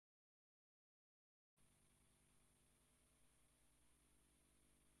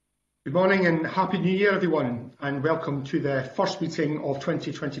Good morning and Happy New Year, everyone, and welcome to the first meeting of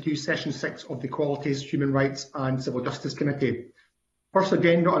 2022, Session 6 of the Equalities, Human Rights and Civil Justice Committee. First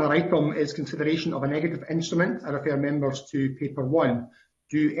agenda on our item is consideration of a negative instrument. I refer members to paper 1.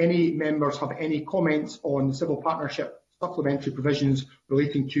 Do any members have any comments on the civil partnership supplementary provisions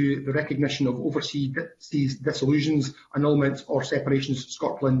relating to the recognition of overseas dissolutions, annulments or separations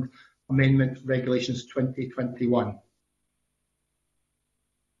Scotland Amendment Regulations 2021?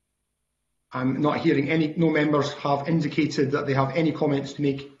 I'm not hearing any. No members have indicated that they have any comments to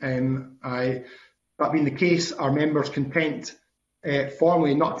make. That being the case, are members content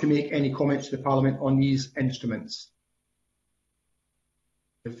formally not to make any comments to the Parliament on these instruments?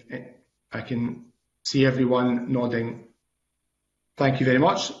 If I can see everyone nodding. Thank you very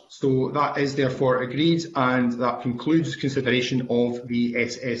much. So that is therefore agreed, and that concludes consideration of the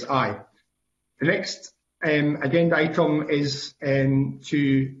SSI. The next agenda item is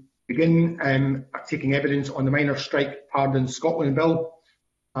to begin taking evidence on the Minor Strike Pardon Scotland Bill,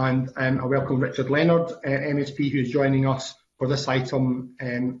 and I welcome Richard Leonard, MSP, who is joining us for this item.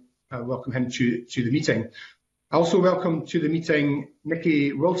 I welcome him to the meeting. I also welcome to the meeting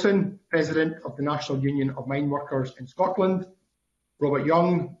Nicky Wilson, President of the National Union of Mine Workers in Scotland, Robert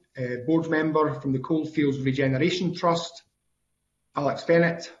Young, Board Member from the Coalfields Regeneration Trust, Alex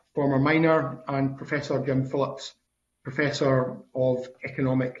Bennett, former miner, and Professor Jim Phillips, Professor of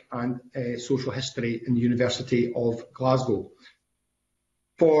Economic and Social History in the University of Glasgow.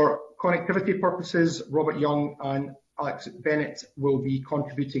 For connectivity purposes, Robert Young and Alex Bennett will be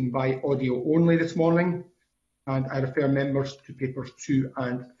contributing by audio only this morning, and I refer members to papers 2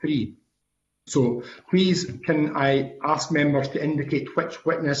 and 3. So please, can I ask members to indicate which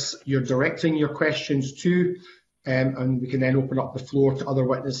witness you're directing your questions to, and we can then open up the floor to other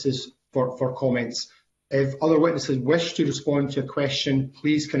witnesses for comments. If other witnesses wish to respond to a question,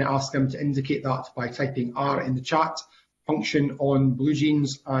 please can I ask them to indicate that by typing R in the chat function on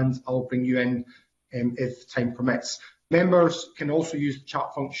BlueJeans, and I'll bring you in if time permits. Members can also use the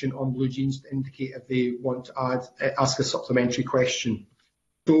chat function on BlueJeans to indicate if they want to ask a supplementary question.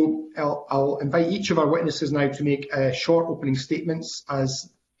 So I'll invite each of our witnesses now to make short opening statements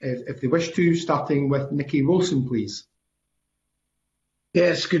as if they wish to, starting with Nicky Wilson, please.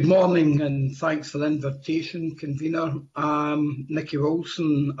 Yes, good morning and thanks for the invitation, convener. I'm Nicky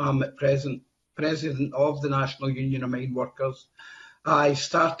Wilson. I'm at present President of the National Union of Mine Workers. I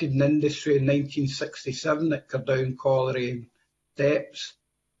started in industry in 1967 at Cardown Colliery and Depps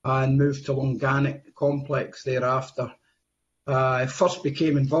and moved to Lunganic Complex thereafter. I first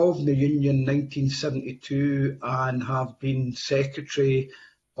became involved in the union in 1972 and have been Secretary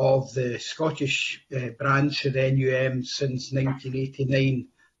of the Scottish branch of the NUM since 1989.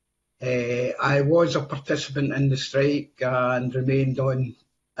 I was a participant in the strike and remained in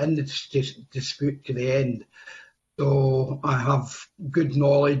the dispute to the end. So I have good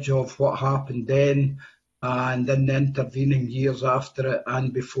knowledge of what happened then and in the intervening years after it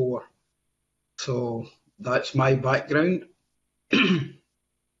and before. So that's my background.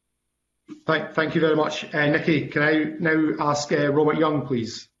 Thank you very much, Nicky. Can I now ask Robert Young,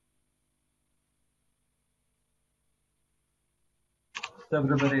 please?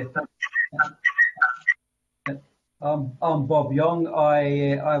 Everybody, I'm Bob Young.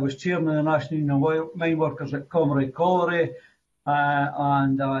 I was chairman of the National Union of Mine Workers at Comrie Colliery,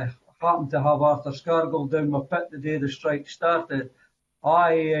 and I happened to have Arthur Scargill down my pit the day the strike started.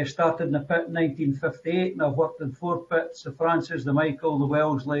 I started in the pit in 1958 and I've worked in 4 pits, the Francis, the Michael, the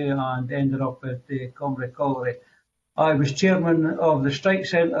Wellesley, and ended up at Comrie Colliery. I was chairman of the strike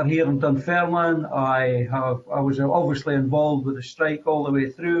centre here in Dunfermline. I was obviously involved with the strike all the way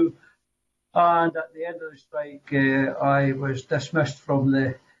through, and at the end of the strike I was dismissed from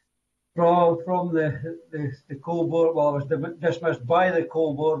the coal board. Well, I was dismissed by the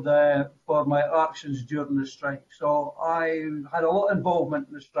coal board for my actions during the strike. So I had a lot of involvement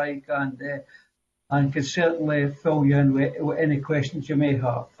in the strike and can certainly fill you in with any questions you may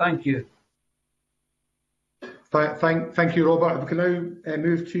have. Thank you. Thank you, Robert. We can now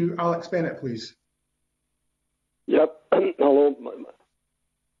move to Alex Bennett, please. Yep. Hello.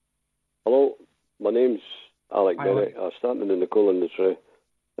 My name's Alex Bennett. I started in the coal industry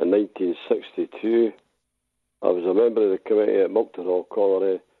in 1962. I was a member of the committee at Milton Hall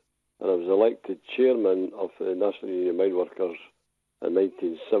Colliery, and I was elected chairman of the National Union of Mine Workers in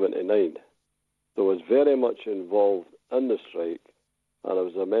 1979. So I was very much involved in the strike, and I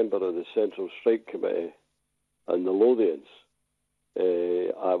was a member of the Central Strike Committee and the Lothians.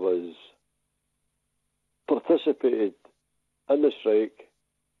 I participated in the strike,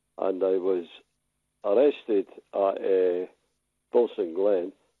 and I was arrested at Dawson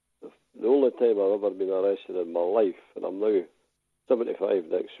Glen the only time I've ever been arrested in my life, and I'm now 75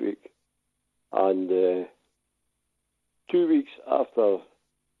 next week. And 2 weeks after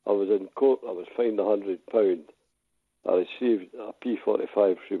I was in court, I was fined £100. I received a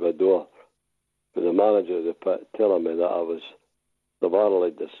P45 through my door with the manager of the pit telling me that I was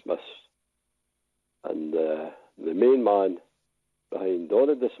summarily dismissed. And the main man behind all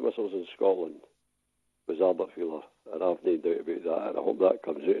the dismissals in Scotland was Albert Wheeler, and I've no doubt about that, and I hope that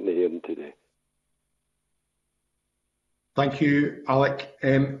comes out in the hearing today. Thank you, Alec.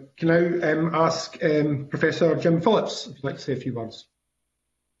 Can I ask Professor Jim Phillips if you'd like to say a few words?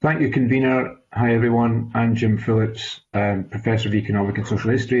 Thank you, Convener. Hi, everyone. I'm Jim Phillips, Professor of Economic and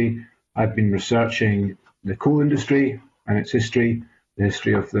Social History. I've been researching the coal industry and its history, the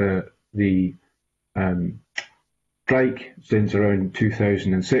history of the strike since around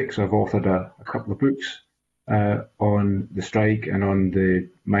 2006. I've authored a couple of books on the strike and on the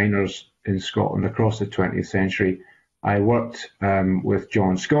miners in Scotland across the 20th century. I worked with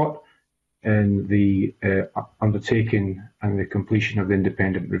John Scott in the undertaking and the completion of the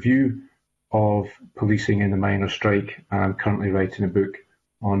independent review of policing in the miners' strike, and I'm currently writing a book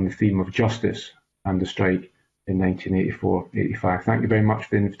on the theme of justice and the strike in 1984-85. Thank you very much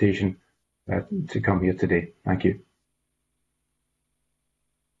for the invitation to come here today. Thank you.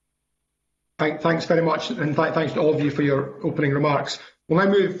 Thanks very much, and thanks to all of you for your opening remarks. We'll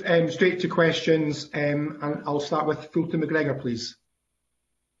now move straight to questions, and I'll start with Fulton McGregor, please.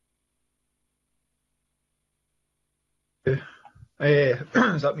 Is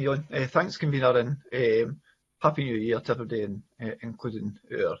that me on? Thanks, Convener, and Happy New Year to everybody, including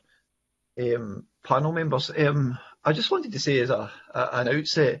our panel members. I just wanted to say at the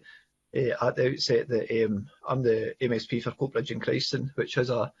outset that I'm the MSP for Coatbridge and Christton, which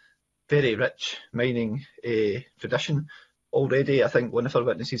has a very rich mining tradition. Already, I think one of our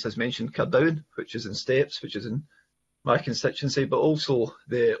witnesses has mentioned Cardown, which is in Steps, which is in my constituency, but also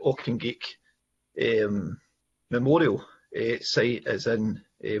the Auchengeek Memorial site is in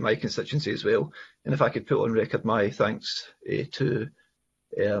my constituency as well. And if I could put on record my thanks to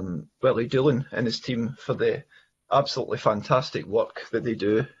Willie Doolan and his team for the absolutely fantastic work that they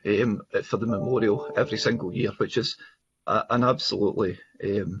do for the memorial every single year, which is an absolutely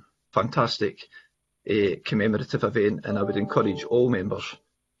fantastic commemorative event, and I would encourage all members.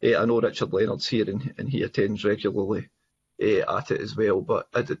 I know Richard Leonard's here and he attends regularly at it as well, but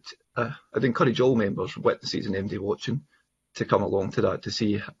I'd encourage all members, witnesses and MD watching to come along to that, to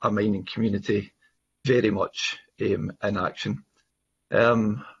see a mining community very much in action.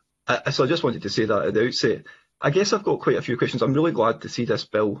 So I just wanted to say that at the outset. I guess I've got quite a few questions. I'm really glad to see this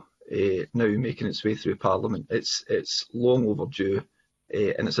bill now making its way through Parliament. It's long overdue.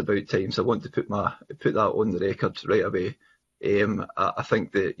 And it's about time, so I want to put that on the record right away. I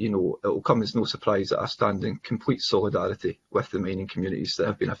think that, you know, it will come as no surprise that I stand in complete solidarity with the mining communities that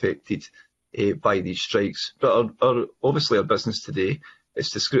have been affected by these strikes. But obviously our business today is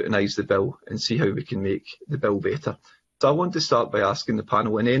to scrutinise the bill and see how we can make the bill better. So I want to start by asking the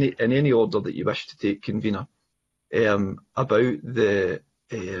panel, in any order that you wish to take, Convener, about the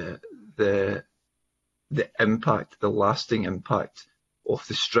impact, the lasting impact of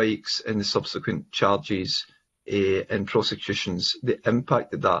the strikes and the subsequent charges and prosecutions, the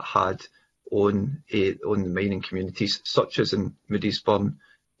impact that had on the mining communities, such as in Moodiesburn,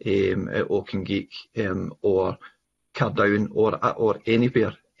 at Auchengeek, or Cardown, or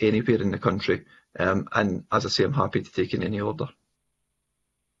anywhere in the country. And as I say, I'm happy to take in any order.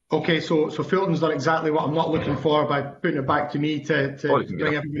 Okay, so Fulton's done exactly what I'm not looking for by putting it back to me to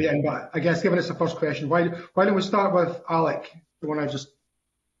bring everybody in. But I guess, given it's the first question, why don't we start with Alec, the one I just...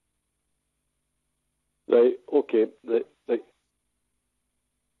 Right, okay. Right,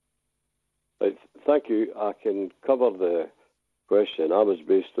 thank you. I can cover the question. I was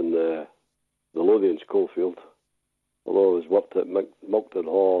based in the Lothians coalfield. Although I was worked at Milton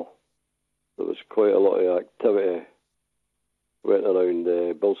Hall, there was quite a lot of activity went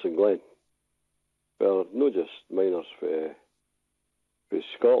around Bilson Glen. Well, not just miners for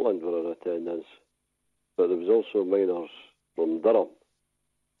Scotland were in attendance, but there was also miners from Durham.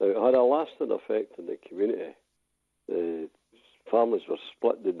 Now, it had a lasting effect on the community. The families were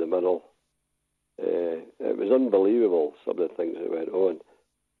split in the middle. It was unbelievable, some of the things that went on.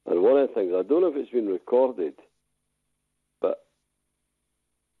 And one of the things, I don't know if it's been recorded, but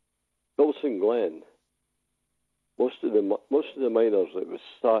Bilson Glen, most of the miners that was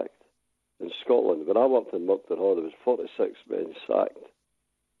sacked in Scotland, when I worked in Moncton Hall, there was 46 men sacked.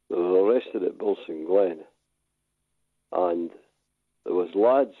 They were arrested at Bilson Glen. And there was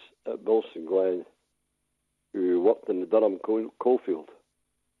lads at Bilson Glen who worked in the Durham coalfield.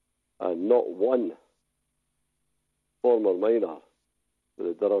 and not one former miner with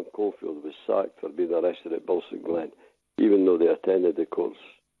the Durham coalfield was sacked for being arrested at Bilson Glen, even though they attended the courts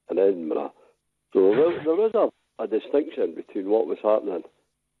in Edinburgh. So there was a distinction between what was happening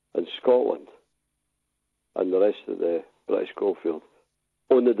in Scotland and the rest of the British coalfield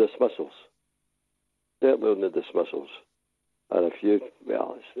on the dismissals, certainly on the dismissals. And if you,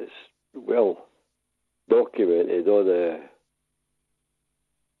 well, it's well documented, all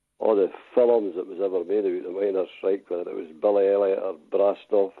the films that was ever made about the miners' strike, whether it was Billy Elliot or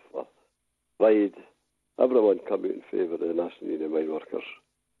Brastoff or Hyde, everyone came out in favour of the National Union of Mine Workers.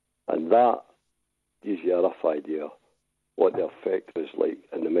 And that gives you a rough idea what the effect was like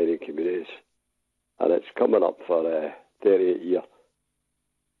in the mining communities. And it's coming up for 38 years.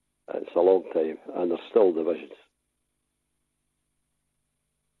 It's a long time, and there's still divisions.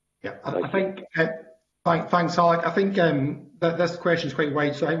 Yeah, I think. Thanks, Alec. I think that this question is quite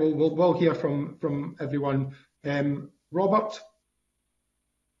wide, so I think we'll hear from everyone. Robert.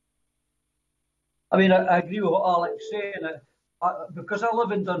 I mean, I agree with what Alec's saying. Because I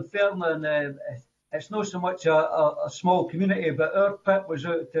live in Dunfermline, and it's not so much a small community, but our pit was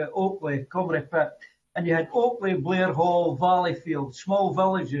out to Oakley, Comrie Pit, and you had Oakley, Blair Hall, Valleyfield, small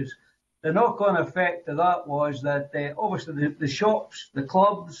villages. The knock-on effect of that was that obviously the shops, the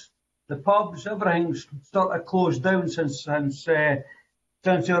clubs, the pubs, everything's sort of closed down since our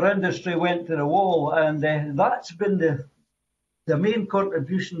industry went to the wall, and that's been the main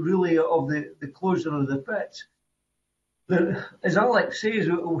contribution really of the closure of the pits. As Alex says,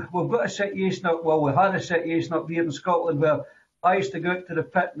 we've got a situation we had a situation up here in Scotland where I used to go out to the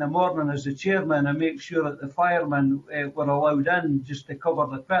pit in the morning as the chairman and make sure that the firemen were allowed in just to cover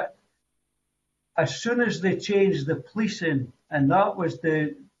the pit. As soon as they changed the policing, and that was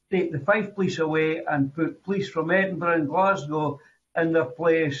to take the Fife police away and put police from Edinburgh and Glasgow in their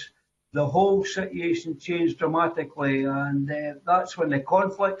place, the whole situation changed dramatically, and that's when the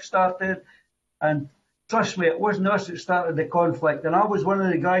conflict started. And trust me, it wasn't us that started the conflict, and I was one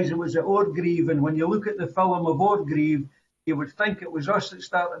of the guys that was at Orgreave, and when you look at the film of Orgreave, you would think it was us that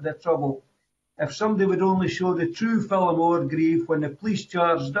started the trouble. If somebody would only show the true film Orgreave when the police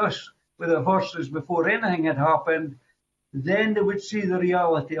charged us with the horses before anything had happened, then they would see the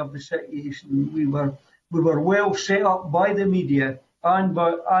reality of the situation. We were well set up by the media and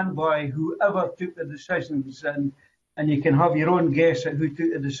by whoever took the decisions, and you can have your own guess at who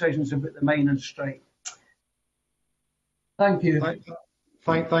took the decisions about the mining strike. Thank you.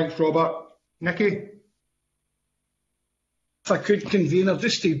 Thanks, Robert. Nicky? If I could, convener,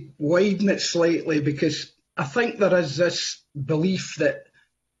 just to widen it slightly, because I think there is this belief that,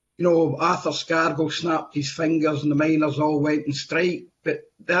 Arthur Scargill snapped his fingers and the miners all went on strike. But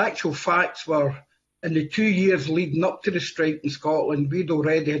the actual facts were, in the 2 years leading up to the strike in Scotland, we'd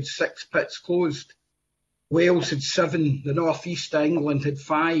already had 6 pits closed. Wales had 7, the North East of England had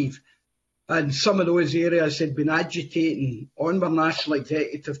 5. And some of those areas had been agitating on our national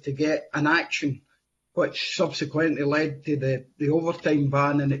executive to get an action, which subsequently led to the overtime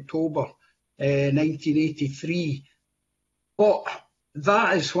ban in October 1983. But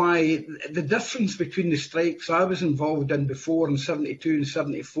that is why the difference between the strikes I was involved in before in 72 and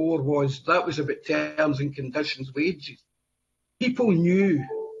 74 was about terms and conditions, wages. People knew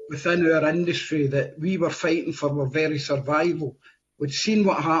within our industry that we were fighting for our very survival. We'd seen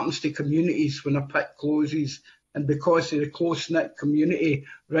what happens to communities when a pit closes, and because of the close-knit community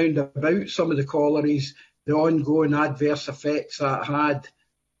round about some of the collieries, the ongoing adverse effects that had.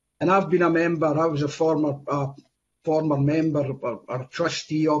 And I've been a member, I was a former member or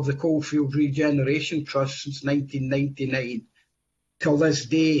trustee of the Coalfield Regeneration Trust since 1999 till this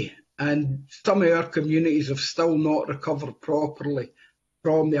day, and some of our communities have still not recovered properly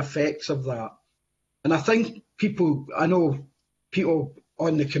from the effects of that. And I think I know people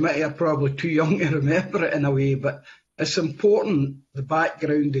on the committee are probably too young to remember it in a way, but it's important the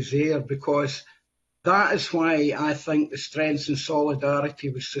background is there, because that is why I think the strength and solidarity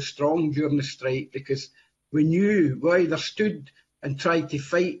was so strong during the strike, because we knew we either stood and tried to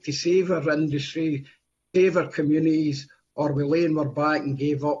fight to save our industry, save our communities, or we lay on our back and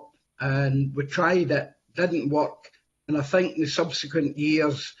gave up. And we tried it, didn't work. And I think in the subsequent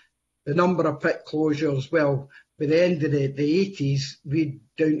years, the number of pit closures, well, by the end of the 80s, we'd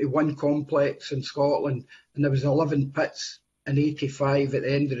down to 1 complex in Scotland, and there was 11 pits in 85 at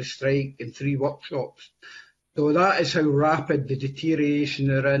the end of the strike and 3 workshops. So that is how rapid the deterioration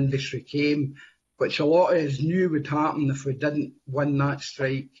of our industry came, which a lot of us knew would happen if we didn't win that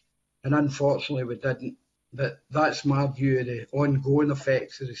strike, and unfortunately we didn't. But that's my view of the ongoing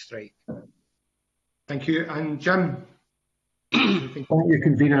effects of the strike. Thank you. And Jim? Thank you,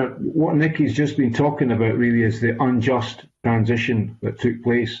 Convener. What Nicky's just been talking about really is the unjust transition that took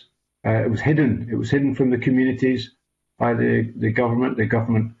place. It was hidden. It was hidden from the communities by the government. The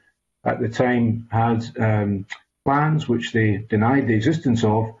government at the time had plans which they denied the existence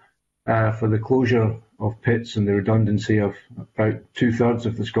of for the closure of pits and the redundancy of about 2/3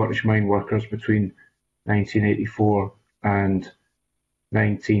 of the Scottish mine workers between 1984 and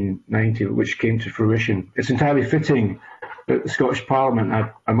 1990, which came to fruition. It's entirely fitting that the Scottish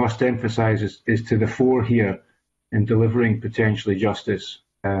Parliament, I must emphasise, is to the fore here in delivering potentially justice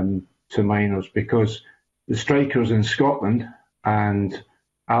to miners, because the strikers in Scotland, and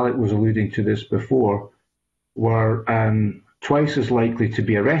Alec was alluding to this before, were twice as likely to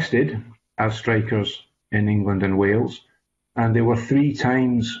be arrested as strikers in England and Wales, and they were 3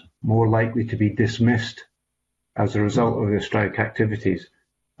 times more likely to be dismissed as a result of their strike activities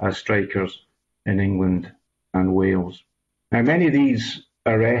as strikers in England and Wales. Now, many of these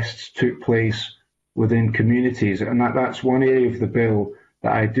arrests took place within communities, and that's one area of the bill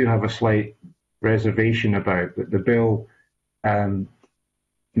that I do have a slight reservation about, that the bill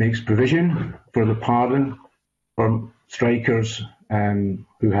makes provision for the pardon for strikers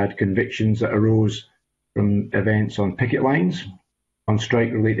who had convictions that arose from events on picket lines, on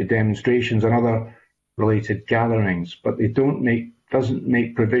strike-related demonstrations and other related gatherings, but they doesn't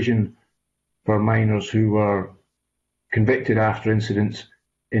make provision for miners who were convicted after incidents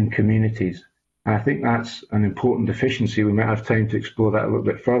in communities. And I think that's an important deficiency. We might have time to explore that a little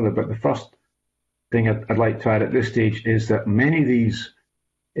bit further, but the first thing I'd like to add at this stage is that many of these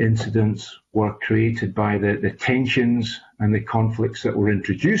incidents were created by the tensions and the conflicts that were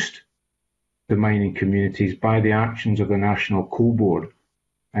introduced to mining communities by the actions of the National Coal Board.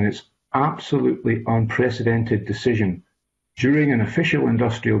 And it's absolutely unprecedented decision during an official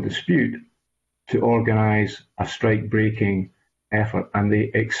industrial dispute to organise a strike-breaking effort, and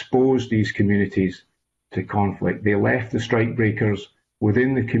they exposed these communities to conflict. They left the strike-breakers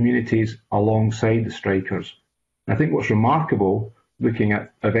within the communities alongside the strikers. I think what's remarkable, looking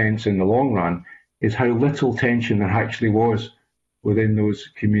at events in the long run, is how little tension there actually was within those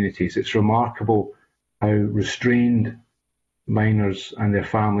communities. It's remarkable how restrained miners and their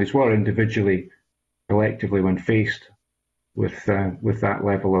families were individually, collectively, when faced with that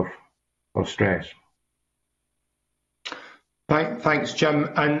level of stress. Thanks, Jim.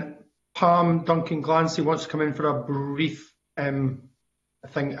 And Pam Duncan Glancy wants to come in for a brief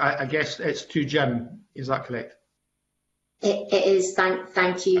thing. I guess it's to Jim. Is that correct? It is.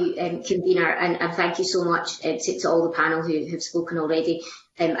 Thank you, Convener, and thank you so much to all the panel who've spoken already.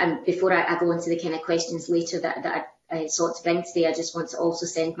 And before I go into the kind of questions later that I sought to bring today, I just want to also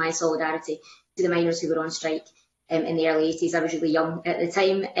send my solidarity to the miners who were on strike in the early 80s. I was really young at the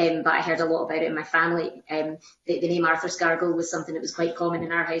time, but I heard a lot about it in my family. The name Arthur Scargill was something that was quite common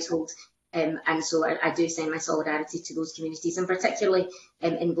in our household. And so I do send my solidarity to those communities, and particularly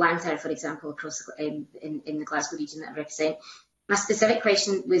in Blantyre, for example, across in the Glasgow region that I represent. My specific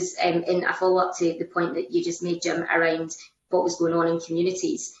question was in a follow-up to the point that you just made, Jim, around what was going on in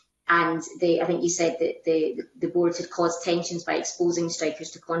communities. And I think you said that the board had caused tensions by exposing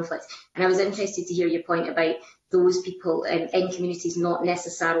strikers to conflict. And I was interested to hear your point about those people in communities not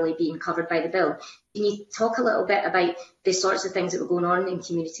necessarily being covered by the bill. Can you talk a little bit about the sorts of things that were going on in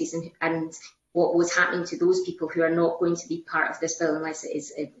communities and what was happening to those people who are not going to be part of this bill unless it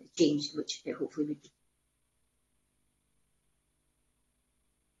is changed, which it hopefully would be?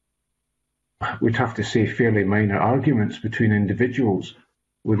 We'd have to say fairly minor arguments between individuals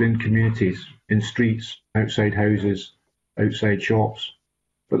within communities, in streets, outside houses, outside shops.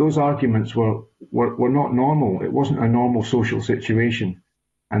 But those arguments were not normal. It wasn't a normal social situation.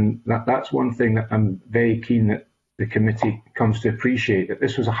 And that's one thing that I'm very keen that the committee comes to appreciate, that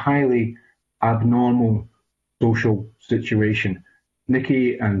this was a highly abnormal social situation.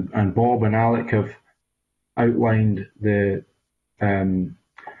 Nicky and Bob and Alec have outlined the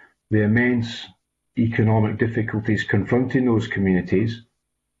immense economic difficulties confronting those communities.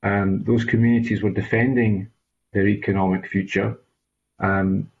 Those communities were defending their economic future.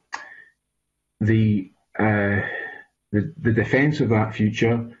 The defence of that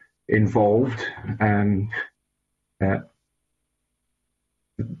future involved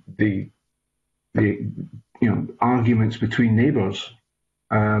the arguments between neighbours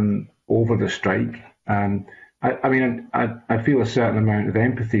over the strike. I feel a certain amount of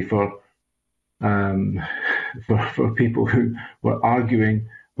empathy for people who were arguing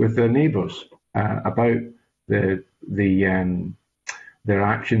with their neighbours about their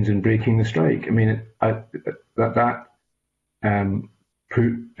actions in breaking the strike. I mean, that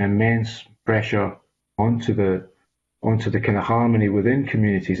put immense pressure onto the onto the kind of harmony within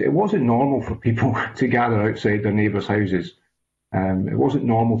communities. It wasn't normal for people to gather outside their neighbours' houses. It wasn't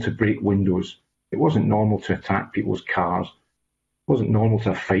normal to break windows. It wasn't normal to attack people's cars. It wasn't normal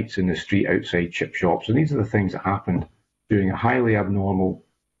to have fights in the street outside chip shops. And these are the things that happened during a highly abnormal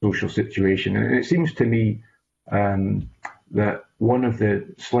social situation. And it seems to me that one of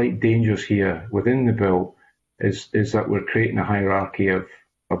the slight dangers here within the bill is that we're creating a hierarchy of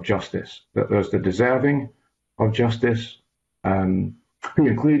justice, that there's the deserving of justice, who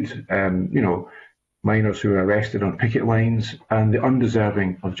include, minors who are arrested on picket lines, and the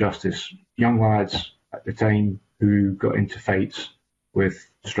undeserving of justice, young lads at the time who got into fights with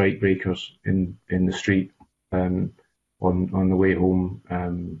strike breakers in the street on the way home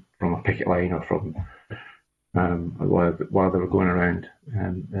from a picket line or from while they were going around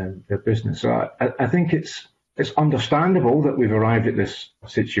their business. So I think it's understandable that we've arrived at this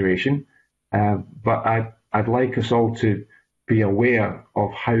situation, but I'd like us all to be aware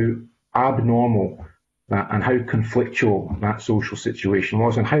of how abnormal and how conflictual that social situation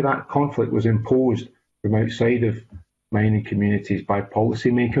was, and how that conflict was imposed from outside of mining communities by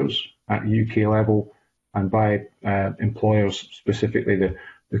policymakers at the UK level and by employers, specifically the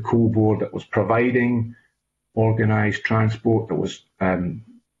coal board that was providing organised transport, that was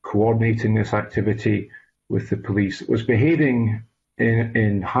coordinating this activity with the police. It was behaving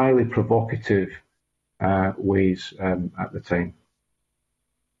in highly provocative ways at the time.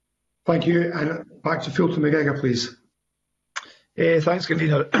 Thank you. And back to Fulton McGregor, please. Thanks,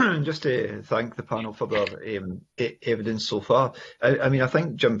 Convener. Just to thank the panel for their evidence so far. I mean, I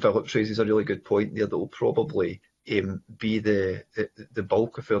think Jim Phillips raises a really good point there that will probably be the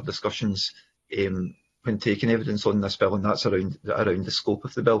bulk of our discussions when taking evidence on this bill, and that's around the scope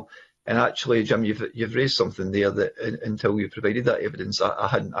of the bill. And actually, Jim, you've raised something there that until you provided that evidence, I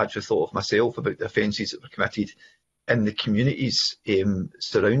hadn't actually thought of myself about the offences that were committed in the communities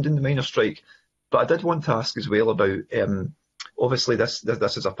surrounding the miners' strike. But I did want to ask as well about, obviously this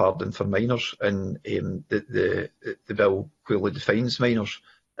is a pardon for minors, and the bill clearly defines minors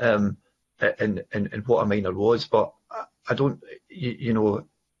and what a minor was. But I don't,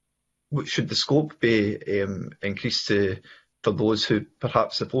 should the scope be increased for those who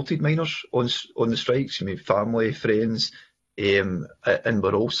perhaps supported minors on the strikes? Family, friends, and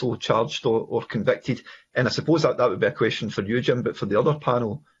were also charged or convicted. And I suppose that would be a question for you, Jim, but for the other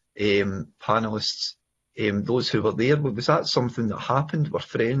panelists, those who were there, was that something that happened? Were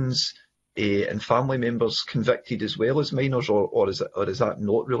friends and family members convicted as well as minors, or is that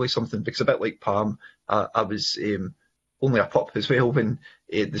not really something? Because a bit like Pam, I was only a pup as well when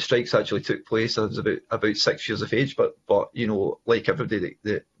the strikes actually took place. I was about 6 years of age, but like everybody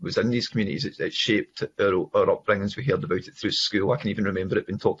that was in these communities, it shaped our upbringings. We heard about it through school. I can even remember it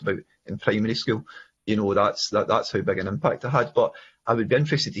being talked about in primary school. That's how big an impact it had. But I would be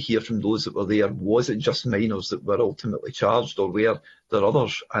interested to hear from those that were there. Was it just minors that were ultimately charged, or were there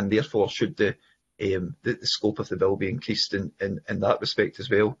others? And therefore, should the scope of the bill be increased in that respect as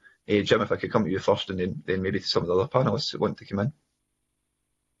well? Jim, if I could come to you first, and then maybe to some of the other panellists that want to come in.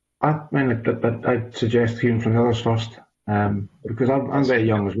 I'd suggest hearing from the others first, because I'm very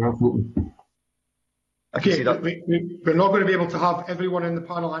young as well. I can see that. We're not going to be able to have everyone in the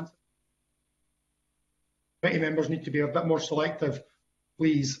panel answer. Committee members need to be a bit more selective,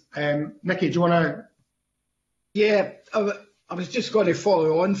 please. Nicky, do you want to? Yeah, I was just going to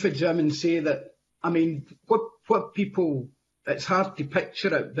follow on for Jim and say that, what people, it's hard to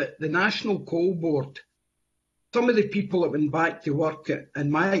picture it, but the National Coal Board, some of the people that went back to work,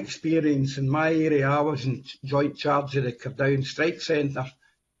 in my experience, in my area, I was in joint charge of the Cardown Strike Centre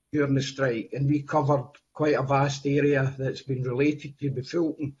during the strike, and we covered quite a vast area that's been related to the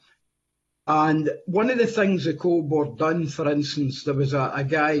Fulton. And one of the things the Coal Board done, for instance, there was a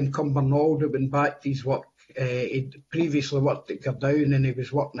guy in Cumbernauld that went back to his work. He'd previously worked at Cardown and he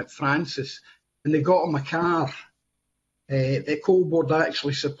was working at Francis, and they got him a car. The Coal Board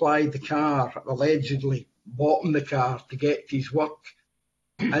actually supplied the car, allegedly bought him the car to get to his work.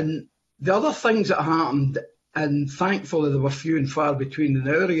 And the other things that happened, and thankfully they were few and far between in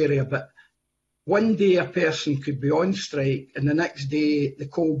our area, but one day a person could be on strike and the next day the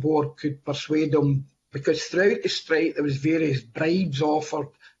Coal Board could persuade them, because throughout the strike there was various bribes offered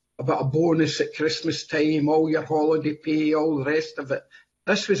about a bonus at Christmas time, all your holiday pay, all the rest of it.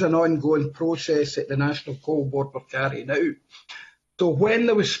 This was an ongoing process that the National Coal Board were carrying out. So when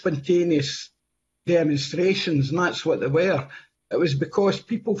there was spontaneous demonstrations, and that's what they were, it was because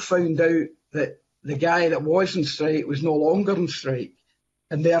people found out that the guy that was on strike was no longer on strike.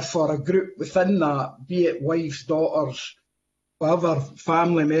 And therefore a group within that, be it wives, daughters, whatever,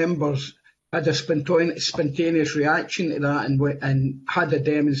 family members, had a spontaneous reaction to that and had a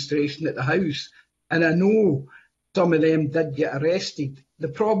demonstration at the House. And I know some of them did get arrested. The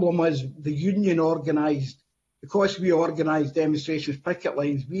problem was the union organised, because we organised demonstrations, picket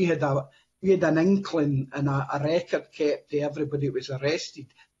lines, we had an inkling and a record kept to everybody that was arrested,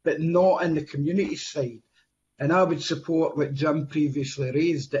 but not in the community side. And I would support what Jim previously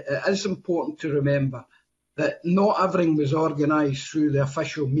raised. It is important to remember that not everything was organised through the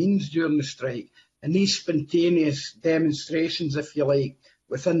official means during the strike. And these spontaneous demonstrations, if you like,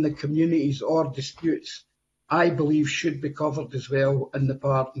 within the communities or disputes, I believe should be covered as well in the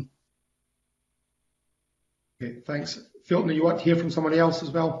pardon. Okay, thanks. Philton, you want to hear from somebody else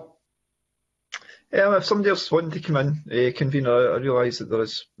as well? If somebody else wanted to come in, convener, I realise that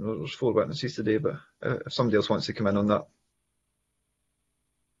there's 4 witnesses today, but if somebody else wants to come in on that.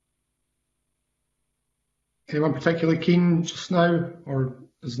 Anyone particularly keen just now, or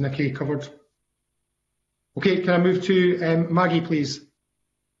is Nikki covered? Okay, can I move to Maggie, please?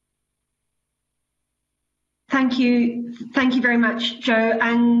 Thank you very much, Joe,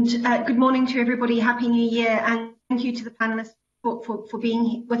 and good morning to everybody. Happy New Year, and thank you to the panellists for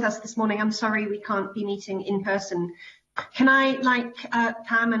being with us this morning. I'm sorry we can't be meeting in person. Can I, like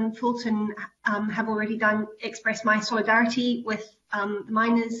Pam and Fulton have already done, express my solidarity with the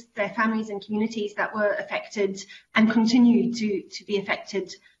miners, their families and communities that were affected and continue to be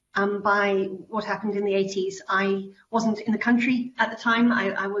affected by what happened in the 80s. I wasn't in the country at the time.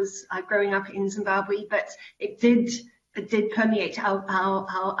 I was growing up in Zimbabwe, but it did permeate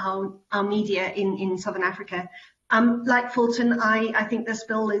our media in Southern Africa. Like Fulton, I think this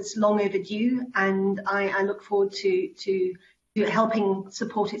bill is long overdue, and I look forward to helping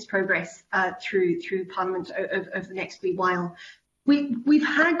support its progress through Parliament over the next wee while. We've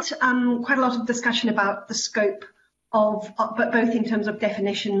had quite a lot of discussion about the scope of, but both in terms of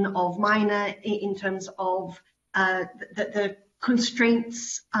definition of minor, in terms of the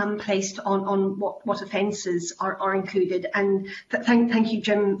constraints placed on what offences are included. And thank you,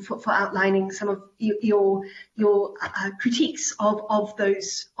 Jim, for outlining some of your critiques of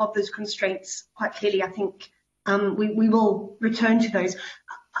those constraints quite clearly. I think we will return to those.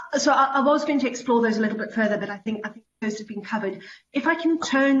 So I was going to explore those a little bit further, but I think those have been covered. If I can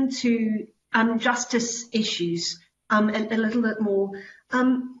turn to justice issues a little bit more.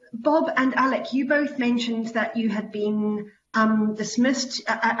 Bob and Alec, you both mentioned that you had been dismissed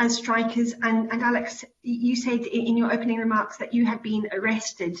as strikers, and Alex, you said in your opening remarks that you had been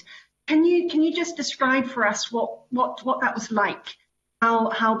arrested. Can you just describe for us what that was like?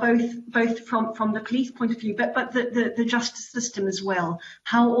 How both from the police point of view, but the justice system as well.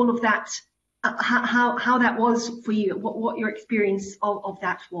 How all of that, how that was for you. What your experience of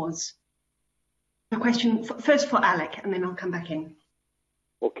that was. The question first for Alec, and then I'll come back in.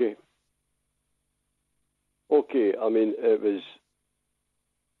 Okay. I mean, it was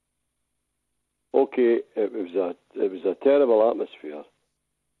a terrible atmosphere.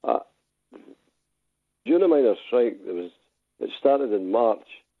 During the miners' strike, it started in March,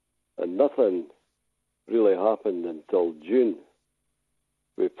 and nothing really happened until June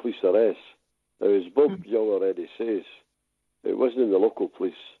with police arrests. Now, as Bob Young already says, it wasn't in the local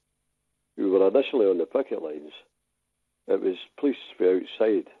police who were initially on the picket lines. It was police from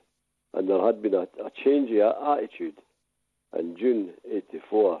outside, and there had been a change of attitude in June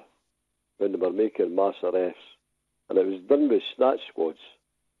 '84 when they were making mass arrests, and it was done with snatch squads.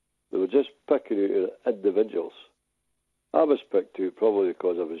 They were just picking out individuals. I was picked out probably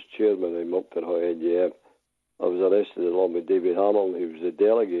because I was chairman in Moncton Hall NGM. I was arrested along with David Hamilton, who was the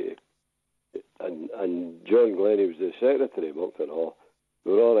delegate, and John Glenn, who was the secretary of Moncton Hall.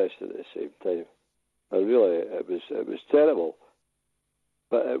 We were all arrested at the same time. And really, it was terrible.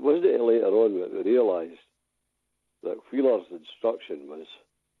 But it wasn't until later on that we realised that Wheeler's instruction was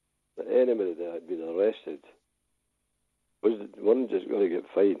that anybody that had been arrested weren't just going to get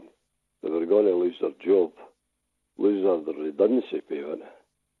fined. They were going to lose their job, lose their redundancy payment.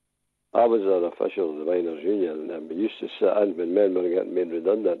 I was an official of the Miners' Union, and we used to sit in when men were getting made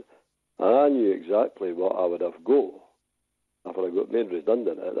redundant, and I knew exactly what I would have got if I got made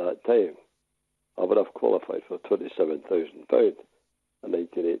redundant at that time. I would have qualified for £27,000 in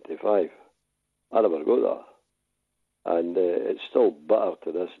 1985. I never got that. And it's still bitter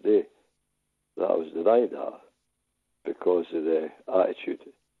to this day that I was denied that because of the attitude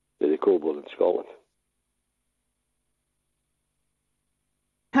of the Coburn in Scotland.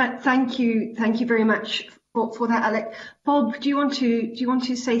 Thank you very much for that, Alec. Bob, do you want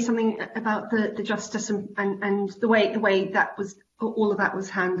to say something about the justice and the way that was all of that was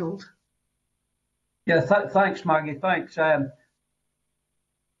handled? Yeah, thanks, Maggie. Thanks.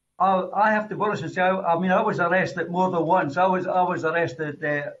 I have to be honest and say, I mean, I was arrested more than once. I was arrested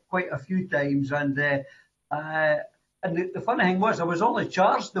quite a few times, and the funny thing was, I was only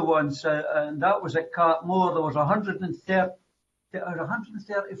charged the once, and that was at Cartmore. There was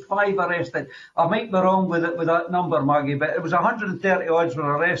 135 arrested. I might be wrong with that number, Maggie, but it was 130 odds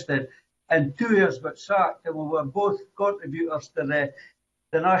were arrested, and 2 years got sacked, and we were both contributors to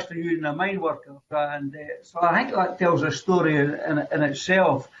the National Union of Mine Workers, and so I think that tells a story in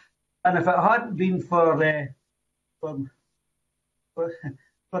itself. And if it hadn't been for a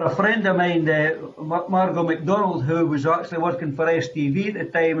friend of mine, Margot MacDonald, who was actually working for STV at the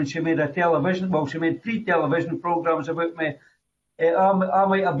time, and she made she made 3 television programmes about me, I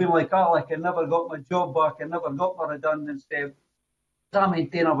might have been like Alec and never got my job back and never got my redundancy. I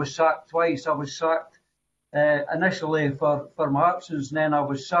maintain I was sacked twice. I was sacked initially for my absence, and then I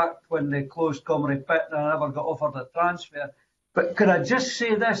was sacked when they closed Comrie Pit, and I never got offered a transfer. But could I just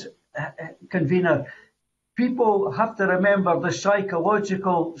say this, convener? People have to remember the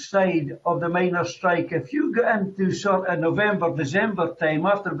psychological side of the miners' strike. If you get into sort of November, December time,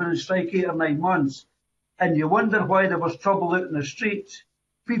 after being in strike 8 or 9 months, and you wonder why there was trouble out in the streets,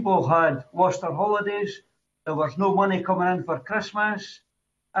 people had lost their holidays, there was no money coming in for Christmas,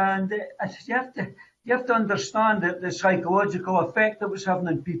 and you have to understand that the psychological effect that was having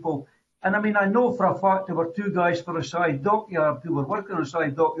on people. And I mean, I know for a fact there were 2 guys for a side dockyard who were working on a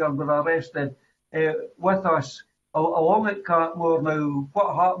side dockyard were arrested with us along at Cartmore. Now,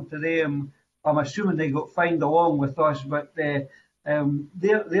 what happened to them? I'm assuming they got fined along with us, but they're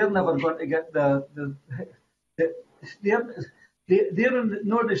never going to get they're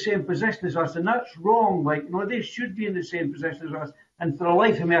not the same position as us, and that's wrong. Like, no, they should be in the same position as us. And for the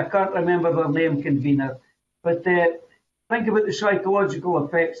life of me, I can't remember their name, convener. But think about the psychological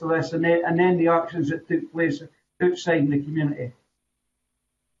effects of this, and then the actions that took place outside in the community.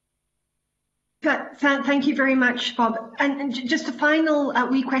 Thank you very much, Bob. And just a final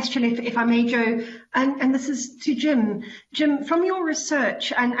wee question, if I may, Joe, and this is to Jim. Jim, from your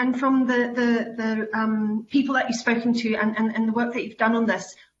research and from the people that you've spoken to and the work that you've done on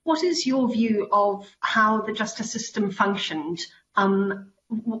this, what is your view of how the justice system functioned?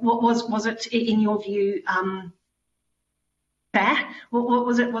 Was it, in your view, fair?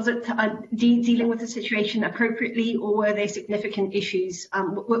 Was it dealing with the situation appropriately, or were there significant issues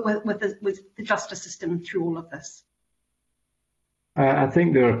with the justice system through all of this? I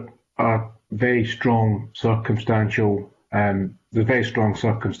think there are very strong circumstantial evidence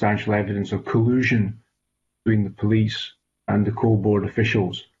of collusion between the police and the coal board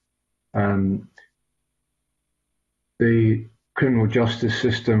officials. The criminal justice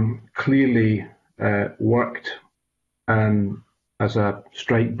system clearly worked as a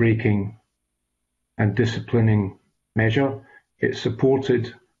strike-breaking and disciplining measure. It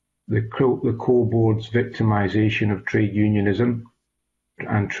supported the coal board's victimisation of trade unionism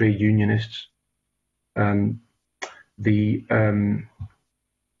and trade unionists. The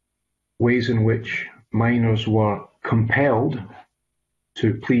ways in which miners were compelled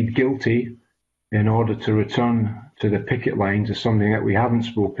to plead guilty in order to return to the picket lines is something that we haven't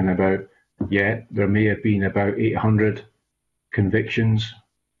spoken about yet. There may have been about 800 convictions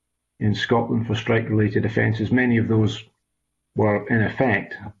in Scotland for strike-related offences. Many of those were, in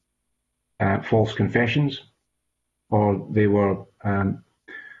effect, false confessions, or they were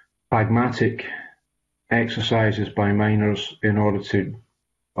pragmatic exercises by miners in order to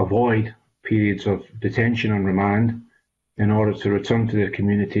avoid periods of detention and remand in order to return to their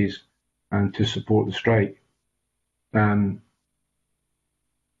communities and to support the strike.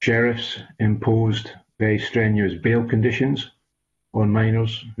 Sheriffs imposed very strenuous bail conditions on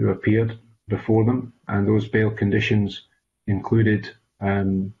miners who appeared before them, and those bail conditions included a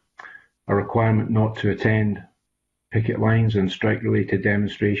requirement not to attend picket lines and strike-related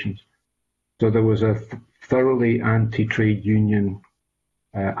demonstrations. So there was a thoroughly anti-trade union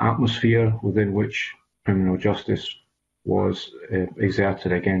atmosphere within which criminal justice was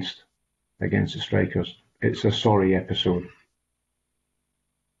exerted against the strikers. It's a sorry episode.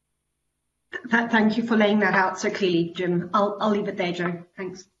 Thank you for laying that out so clearly, Jim. I'll leave it there, Joe.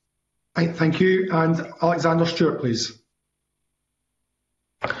 Thanks. Thank you. And Alexander Stewart, please.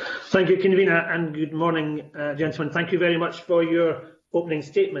 Thank you, convener, and good morning, gentlemen. Thank you very much for your opening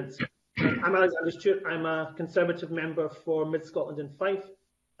statements. I'm Alexander Stewart. I'm a Conservative member for Mid Scotland and Fife,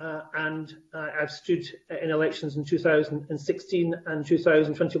 and I've stood in elections in 2016 and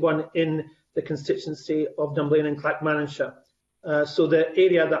 2021 in the constituency of Dunblane and Clackmannanshire. So the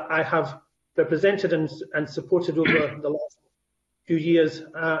area that I have represented and supported over the last few years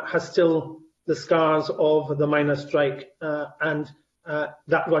has still the scars of the miners' strike, and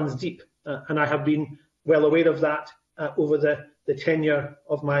that runs deep, and I have been well aware of that over the tenure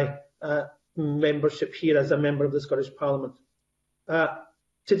of my membership here as a member of the Scottish Parliament.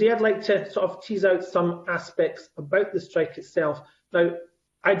 Today I'd like to sort of tease out some aspects about the strike itself. Now,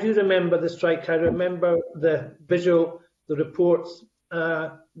 I do remember the strike. I remember the visual, the reports,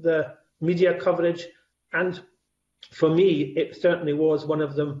 the media coverage, and for me, it certainly was one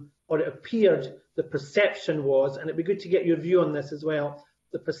of them, or it appeared, the perception was, and it'd be good to get your view on this as well,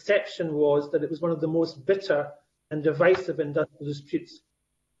 the perception was that it was one of the most bitter and divisive industrial disputes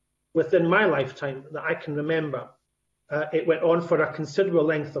within my lifetime that I can remember. It went on for a considerable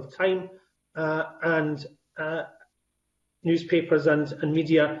length of time, and newspapers and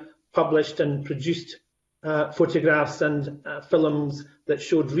media published and produced photographs and films that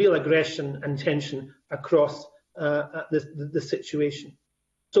showed real aggression and tension across the situation.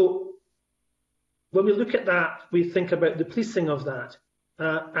 So when we look at that, we think about the policing of that.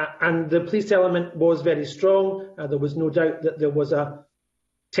 And the police element was very strong. There was no doubt that there was a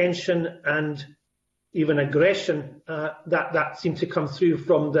tension and even aggression that seemed to come through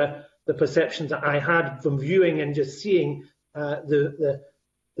from the perceptions that I had from viewing and just seeing the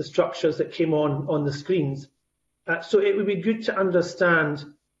structures that came on the screens. So it would be good to understand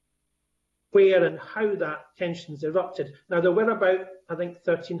where and how that tensions erupted. Now, there were about, I think,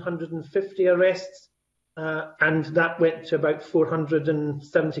 1,350 arrests, and that went to about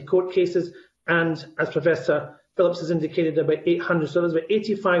 470 court cases, and as Professor Phillips has indicated, about 800. So there's about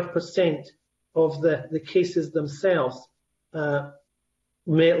 85% of the cases themselves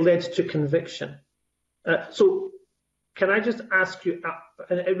led to conviction. So can I just ask you,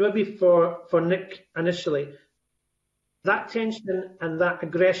 and it will be for Nick initially, that tension and that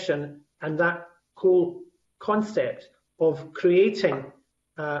aggression and that whole concept of creating,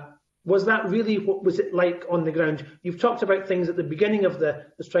 was that really what was it like on the ground? You've talked about things at the beginning of the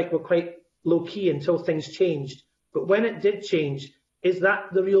strike were quite low-key until things changed. But when it did change, is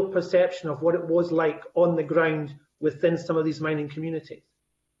that the real perception of what it was like on the ground within some of these mining communities?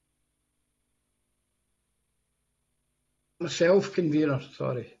 Myself, convener,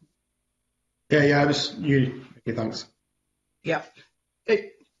 sorry. Yeah, I was you. Okay, thanks. Yeah.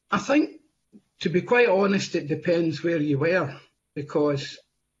 I think, to be quite honest, it depends where you were, because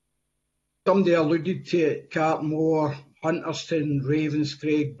somebody alluded to it, Cartmore, Hunterston,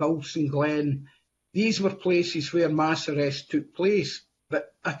 Ravenscraig, Bilson Glen. These were places where mass arrests took place.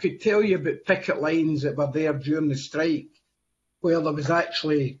 But I could tell you about picket lines that were there during the strike, where there was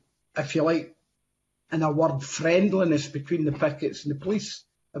actually, if you like, in a word, friendliness between the pickets and the police.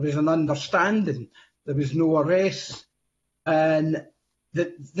 There was an understanding. There was no arrests. And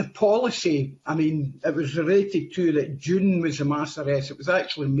the policy, I mean, it was related to that June was a mass arrest. It was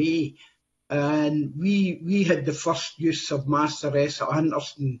actually May. And we had the first use of mass arrests at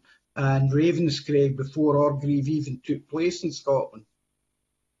Hunterston and Ravenscraig before Orgreave even took place in Scotland.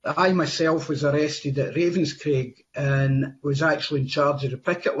 I myself was arrested at Ravenscraig and was actually in charge of the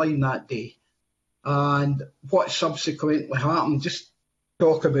picket line that day. And what subsequently happened, just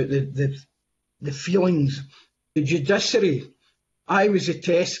talk about the feelings. The judiciary, I was a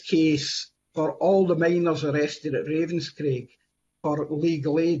test case for all the miners arrested at Ravenscraig for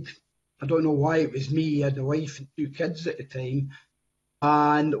legal aid. I don't know why it was me. I had a wife and 2 kids at the time.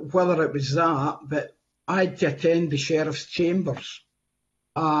 And whether it was that, but I had to attend the Sheriff's Chambers.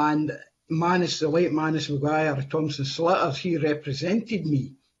 And the late Manus Maguire of Thompson Slitters, he represented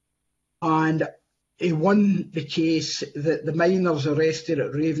me. And he won the case that the miners arrested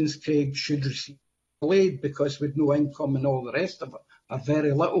at Ravenscraig should receive aid because with no income and all the rest of it, or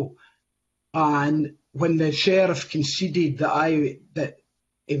very little. And when the sheriff conceded that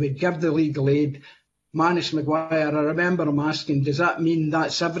he would give the legal aid, Manus Maguire, I remember him asking, does that mean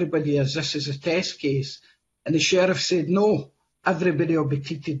that's everybody, as this is a test case? And the sheriff said, no, everybody will be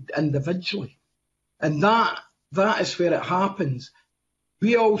treated individually. And that is where it happens.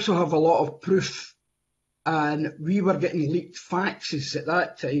 We also have a lot of proof, and we were getting leaked faxes at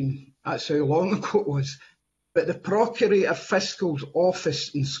that time. That's how long ago it was. But the Procurator Fiscal's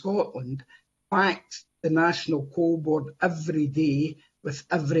office in Scotland faxed the National Coal Board every day with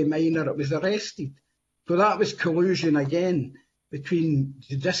every miner that was arrested. So that was collusion again between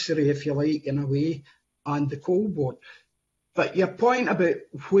judiciary, if you like, in a way, and the Coal Board. But your point about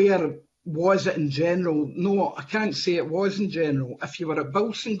where was it in general, no, I can't say it was in general. If you were at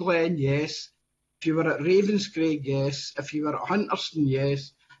Bilson Glen, yes. If you were at Ravenscraig, yes. If you were at Hunterston,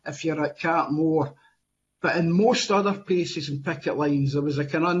 yes. If you're at Cartmore. But in most other places and picket lines, there was a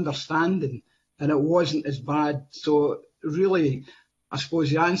kind of understanding, and it wasn't as bad. So really, I suppose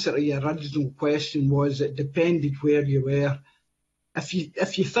the answer to your original question was it depended where you were.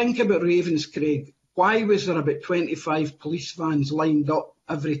 if you think about Ravenscraig, why was there about 25 police vans lined up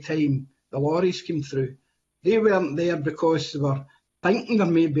every time the lorries came through? They weren't there because they were thinking there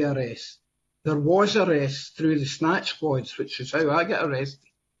may be arrests. There was arrests through the snatch squads, which is how I got arrested.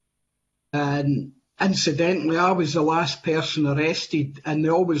 And incidentally, I was the last person arrested, and they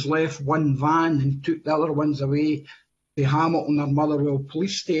always left one van and took the other ones away to Hamilton or Motherwell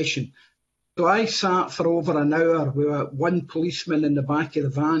police station. So I sat for over an hour with one policeman in the back of the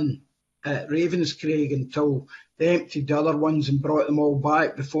van at Ravenscraig until they emptied the other ones and brought them all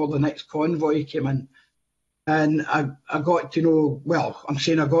back before the next convoy came in. And I got to know, well, I'm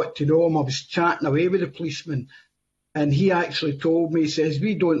saying I got to know him, I was chatting away with the policeman, and he actually told me, he says,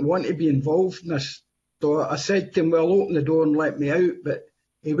 we don't want to be involved in this. So I said to him, well, open the door and let me out, but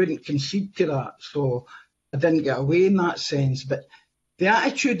he wouldn't concede to that, so I didn't get away in that sense. But the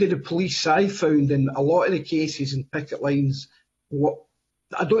attitude of the police I found in a lot of the cases in picket lines,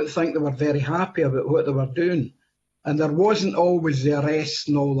 I don't think they were very happy about what they were doing. And there wasn't always the arrests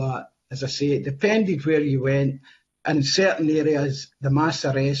and all that. As I say, it depended where you went. And in certain areas, the mass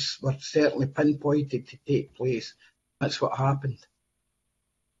arrests were certainly pinpointed to take place. That's what happened.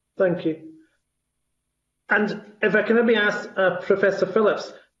 Thank you. And if I can maybe ask Professor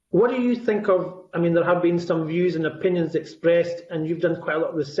Phillips, what do you think of, I mean, there have been some views and opinions expressed, and you've done quite a lot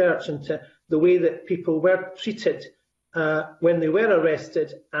of research into the way that people were treated when they were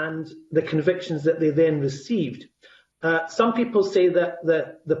arrested and the convictions that they then received. Some people say that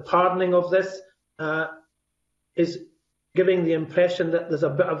the pardoning of this is giving the impression that there's a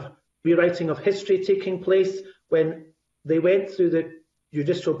bit of rewriting of history taking place. When they went through the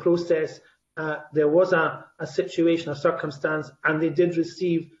judicial process, there was a situation, a circumstance, and they did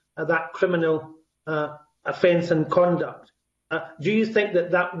receive that criminal offence and conduct. Do you think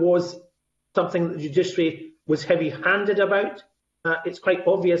that that was something that the judiciary was heavy-handed about? It's quite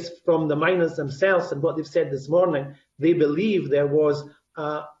obvious from the miners themselves and what they've said this morning. They believe there was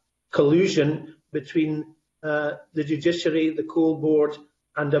collusion between the judiciary, the coal board,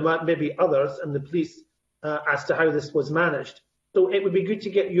 and maybe others, and the police as to how this was managed. So it would be good to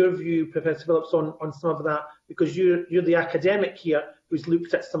get your view, Professor Phillips, on some of that, because you're the academic here who's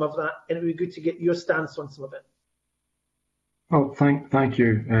looked at some of that, and it would be good to get your stance on some of it. Oh, thank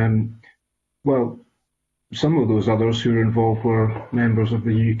you. Well, some of those others who were involved were members of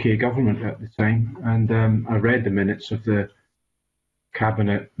the UK government at the time, and I read the minutes of the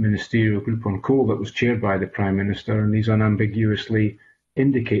Cabinet Ministerial Group on Coal that was chaired by the Prime Minister, and these unambiguously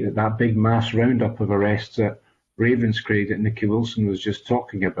indicate that that big mass roundup of arrests at Ravenscraig that Nicky Wilson was just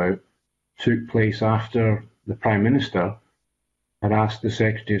talking about took place after the Prime Minister had asked the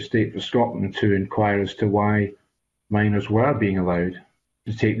Secretary of State for Scotland to inquire as to why miners were being allowed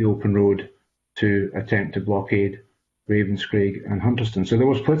to take the open road to attempt to blockade Ravenscraig and Hunterston. So there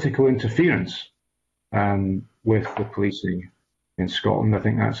was political interference with the policing in Scotland. I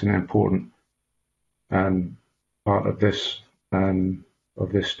think that's an important part of this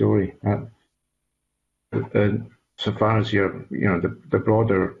story. So far as the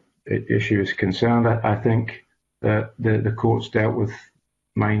broader issue is concerned, I think that the courts dealt with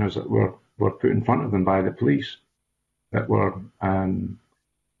miners that were put in front of them by the police, that were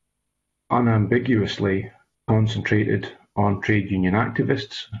unambiguously concentrated on trade union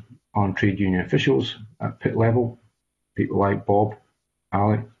activists, on trade union officials at pit level, people like Bob,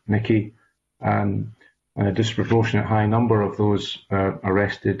 Alec, Nicky, and a disproportionate high number of those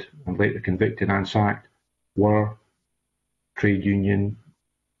arrested and later convicted and sacked were trade union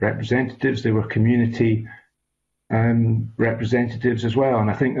representatives. They were community representatives as well,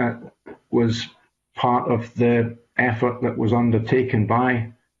 and I think that was part of the effort that was undertaken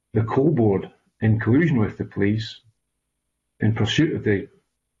by the Coal Board in collusion with the police in pursuit of the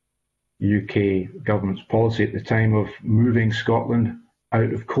UK government's policy at the time of moving Scotland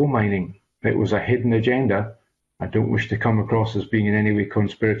out of coal mining. It was a hidden agenda. I don't wish to come across as being in any way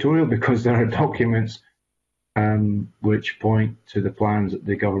conspiratorial, because there are documents which point to the plans that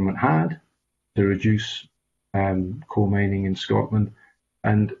the government had to reduce coal mining in Scotland,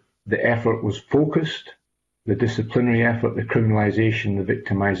 and the effort was focused. The disciplinary effort, the criminalisation, the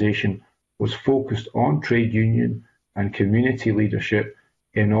victimisation was focused on trade union and community leadership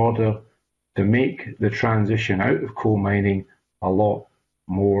in order to make the transition out of coal mining a lot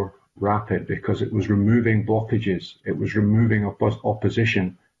more rapid, because it was removing blockages, it was removing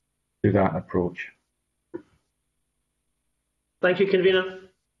opposition to that approach. Thank you, Convener.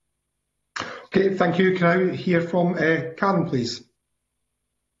 Okay, thank you. Can I hear from Karen, please?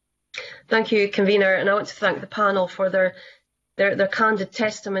 Thank you, Convener, and I want to thank the panel for their their candid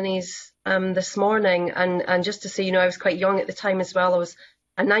testimonies this morning. And just to say, I was quite young at the time as well. I was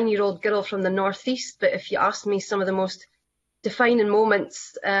a 9-year-old girl from the northeast, but if you asked me some of the most defining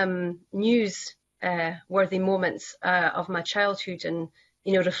moments, news-worthy moments of my childhood, and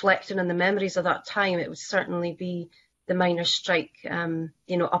reflecting on the memories of that time, it would certainly be the miners' strike.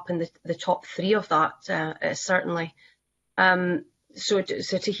 Up in the top 3 of that, certainly. So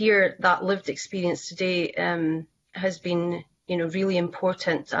to hear that lived experience today has been, really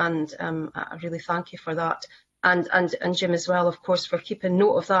important, and I really thank you for that. And Jim as well, of course, for keeping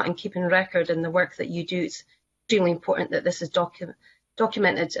note of that and keeping record in the work that you do. It's extremely important that this is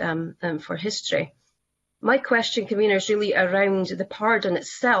documented for history. My question, convener, is really around the pardon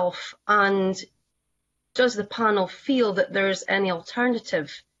itself, and does the panel feel that there's any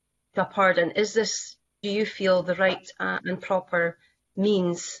alternative to a pardon? Is this, do you feel, the right and proper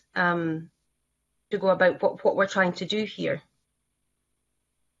means to go about what we're trying to do here?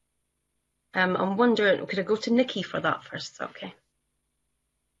 I'm wondering, could I go to Nikki for that first? Okay.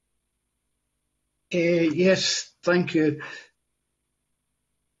 Yes, thank you.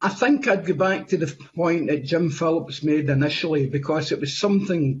 I think I'd go back to the point that Jim Phillips made initially, because it was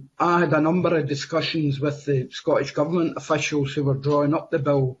something I had a number of discussions with the Scottish Government officials who were drawing up the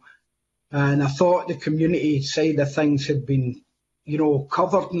bill, and I thought the community side of things had been,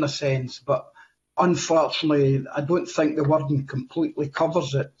 covered in a sense, but unfortunately I don't think the wording completely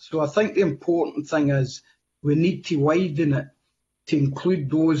covers it. So I think the important thing is we need to widen it to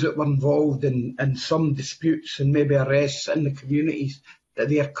include those that were involved in some disputes and maybe arrests in the communities, that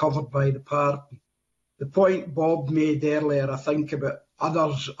they are covered by the pardon. The point Bob made earlier, I think, about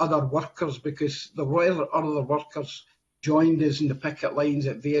other workers, because there were other workers joined us in the picket lines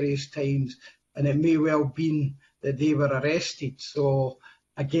at various times, and it may well be that they were arrested. So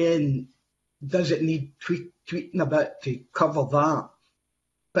again, does it need tweeting a bit to cover that?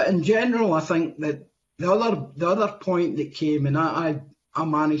 But in general, I think that the other point that came, and I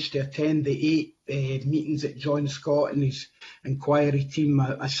managed to attend the 8 meetings that John Scott and his inquiry team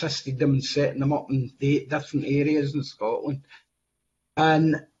assisted them in setting them up in the 8 different areas in Scotland.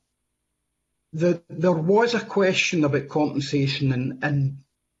 And there was a question about compensation, and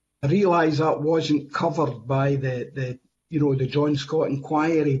I realise that wasn't covered by the John Scott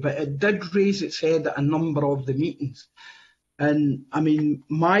inquiry, but it did raise its head at a number of the meetings. And I mean,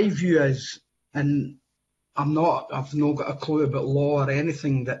 my view is, and I've not got a clue about law or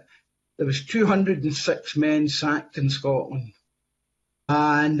anything, that there was 206 men sacked in Scotland,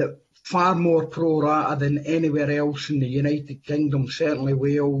 and far more pro rata than anywhere else in the United Kingdom, certainly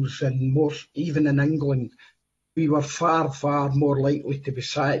Wales, and more even in England. We were far, far more likely to be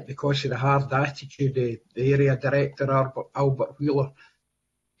sacked because of the hard attitude of the area director, Albert Wheeler.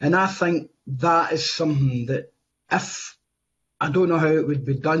 And I think that is something that, if, I don't know how it would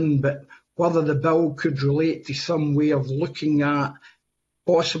be done, but whether the bill could relate to some way of looking at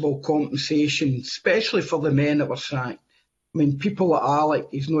possible compensation, especially for the men that were sacked. I mean, people like Alec,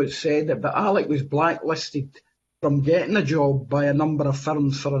 he's not said it, but Alec was blacklisted from getting a job by a number of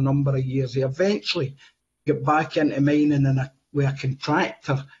firms for a number of years. He eventually got back into mining with a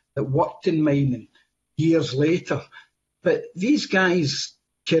contractor that worked in mining years later. But these guys'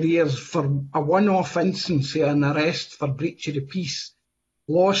 careers, for a one-off instance of an arrest for breach of the peace,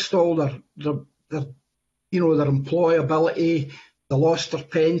 lost all their employability, they lost their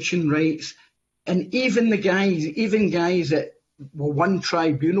pension rights, and even guys that were won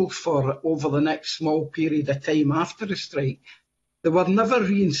tribunals for over the next small period of time after the strike, they were never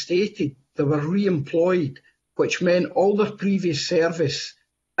reinstated. They were re-employed, which meant all their previous service,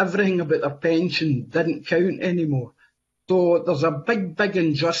 everything about their pension didn't count anymore. So there's a big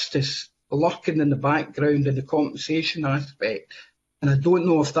injustice lurking in the background in the compensation aspect. And I don't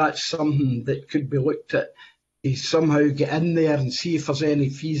know if that's something that could be looked at to somehow get in there and see if there's any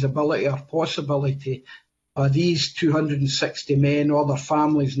feasibility or possibility of these 260 men or their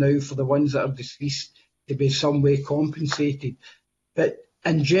families now, for the ones that are deceased, to be some way compensated. But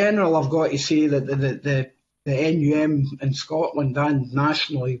in general, I've got to say that the NUM in Scotland and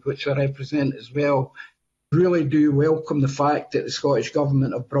nationally, which I represent as well, really do welcome the fact that the Scottish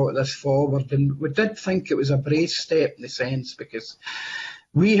Government have brought this forward. And we did think it was a brave step in a sense, because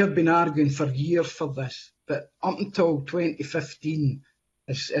we have been arguing for years for this. But up until 2015,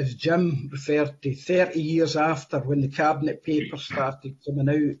 as Jim referred to, 30 years after, when the Cabinet papers started coming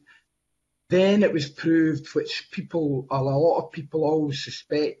out, then it was proved, which a lot of people always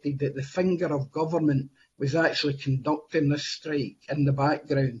suspected, that the finger of government was actually conducting this strike in the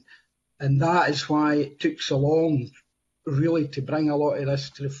background. And that is why it took so long, really, to bring a lot of this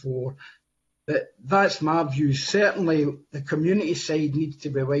to the fore. But that's my view. Certainly, the community side needs to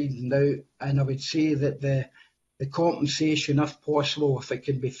be widened out, and I would say that the compensation, if possible, if it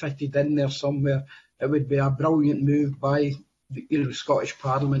can be fitted in there somewhere, it would be a brilliant move by the Scottish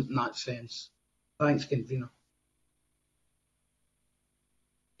Parliament in that sense. Thanks, Convener.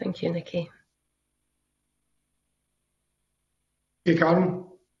 Thank you, Nicky. Okay, Karen.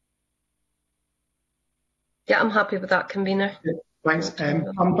 Yeah, I'm happy with that, Convener. Yeah, thanks. Pam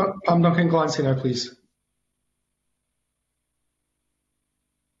Duncan-Glancy now, please.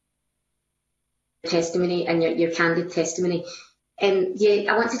 Testimony and your candid testimony.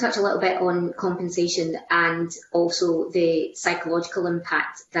 Yeah, I want to touch a little bit on compensation and also the psychological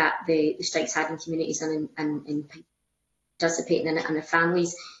impact that the strikes had in communities and in participating in it and their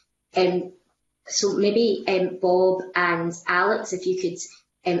families. So maybe Bob and Alex, if you could,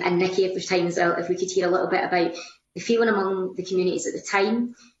 and Nicky, if there's time as well, if we could hear a little bit about the feeling among the communities at the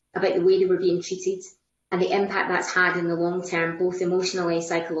time, about the way they were being treated, and the impact that's had in the long term, both emotionally,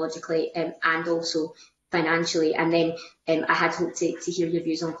 psychologically, and also financially. And then I had hoped to hear your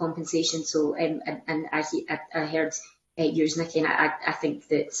views on compensation. So, and I heard yours, Nicky, and I think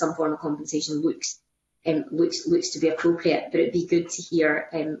that some form of compensation looks to be appropriate. But it'd be good to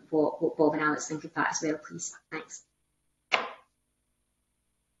hear what Bob and Alex think of that as well, please. Thanks.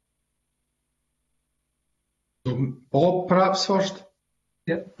 Bob, perhaps first.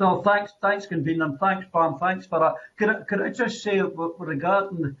 Yeah, no, thanks, Convener, and thanks, Pam, thanks for that. Could I just say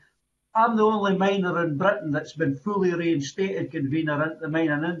regarding, I'm the only miner in Britain that's been fully reinstated, Convener, into the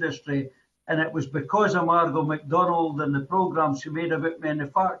mining industry, and it was because of Margot MacDonald and the programmes she made about me, and the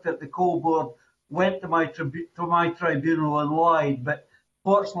fact that the Coal Board went to my tribunal and lied. But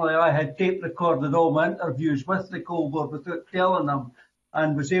fortunately, I had tape recorded all my interviews with the Coal Board without telling them,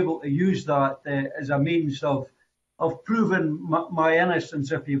 and was able to use that as a means of proving my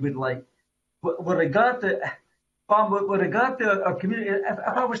innocence, if you would like. With regard to our community, if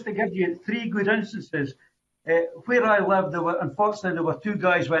I was to give you 3 good instances, where I lived, unfortunately, there were 2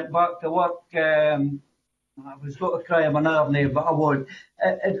 guys went back to work. I was going to cry him another name, but I won't.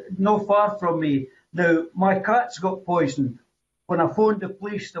 No far from me. Now, my cats got poisoned. When I phoned the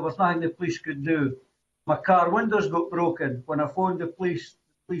police, there was nothing the police could do. My car windows got broken. When I phoned the police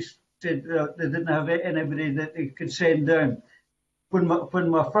said they didn't have anybody that they could send down. When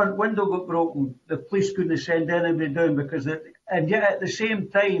my front window got broken, the police couldn't send anybody down and yet at the same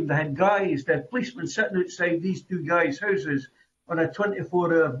time they had policemen sitting outside these 2 guys' houses on a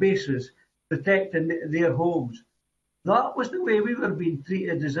 24-hour basis, protecting their homes. That was the way we were being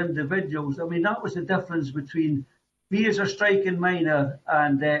treated as individuals. I mean, that was the difference between me as a striking miner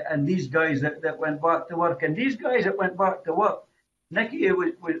and these guys that went back to work. And these guys that went back to work, Nicky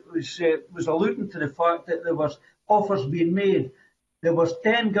was alluding to the fact that there was offers being made. There was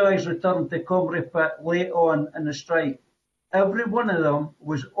 10 guys returned to Comrie Pit late on in the strike. Every one of them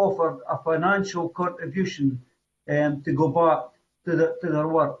was offered a financial contribution to go back to their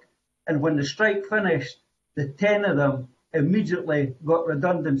work. And when the strike finished, the 10 of them immediately got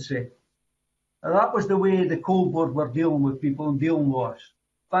redundancy. And that was the way the Coal Board were dealing with people and dealing with us.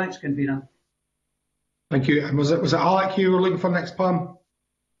 Thanks, Convener. Thank you. And was it Alec you were looking for next, Pam?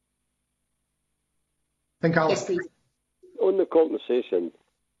 I think Alec. Yes, please. On the compensation,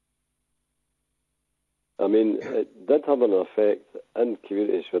 I mean, it did have an effect in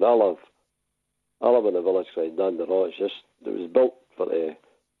communities where I live. I live in a village called Nanderhaw. It was built for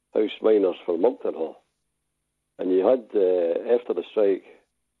house miners for Moncton Hall. And you had, after the strike,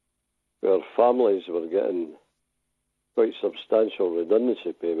 where families were getting quite substantial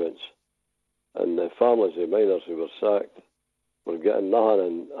redundancy payments, and the families of miners who were sacked were getting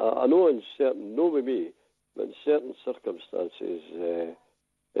nothing. And I know in certain, not with me, but in certain circumstances,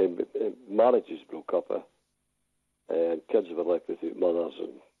 marriages broke up, and kids were left without mothers.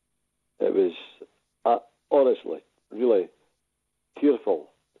 And it was honestly really tearful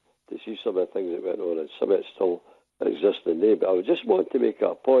to see some of the things that went on, and some of it still exists today. But I would just want to make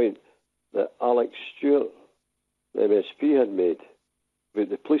a point that Alex Stewart, the MSP, had made about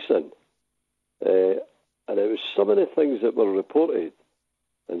the policing. And it was some of the things that were reported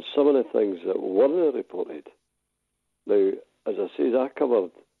and some of the things that weren't reported. Now, as I said, I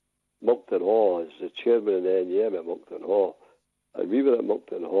covered Moncton Hall as the chairman of the NUM at Moncton Hall, and we were at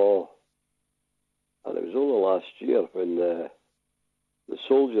Moncton Hall, and it was only last year when the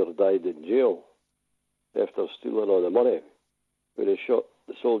soldier died in jail after stealing all the money, when he shot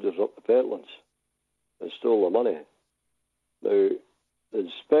the soldiers up the Pentlands and stole the money. Now, the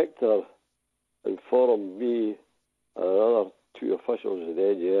inspector informed me and another 2 officials of the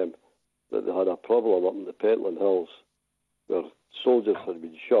NUM that they had a problem up in the Pentland Hills where soldiers had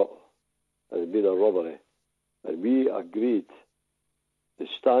been shot and there'd been a robbery, and we agreed to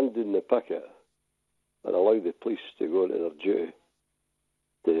stand in the picket and allow the police to go into their duty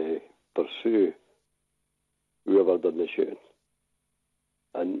to pursue whoever done the shooting.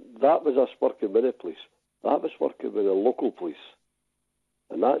 And that was us working with the police. That was working with the local police.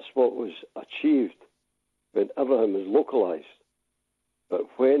 And that's what was achieved when everything was localised. But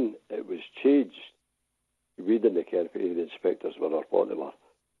when it was changed, we didn't care who the inspectors were or what they were.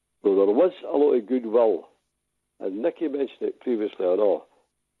 So there was a lot of goodwill. And Nicky mentioned it previously or not.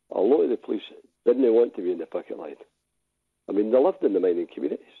 A lot of the police didn't want to be in the picket line. I mean, they lived in the mining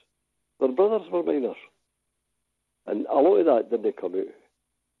communities. Their brothers were miners. And a lot of that didn't come out.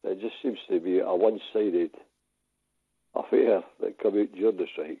 It just seems to be a one-sided affair that came out during the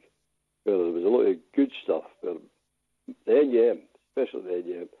strike, where there was a lot of good stuff, where the NUM, especially the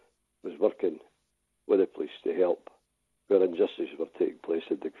NUM, was working with the police to help where injustices were taking place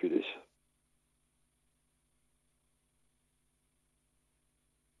in the communities.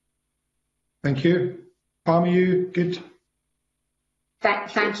 Thank you. Pam, are you good?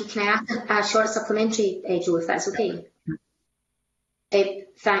 Thank you. Can I ask a short supplementary, Joe, if that's okay?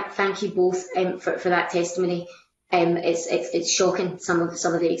 Thank you both for that testimony. It's shocking, some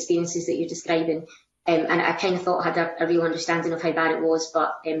of the experiences that you're describing, and I kind of thought I had a real understanding of how bad it was,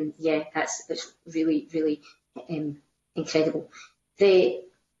 but yeah, that's really, really incredible.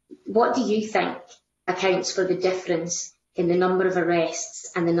 What do you think accounts for the difference in the number of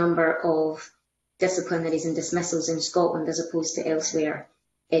arrests and the number of disciplinaries and dismissals in Scotland as opposed to elsewhere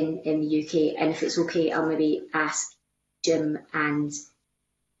in the UK? And if it's okay, I'll maybe ask Jim and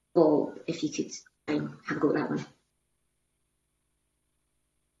Bob if you could have a go at that one.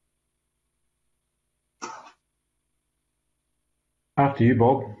 After you,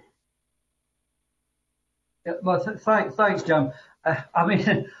 Bob. Yeah, well, thanks, Jim. I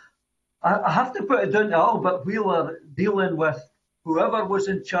mean, I have to put it down to Albert Wheeler dealing with whoever was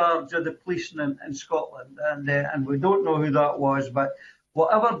in charge of the policing in Scotland, and we don't know who that was, but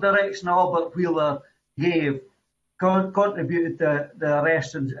whatever direction Albert Wheeler gave contributed to the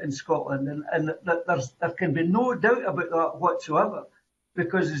arrests in Scotland, and there can be no doubt about that whatsoever.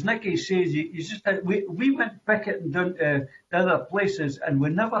 Because as Nicky says, we went picketing down to other places, and we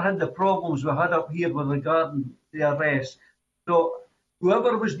never had the problems we had up here with regarding the arrests. So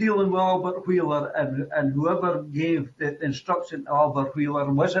whoever was dealing with Albert Wheeler and whoever gave the instruction to Albert Wheeler,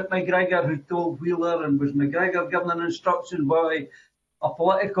 and was it McGregor who told Wheeler, and was McGregor given an instruction by a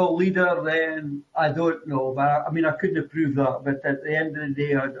political leader? Then I don't know, but I mean, I couldn't prove that. But at the end of the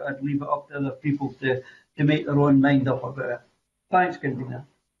day, I'd leave it up to other people to make their own mind up about it. Thanks, Convener.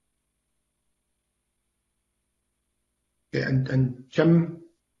 Okay, and Jim?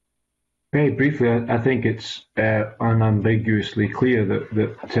 Very briefly, I think it's unambiguously clear that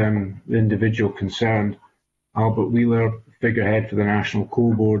the individual concerned, Albert Wheeler, figurehead for the National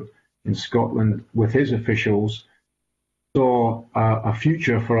Coal Board in Scotland, with his officials, saw a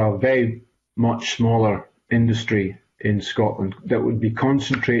future for a very much smaller industry in Scotland that would be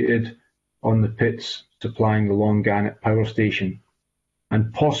concentrated on the pits supplying the Long Gannet power station,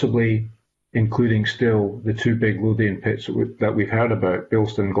 and possibly including still the two big Lothian pits that we've heard about,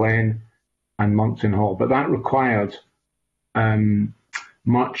 Bilston Glen and Monkton Hall. But that required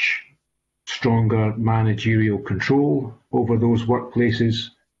much stronger managerial control over those workplaces.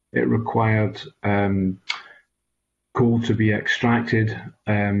 It required coal to be extracted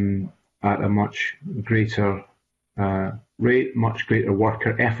at a much greater rate, much greater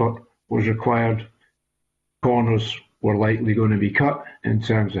worker effort was required. Corners were likely going to be cut in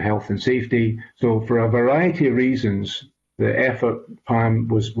terms of health and safety. So for a variety of reasons, the effort, Pam,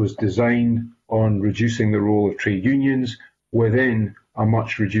 was designed on reducing the role of trade unions within a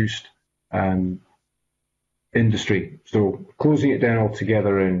much reduced industry. So closing it down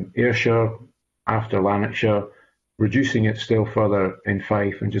altogether in Ayrshire, after Lanarkshire, reducing it still further in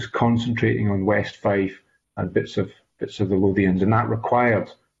Fife, and just concentrating on West Fife and bits of the Lothians. And that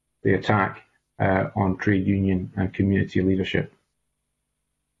required the attack on trade union and community leadership.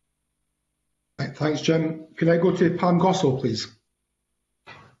 Thanks, Jim. Can I go to Pam Gossel, please?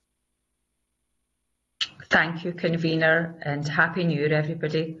 Thank you, Convener, and Happy New Year,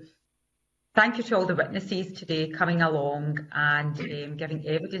 everybody. Thank you to all the witnesses today coming along and giving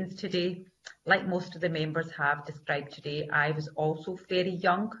evidence today. Like most of the members have described today, I was also very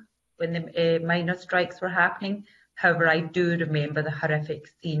young when the miners' strikes were happening. However, I do remember the horrific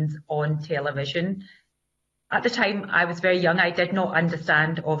scenes on television. At the time, I was very young. I did not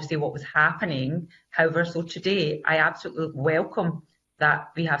understand, obviously, what was happening. However, so today, I absolutely welcome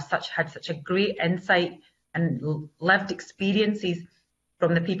that we have had such a great insight and lived experiences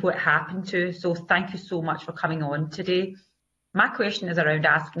from the people it happened to. So thank you so much for coming on today. My question is around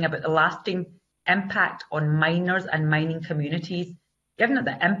asking about the lasting impact on miners and mining communities. Given that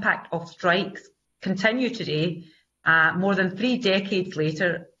the impact of strikes continue today, more than 3 decades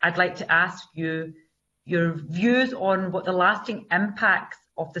later, I'd like to ask you your views on what the lasting impacts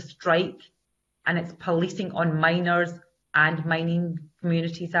of the strike and its policing on miners and mining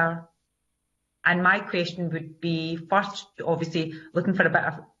communities are. And my question would be, first, obviously, looking for a bit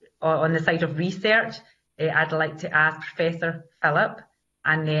of, on the side of research, I'd like to ask Professor Phillip,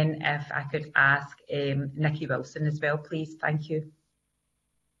 and then if I could ask Nikki Wilson as well, please. Thank you.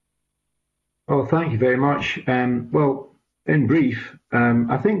 Well, thank you very much. Well, in brief,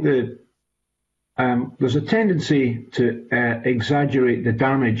 I think that there's a tendency to exaggerate the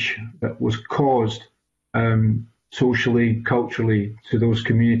damage that was caused socially, culturally to those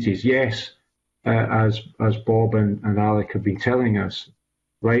communities. Yes, as Bob and Alec have been telling us,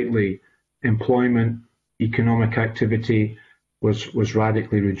 rightly, employment, economic activity was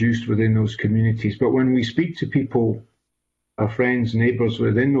radically reduced within those communities. But when we speak to people, our friends, neighbours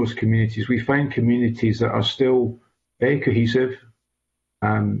within those communities, we find communities that are still very cohesive,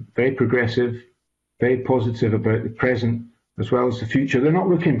 very progressive, very positive about the present as well as the future. They're not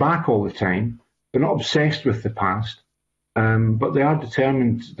looking back all the time. They're not obsessed with the past, but they are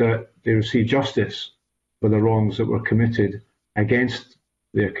determined that they receive justice for the wrongs that were committed against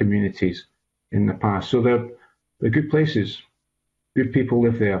their communities in the past. So they're good places. Good people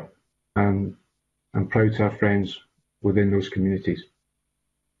live there. I'm proud to have friends within those communities.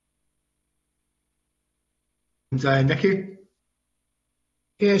 And Nikki?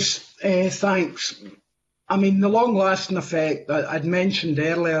 Yes, thanks. I mean, the long-lasting effect, I'd mentioned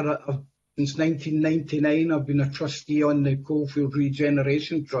earlier, since 1999, I've been a trustee on the Coalfield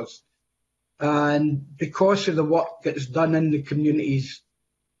Regeneration Trust. And because of the work that's done in the communities,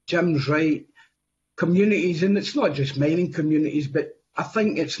 Jim's right, communities, and it's not just mining communities, but I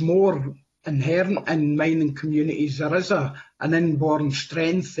think it's more inherent in mining communities. There is an inborn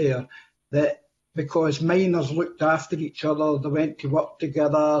strength there, that because miners looked after each other, they went to work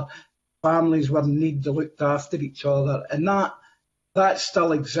together, families were in need, they looked after each other, and that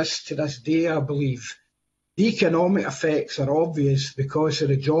still exists to this day, I believe. The economic effects are obvious because of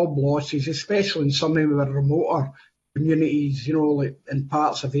the job losses, especially in some of the remoter communities, you know, like in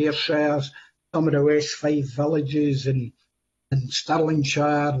parts of Ayrshire, some of the West Fife villages and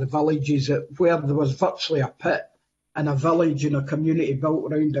Stirlingshire, the villages where there was virtually a pit and a village and a community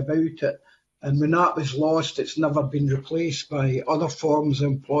built round about it. And when that was lost, it's never been replaced by other forms of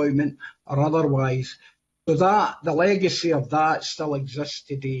employment or otherwise. So the legacy of that still exists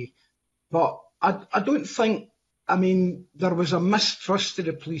today. But I don't think, I mean, there was a mistrust of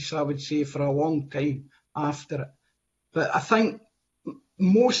the police, I would say, for a long time after it. But I think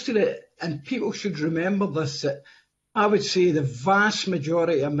most of it, and people should remember this, that I would say the vast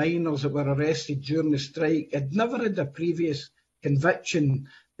majority of miners that were arrested during the strike had never had a previous conviction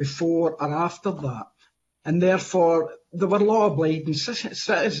before or after that. And therefore, they were law-abiding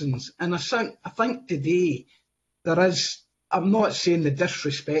citizens. And I think today there is, I'm not saying the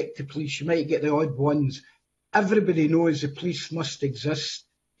disrespect to police, you might get the odd ones. Everybody knows the police must exist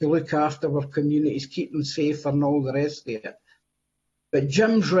to look after our communities, keep them safer and all the rest of it. But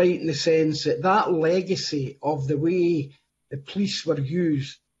Jim's right in the sense that legacy of the way the police were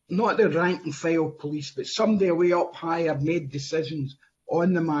used, not the rank and file police, but somebody way up higher made decisions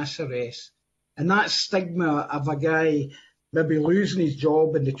on the mass arrests. And that stigma of a guy maybe losing his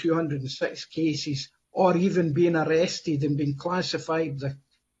job in the 206 cases, or even being arrested and being classified as a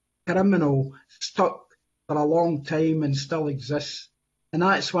criminal, stuck for a long time and still exists. And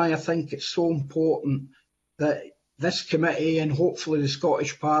that's why I think it's so important that this committee and hopefully the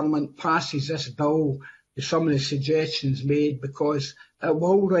Scottish Parliament passes this bill with some of the suggestions made, because it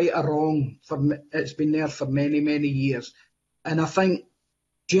will right a wrong. It's been there for many, many years. And I think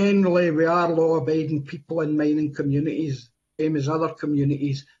generally we are law-abiding people in mining communities, same as other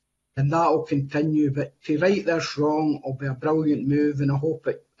communities, and that will continue. But to right this wrong will be a brilliant move, and I hope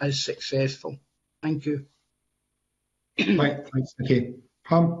it is successful. Thank you. Thanks, Nikki.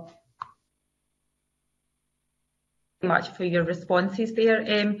 Pam? Much for your responses there.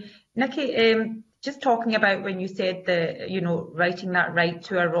 Nikki, just talking about when you said righting that right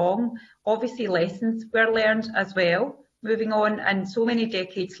to a wrong, obviously lessons were learned as well. Moving on, and so many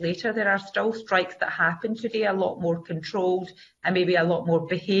decades later, there are still strikes that happen today, a lot more controlled and maybe a lot more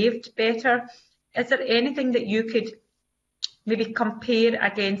behaved better. Is there anything that you could maybe compare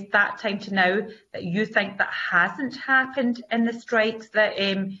against that time to now that you think that hasn't happened in the strikes that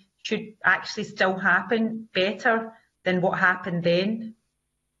should actually still happen better than what happened then?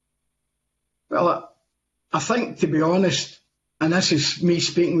 Well, I think, to be honest, and this is me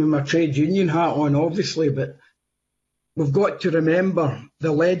speaking with my trade union hat on, obviously, but we've got to remember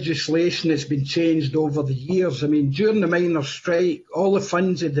the legislation that's been changed over the years. I mean, during the miners' strike, all the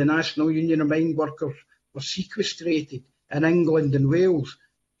funds of the National Union of Mine Workers were sequestrated in England and Wales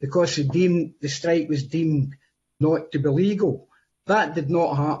because the strike was deemed not to be legal. That did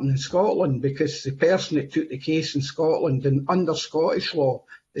not happen in Scotland because the person that took the case in Scotland, and under Scottish law,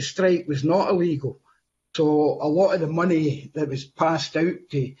 the strike was not illegal. So a lot of the money that was passed out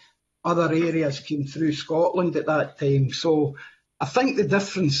to other areas came through Scotland at that time. So I think the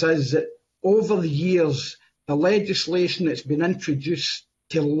difference is that over the years, the legislation that's been introduced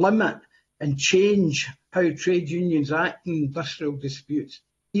to limit and change how trade unions act in industrial disputes,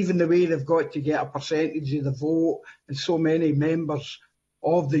 even the way they've got to get a percentage of the vote and so many members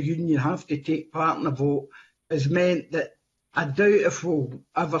of the union have to take part in the vote, has meant that I doubt if we'll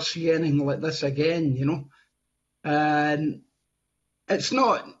ever see anything like this again, you know. And it's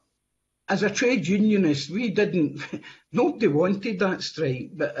not, as a trade unionist, nobody wanted that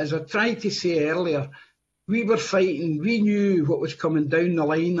strike, but as I tried to say earlier, we were fighting, we knew what was coming down the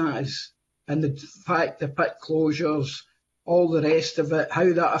line at us, and the fact the pit closures, all the rest of it,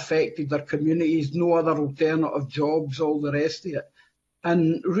 how that affected their communities, no other alternative jobs, all the rest of it.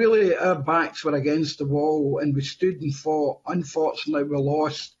 And really, our backs were against the wall and we stood and fought. Unfortunately, we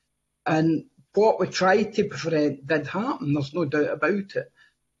lost. And what we tried to prevent did happen, there's no doubt about it.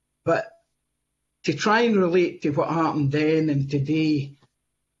 But to try and relate to what happened then and today,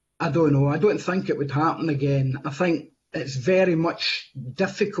 I don't know. I don't think it would happen again. I think it's very much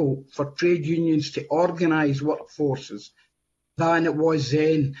difficult for trade unions to organise workforces than it was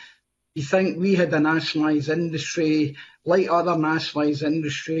then. You think we had a nationalised industry, like other nationalised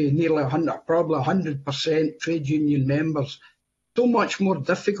industry, nearly 100, probably 100% trade union members. So much more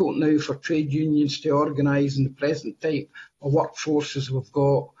difficult now for trade unions to organise in the present type of workforces we've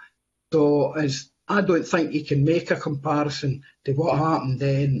got. So I don't think you can make a comparison to what happened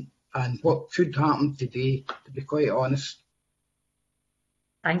then and what could happen today, to be quite honest.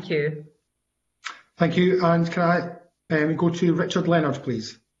 Thank you. Thank you. And can I go to Richard Leonard,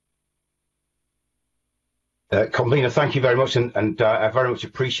 please? Convener, thank you very much, and I very much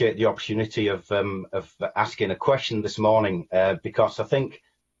appreciate the opportunity of asking a question this morning, because I think,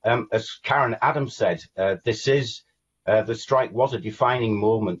 as Karen Adams said, the strike was a defining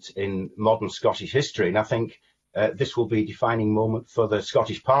moment in modern Scottish history, and I think this will be a defining moment for the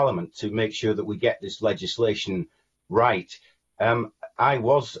Scottish Parliament to make sure that we get this legislation right. I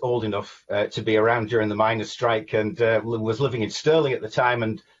was old enough to be around during the miners' strike and was living in Stirling at the time,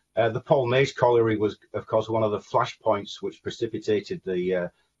 and the Paul Mays colliery was, of course, one of the flashpoints which precipitated the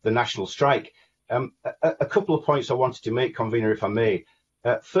national strike. A couple of points I wanted to make, Convener, if I may.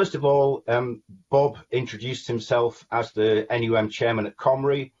 First of all, Bob introduced himself as the NUM chairman at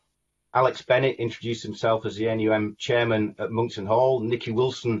Comrie. Alex Bennett introduced himself as the NUM chairman at Monkton Hall. Nicky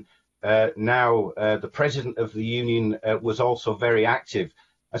Wilson, now the president of the union, was also very active.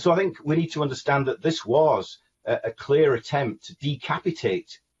 And so I think we need to understand that this was a clear attempt to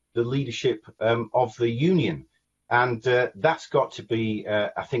decapitate the leadership of the union. And that's got to be,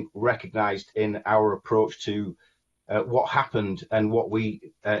 I think, recognised in our approach to what happened and what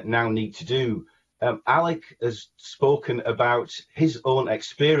we now need to do. Alec has spoken about his own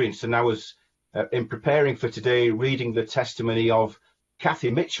experience, and I was, in preparing for today, reading the testimony of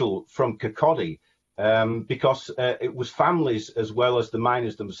Cathy Mitchell from Kirkcaldy, because it was families as well as the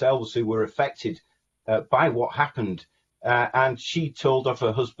miners themselves who were affected by what happened. And she told of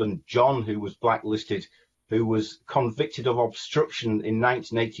her husband, John, who was blacklisted, who was convicted of obstruction in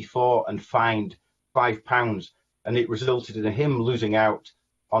 1984 and fined £5. And it resulted in him losing out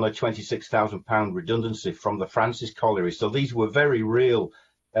on a £26,000 redundancy from the Francis Colliery. So these were very real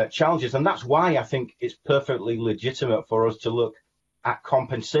challenges. And that's why I think it's perfectly legitimate for us to look at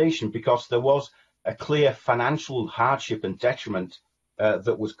compensation, because there was a clear financial hardship and detriment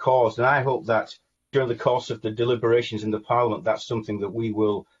that was caused. And I hope that during the course of the deliberations in the Parliament, that's something that we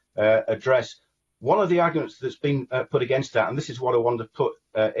will address. One of the arguments that's been put against that, and this is what I wanted to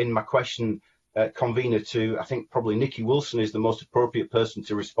put in my question, Convener, to, I think probably Nicky Wilson is the most appropriate person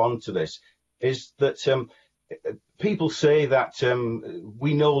to respond to this, is that people say that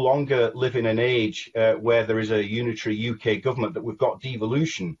we no longer live in an age where there is a unitary UK government, that we've got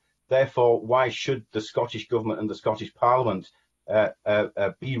devolution. Therefore, why should the Scottish Government and the Scottish Parliament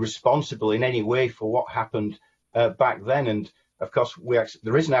be responsible in any way for what happened back then? And of course,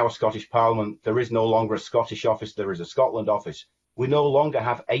 there is now a Scottish Parliament. There is no longer a Scottish office. There is a Scotland office. We no longer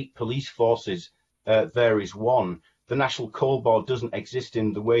have 8 police forces. There is one. The National Coal Board doesn't exist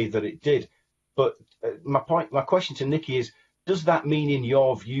in the way that it did. But my question to Nikki is, does that mean, in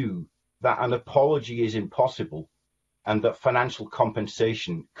your view, that an apology is impossible and that financial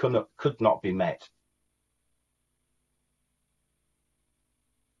compensation could not be met?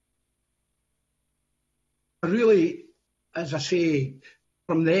 Really, as I say,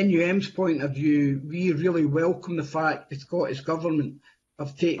 from the NUM's point of view, we really welcome the fact the Scottish Government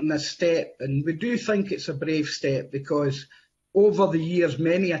have taken this step, and we do think it's a brave step because over the years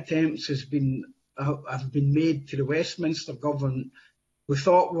many attempts have been made to the Westminster Government. We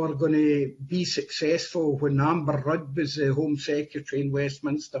thought we were going to be successful when Amber Rudd was the Home Secretary in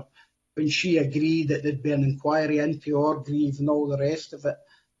Westminster, when she agreed that there'd be an inquiry into Orgreave and all the rest of it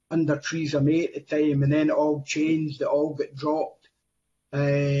under Theresa May at the time, and then it all changed, it all got dropped. But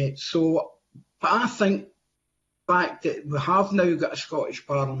I think the fact that we have now got a Scottish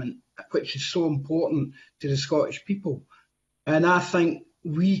Parliament, which is so important to the Scottish people, and I think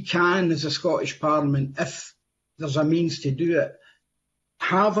we can, as a Scottish Parliament, if there's a means to do it,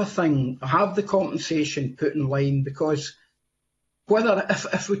 have the compensation put in line, because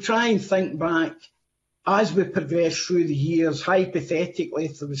if we try and think back, as we progress through the years, hypothetically,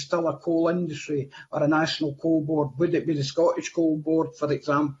 if there was still a coal industry or a national coal board, would it be the Scottish Coal Board, for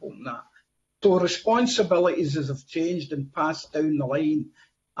example? Nah. So responsibilities as have changed and passed down the line.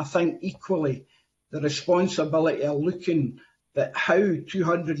 I think equally the responsibility of looking at how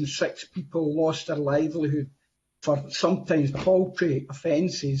 206 people lost their livelihood for sometimes paltry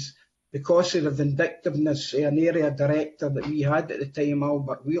offences because of the vindictiveness of an area director that we had at the time,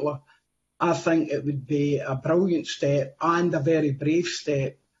 Albert Wheeler. I think it would be a brilliant step and a very brave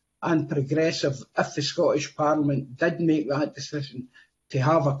step and progressive if the Scottish Parliament did make that decision to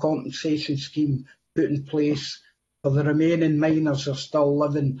have a compensation scheme put in place for the remaining miners who are still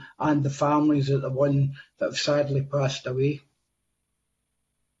living and the families of the one that have sadly passed away.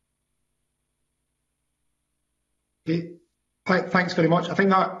 Okay. Thanks very much. I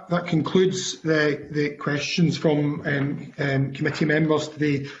think that concludes the questions from committee members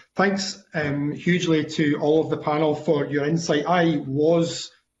today. Thanks hugely to all of the panel for your insight. I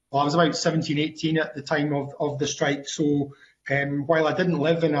was about 17, 18 at the time of the strike, so while I didn't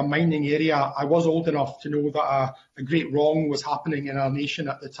live in a mining area, I was old enough to know that a great wrong was happening in our nation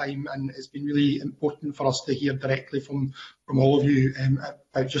at the time, and it's been really important for us to hear directly from all of you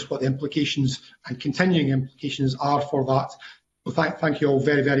about just what the implications and continuing implications are for that. So thank you all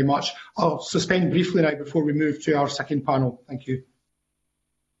very, very much. I'll suspend briefly now before we move to our second panel. Thank you.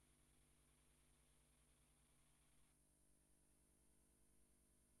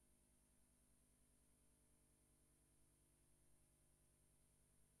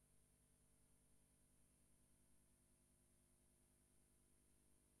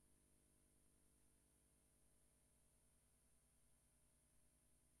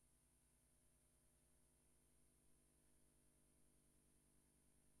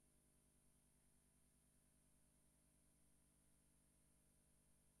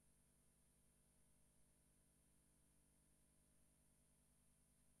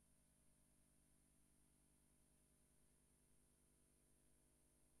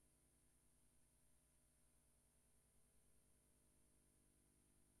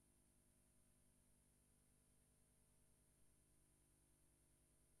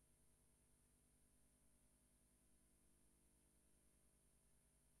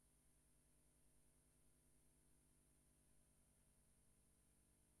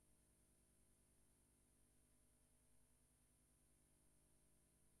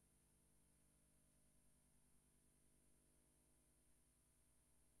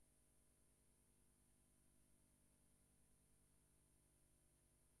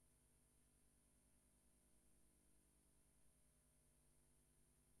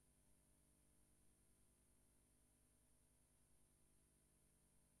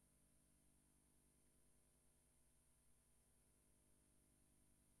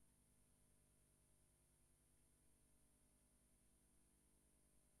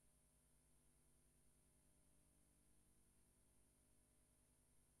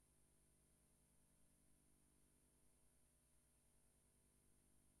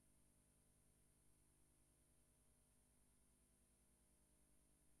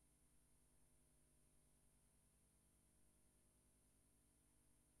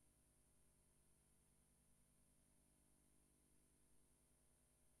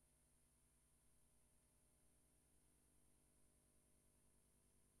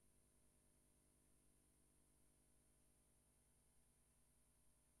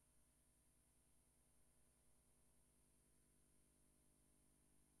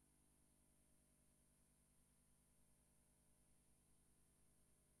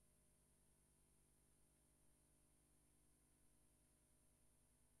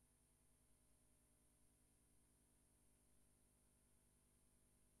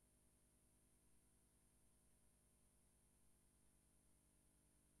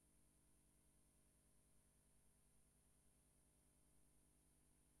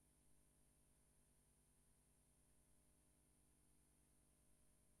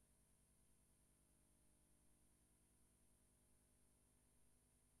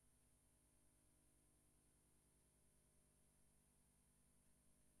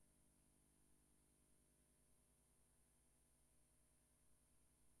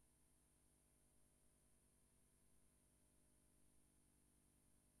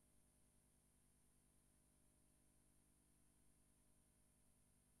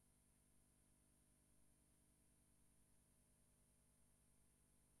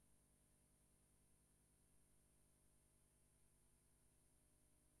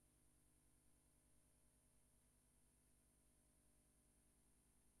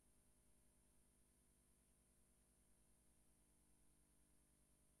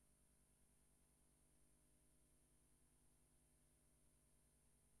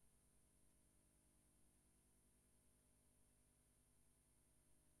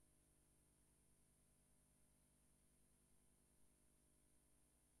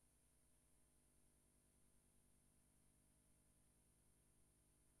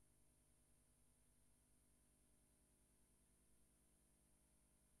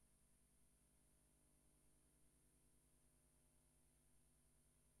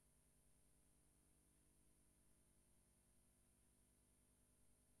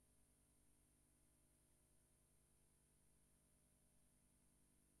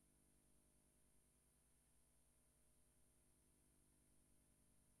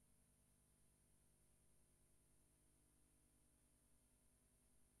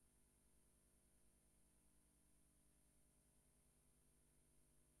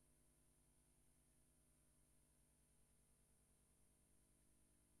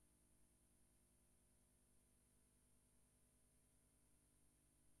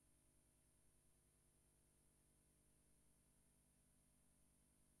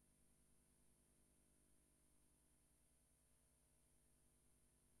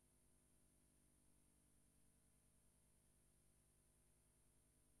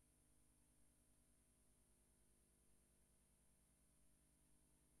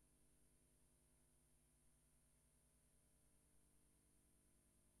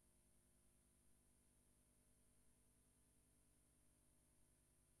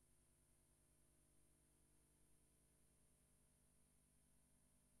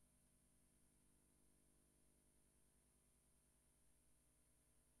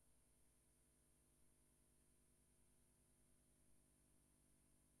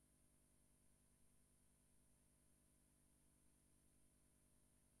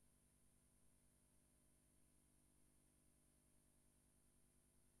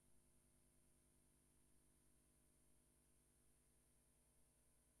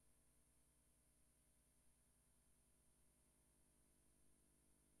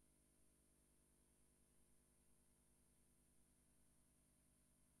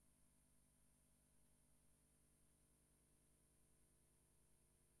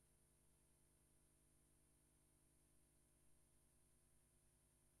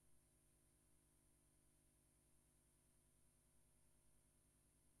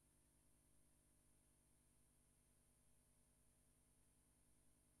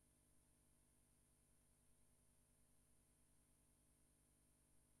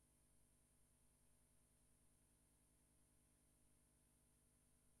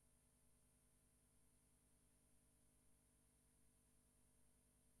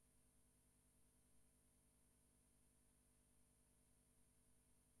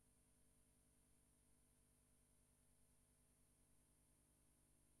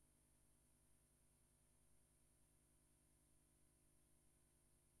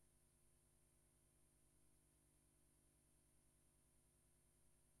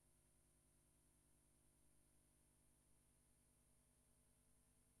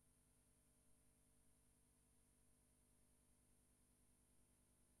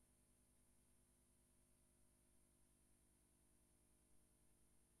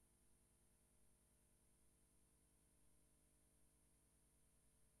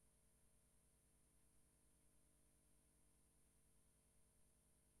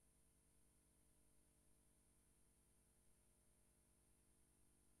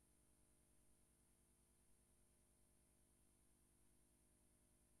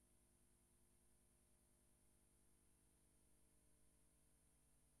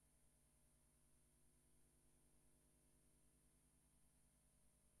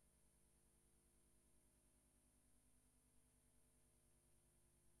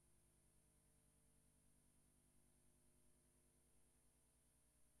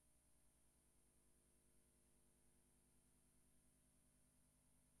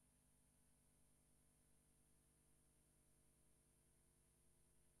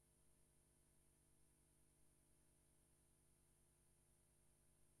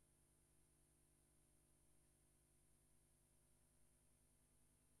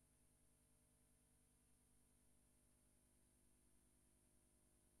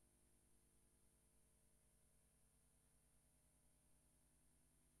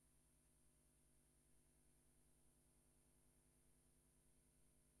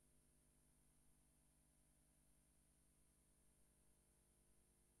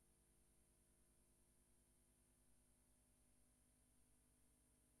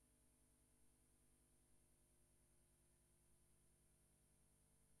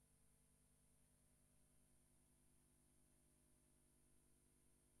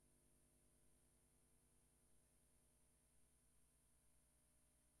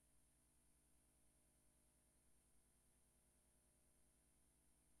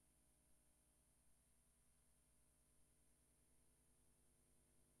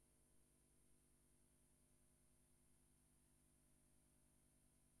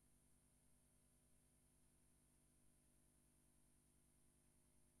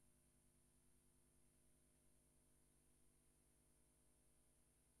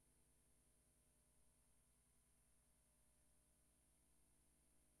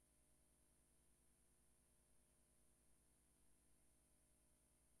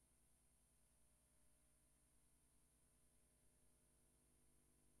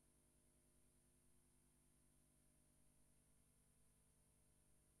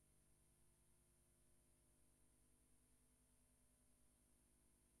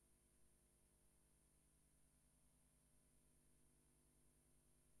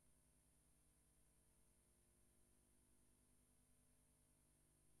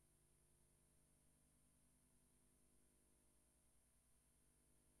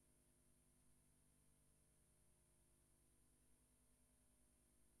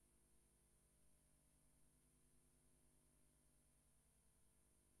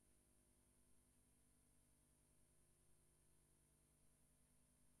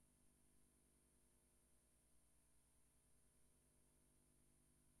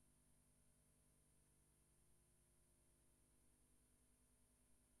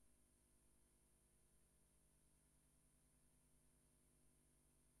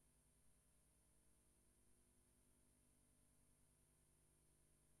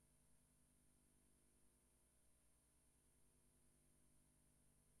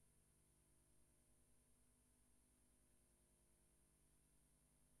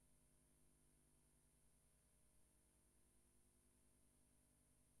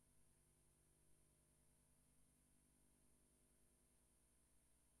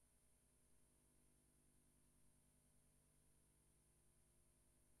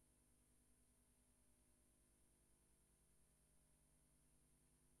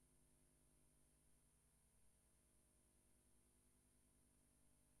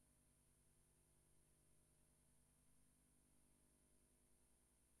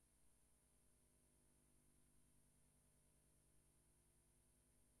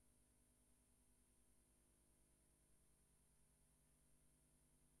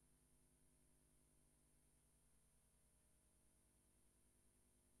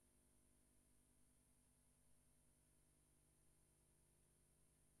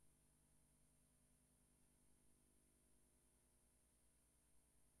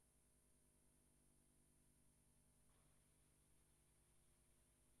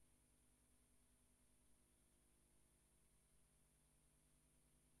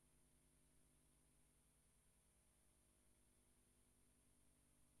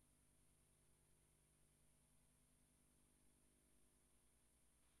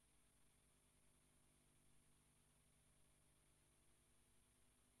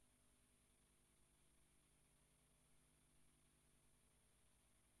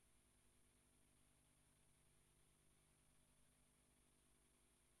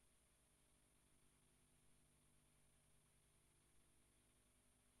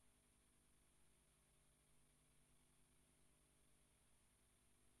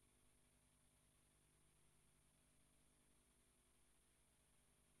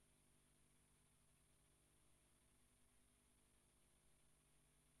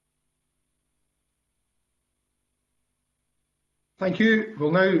 Thank you.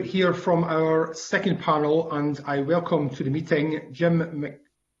 We'll now hear from our second panel, and I welcome to the meeting Jim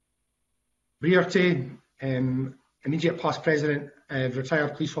McBrearty, immediate past president of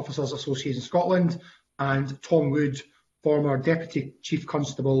Retired Police Officers Association Scotland, and Tom Wood, former Deputy Chief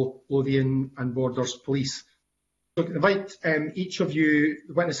Constable, Lothian and Borders Police. So I invite each of you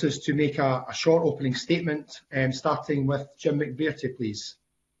witnesses to make a short opening statement, starting with Jim McBrearty, please.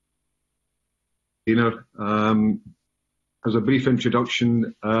 As a brief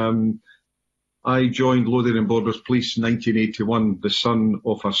introduction, I joined Lothian and Borders Police in 1981, the son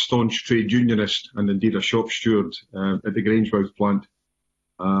of a staunch trade unionist and indeed a shop steward at the Grangemouth plant.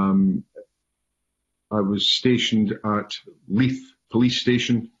 I was stationed at Leith Police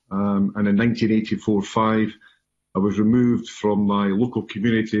Station, and in 1984-5 I was removed from my local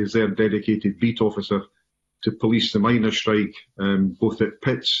community as their dedicated beat officer to police the miners' strike, both at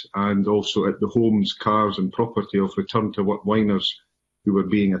pits and also at the homes, cars and property of return-to-work miners who were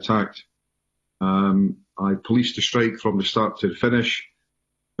being attacked. I policed the strike from the start to the finish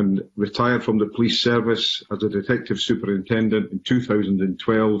and retired from the police service as a detective superintendent in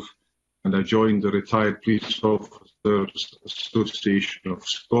 2012, and I joined the Retired Police Officers Association of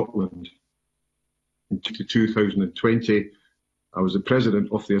Scotland. In 2020, I was the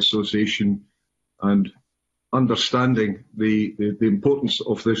president of the association, and understanding the importance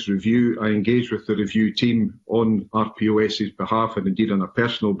of this review, I engaged with the review team on RPOS's behalf and indeed on a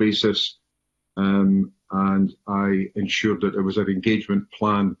personal basis, and I ensured that there was an engagement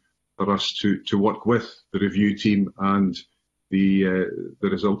plan for us to work with the review team and the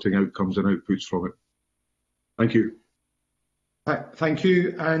resulting outcomes and outputs from it. Thank you. Thank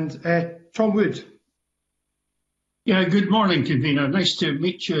you. And Tom Wood. Yeah, good morning, convener. Nice to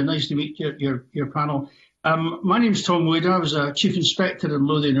meet you and nice to meet your panel. My name's Tom Wood. I was a Chief Inspector in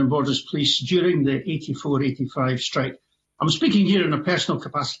Lothian and Borders Police during the 84-85 strike. I'm speaking here in a personal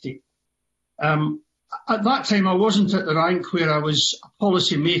capacity. At that time, I wasn't at the rank where I was a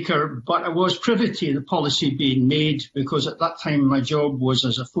policy maker, but I was privy to the policy being made because at that time my job was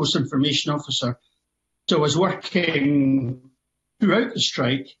as a Force Information Officer. So I was working throughout the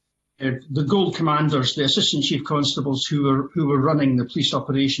strike. The Gold Commanders, the Assistant Chief Constables who were running the police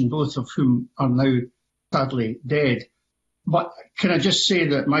operation, both of whom are now sadly dead. But can I just say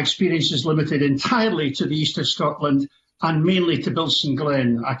that my experience is limited entirely to the east of Scotland and mainly to Bilson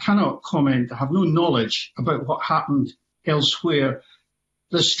Glen. I cannot comment. I have no knowledge about what happened elsewhere.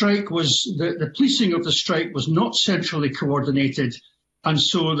 The strike was, the policing of the strike was not centrally coordinated, and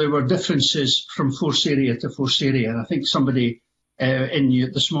so there were differences from force area to force area. And I think somebody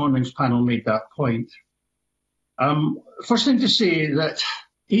in this morning's panel made that point. First thing to say that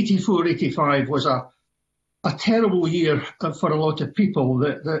 84-85 was a terrible year for a lot of people.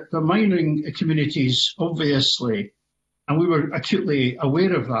 The mining communities, obviously, and we were acutely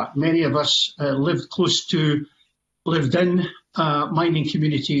aware of that. Many of us lived in mining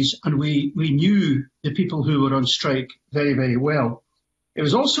communities, and we knew the people who were on strike very, very well. It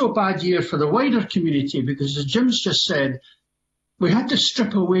was also a bad year for the wider community because, as Jim's just said, we had to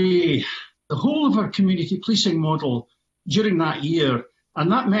strip away the whole of our community policing model during that year,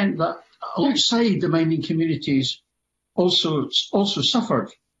 and that meant that alongside the mining communities also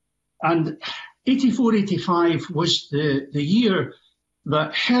suffered. And 84-85 was the year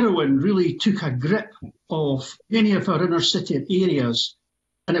that heroin really took a grip of many of our inner city areas,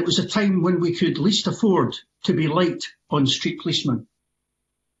 and it was a time when we could least afford to be light on street policemen.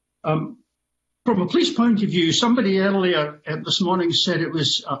 From a police point of view, somebody earlier this morning said it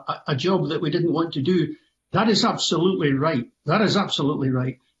was a job that we didn't want to do. That is absolutely right. That is absolutely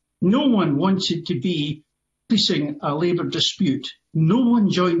right. No one wanted to be policing a labour dispute. No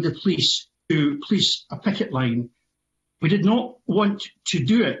one joined the police to police a picket line. We did not want to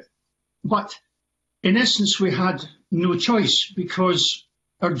do it. But in essence, we had no choice because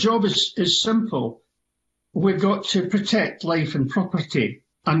our job is simple. We've got to protect life and property.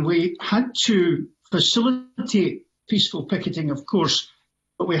 And we had to facilitate peaceful picketing, of course,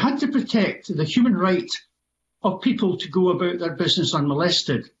 but we had to protect the human right of people to go about their business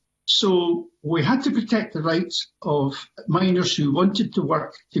unmolested. So we had to protect the rights of miners who wanted to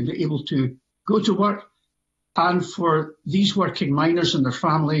work to be able to go to work, and for these working miners and their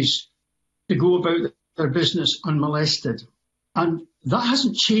families to go about their business unmolested. And that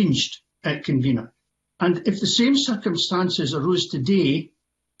hasn't changed at convener. And if the same circumstances arose today,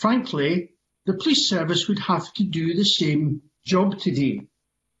 frankly, the police service would have to do the same job today.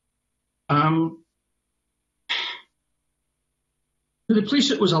 For the police,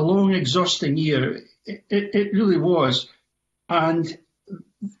 it was a long, exhausting year. It really was. And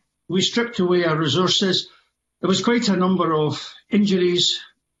we stripped away our resources. There was quite a number of injuries,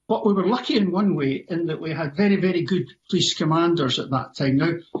 but we were lucky in one way in that we had very, very good police commanders at that time.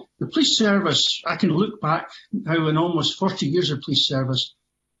 Now, the police service, I can look back now in almost 40 years of police service.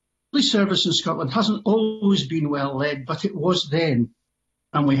 Police service in Scotland hasn't always been well led, but it was then.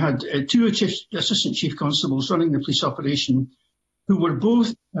 And we had two assistant chief constables running the police operation who were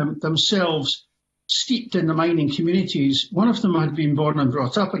both themselves steeped in the mining communities. One of them had been born and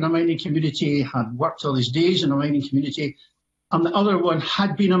brought up in a mining community, had worked all his days in a mining community, and the other one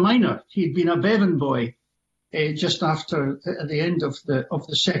had been a miner. He'd been a Bevan boy just after the end of the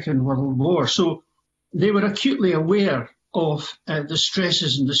Second World War. So they were acutely aware of the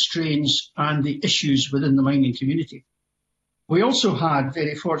stresses and the strains and the issues within the mining community. We also had,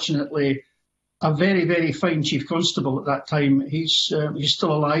 very fortunately, a very, very fine chief constable at that time. He's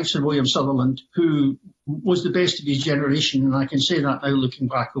still alive, Sir William Sutherland, who was the best of his generation, and I can say that now looking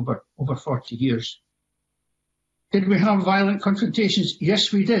back over 40 years. Did we have violent confrontations?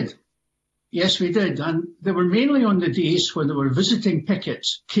 Yes, we did. Yes, we did. And they were mainly on the days when there were visiting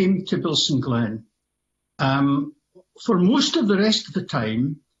pickets came to Bilson Glen. For most of the rest of the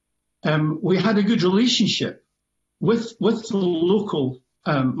time, we had a good relationship with the local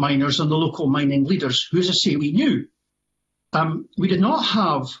miners and the local mining leaders, who, as I say, we knew. We did not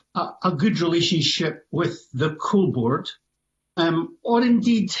have a good relationship with the coal board, or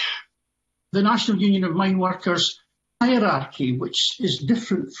indeed the National Union of Mine Workers hierarchy, which is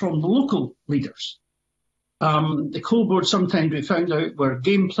different from the local leaders. The coal board, sometimes we found out, were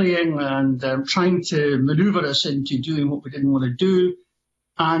game playing and trying to manoeuvre us into doing what we didn't want to do.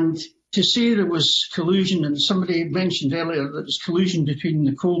 And to say there was collusion, and somebody mentioned earlier that there's collusion between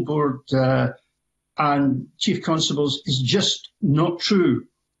the coal board and chief constables, is just not true.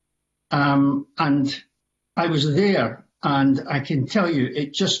 And I was there, and I can tell you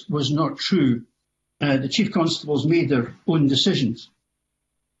it just was not true. The chief constables made their own decisions.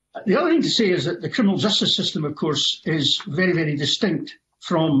 The other thing to say is that the criminal justice system, of course, is very, very distinct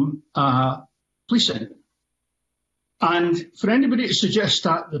from policing. And for anybody to suggest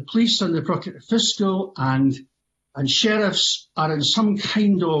that the police and the procurator fiscal and sheriffs are in some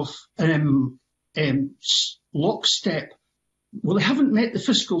kind of lockstep, well, they haven't met the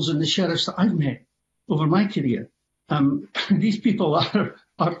fiscals and the sheriffs that I've met over my career. These people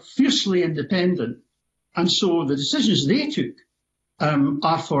are fiercely independent, and so the decisions they took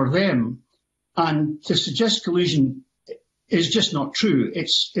are for them. And to suggest collusion is just not true.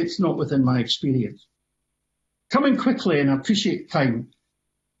 It's not within my experience. Coming quickly, and I appreciate time,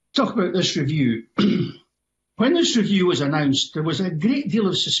 talk about this review. When this review was announced, there was a great deal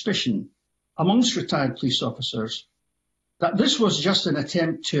of suspicion amongst retired police officers that this was just an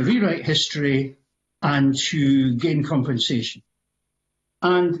attempt to rewrite history and to gain compensation.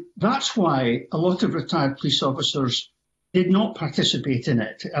 And that's why a lot of retired police officers did not participate in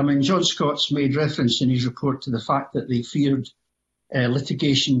it. I mean, John Scott's made reference in his report to the fact that they feared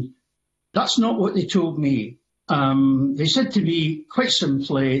litigation. That's not what they told me. They said to me, quite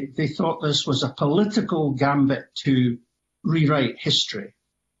simply, they thought this was a political gambit to rewrite history.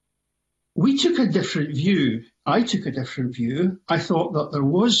 We took a different view. I took a different view. I thought that there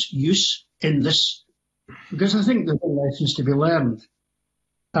was use in this, because I think there were lessons to be learned.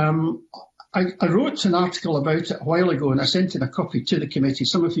 I wrote an article about it a while ago, and I sent in a copy to the committee.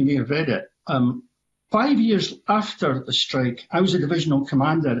 Some of you may have read it. 5 years after the strike, I was a divisional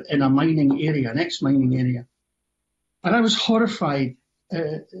commander in a mining area, an ex-mining area. And I was horrified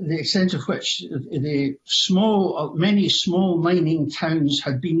the extent of which the many small mining towns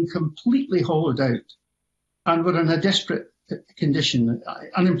had been completely hollowed out and were in a desperate condition.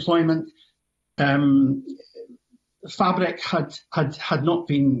 Unemployment, fabric had not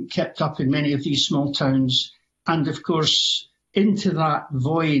been kept up in many of these small towns. And of course, into that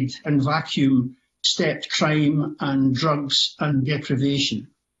void and vacuum stepped crime and drugs and deprivation.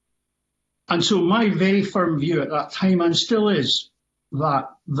 And so my very firm view at that time, and still is, that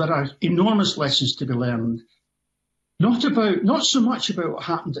there are enormous lessons to be learned, not so much about what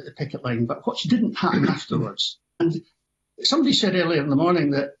happened at the picket line, but what didn't happen afterwards. And somebody said earlier in the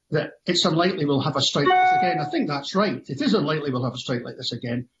morning that it's unlikely we'll have a strike like this again. I think that's right. It is unlikely we'll have a strike like this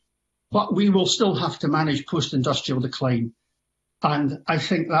again, but we will still have to manage post-industrial decline. And I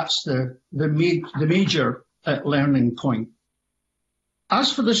think that's the major learning point.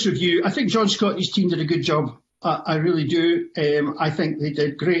 As for this review, I think John Scott and his team did a good job. I really do. I think they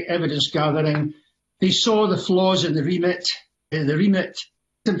did great evidence gathering. They saw the flaws in the remit. The remit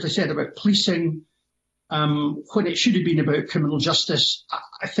simply said about policing when it should have been about criminal justice.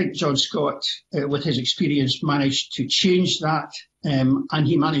 I think John Scott, with his experience, managed to change that, and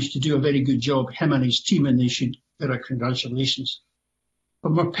he managed to do a very good job, him and his team, and they bit of congratulations.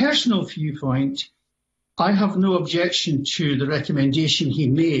 From a personal viewpoint, I have no objection to the recommendation he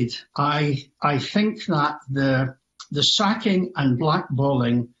made. I think that the sacking and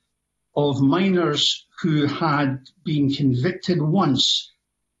blackballing of minors who had been convicted once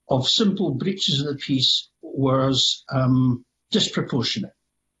of simple breaches of the peace was disproportionate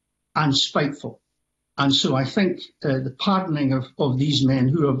and spiteful. And so I think the pardoning of these men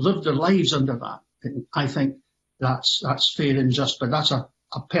who have lived their lives under that, I think that's fair and just, but that's a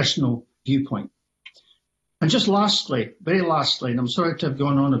personal viewpoint. And just lastly, very lastly, and I'm sorry to have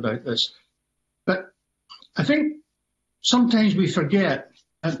gone on about this, but I think sometimes we forget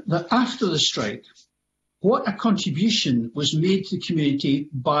that after the strike, what a contribution was made to the community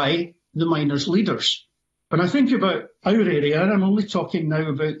by the miners' leaders. When I think about our area, and I'm only talking now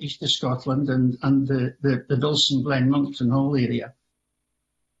about East of Scotland and the Bilson, Glen Monkton Hall area,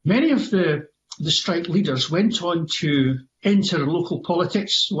 many of the strike leaders went on to enter local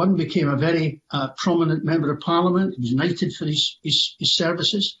politics. One became a very prominent member of parliament, he was knighted for his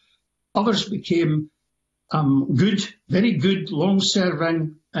services. Others became very good,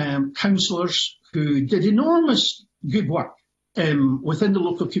 long-serving councillors who did enormous good work within the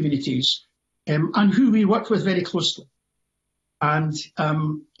local communities and who we worked with very closely. And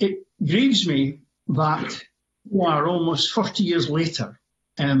it grieves me that we are almost 40 years later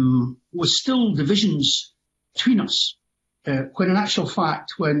with still divisions between us. When in actual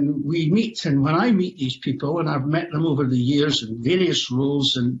fact, when we meet and when I meet these people, and I've met them over the years in various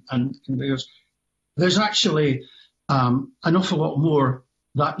roles and there's actually an awful lot more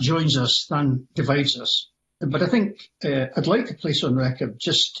that joins us than divides us. But I think I'd like to place on record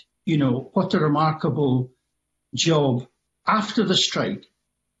just, what a remarkable job after the strike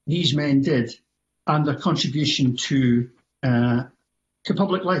these men did and their contribution to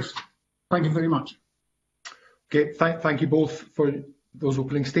public life. Thank you very much. Okay, thank you both for those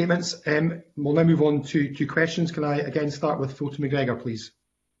opening statements. We'll now move on to questions. Can I again start with Fulton McGregor, please?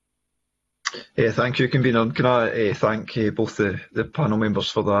 Thank you, Convener. Can I thank both the panel members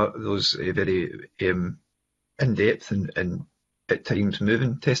for those very in-depth and at times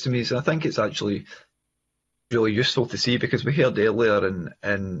moving testimonies. I think it's actually really useful to see, because we heard earlier,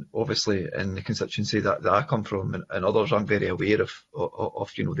 and obviously in the constituency that I come from and others, I'm very aware of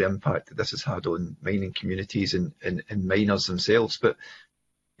the impact that this has had on mining communities and miners themselves. But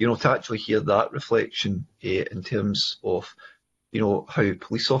to actually hear that reflection in terms of how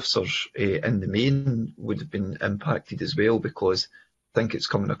police officers in the main would have been impacted as well, because I think it's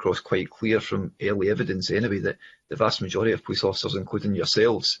coming across quite clear from early evidence anyway that the vast majority of police officers, including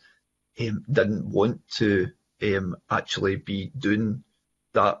yourselves, didn't want to actually be doing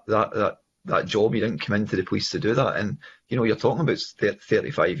that job. You didn't come into the police to do that. And you're talking about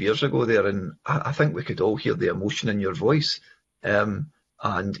 35 years ago there, and I think we could all hear the emotion in your voice. And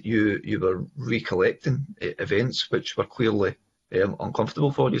you were recollecting events which were clearly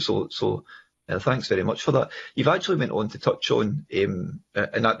uncomfortable for you. So thanks very much for that. You've actually went on to touch on, and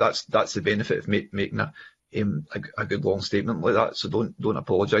that's the benefit of making a good long statement like that. So don't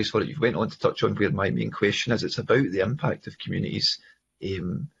apologise for it. You've went on to touch on where my main question is. It's about the impact of communities,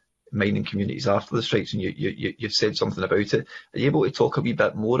 mining communities after the strikes, and you've said something about it. Are you able to talk a wee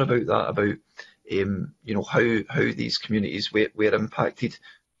bit more about that? About how these communities were impacted?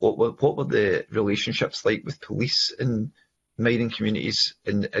 What were the relationships like with police in mining communities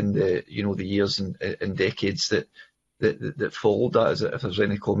in the the years and decades that followed that? If there's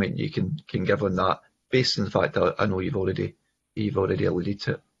any comment you can give on that, based on the fact that I know you've already alluded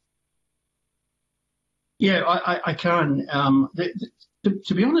to it. Yeah, I can.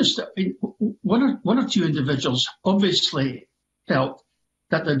 To be honest, one or two individuals obviously felt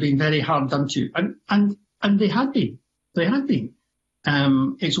that they'd been very hard done to, and they had been. They had been.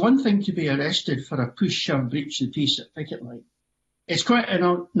 It's one thing to be arrested for a push-shove breach of peace at picket line. It's quite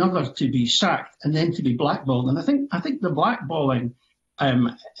another to be sacked and then to be blackballed. And I think the blackballing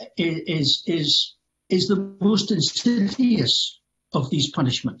is the most insidious of these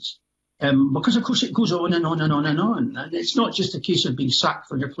punishments. Because of course it goes on and on and on and on. And it's not just a case of being sacked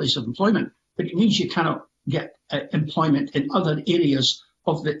from your place of employment, but it means you cannot get employment in other areas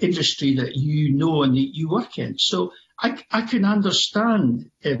of the industry that you know and that you work in. So I can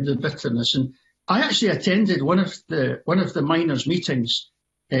understand the bitterness. And I actually attended one of the miners' meetings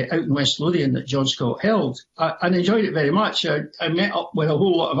out in West Lothian that John Scott held, and enjoyed it very much. I met up with a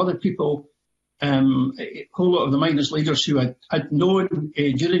whole lot of other people, a whole lot of the miners' leaders who I'd known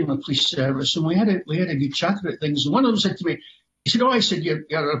during the police service, and we had a good chat about things. And one of them said to me, he said, "Oh, I said,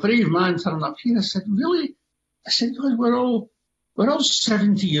 you're a brave man turning up here." I said, "Really?" I said, "God, we're all we're all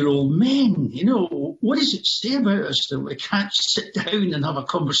 70-year-old men. You know, what does it say about us that we can't sit down and have a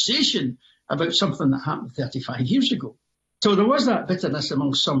conversation about something that happened 35 years ago? So there was that bitterness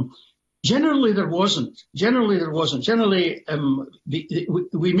among some. Generally, there wasn't. Generally,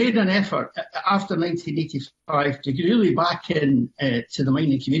 we made an effort after 1985 to really back in to the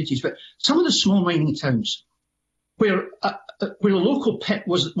mining communities. But some of the small mining towns where a local pit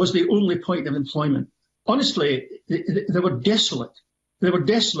was the only point of employment, honestly, they were desolate. They were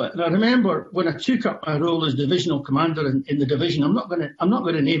desolate. And I remember when I took up my role as divisional commander in the division, I'm not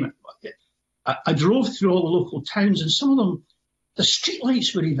going to name it. I drove through all the local towns, and some of them, the street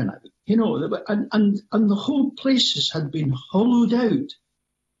lights were even out, you know, and the whole places had been hollowed out.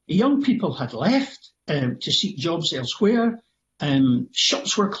 Young people had left to seek jobs elsewhere.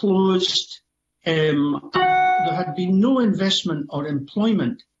 Shops were closed. There had been no investment or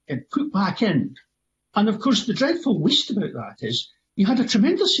employment put back in. And of course, the dreadful waste about that is you had a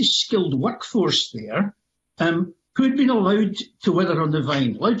tremendously skilled workforce there who had been allowed to wither on the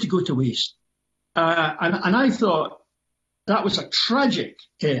vine, allowed to go to waste. And I thought that was a tragic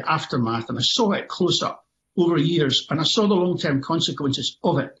aftermath, and I saw it close up over years, and I saw the long-term consequences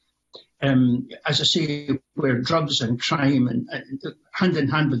of it. As I say, where drugs and crime and hand in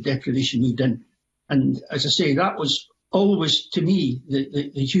hand with depredation moved in. And as I say, that was always, to me,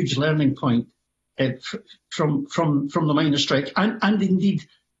 the huge learning point from the miners' strike, and indeed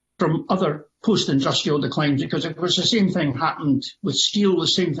from other post-industrial declines, because of course the same thing happened with steel, the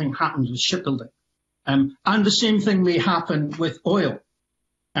same thing happened with shipbuilding. And the same thing may happen with oil.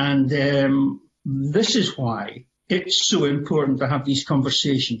 And this is why it's so important to have these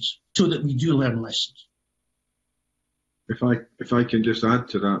conversations so that we do learn lessons. If I can just add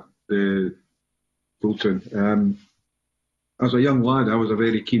to that, Fulton, as a young lad, I was a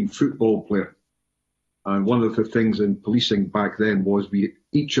very keen football player. And one of the things in policing back then was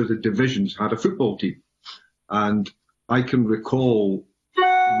each of the divisions had a football team. And I can recall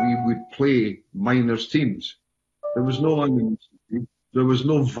we would play miners' teams. There was no animosity. There was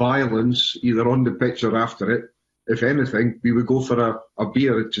no violence either on the pitch or after it. If anything, we would go for a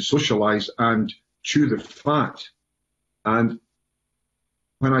beer to socialise and chew the fat. And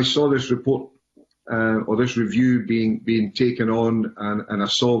when I saw this report or this review being taken on, and I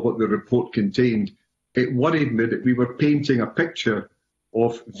saw what the report contained, it worried me that we were painting a picture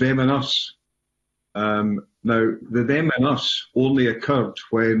of them and us. Now, the them and us only occurred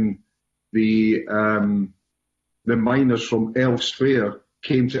when the miners from elsewhere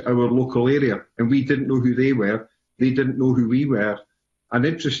came to our local area, and we didn't know who they were. They didn't know who we were. And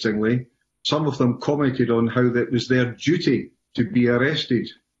interestingly, some of them commented on how that it was their duty to be arrested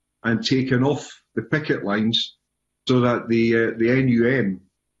and taken off the picket lines so that the NUM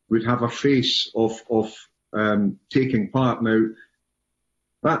would have a face of taking part. Now,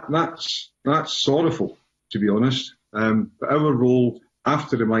 that's sorrowful, to be honest. But our role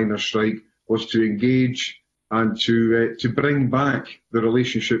after the miners' strike was to engage and to bring back the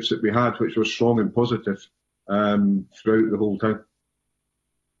relationships that we had, which were strong and positive throughout the whole time.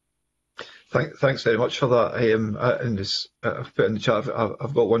 Thanks very much for that. And as I've put in the chat,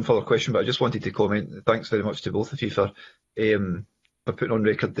 I've got one further question, but I just wanted to comment. Thanks very much to both of you for putting on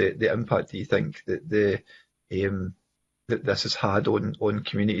record the impact that you think that that this has had on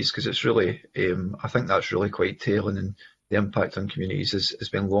communities, because it's really, I think that's really quite telling, and the impact on communities has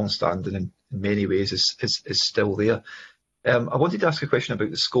been long-standing and in many ways is still there. I wanted to ask a question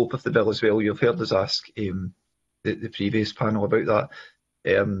about the scope of the bill as well. You've heard us ask the previous panel about that.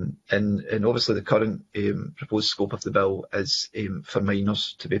 And obviously the current proposed scope of the bill is for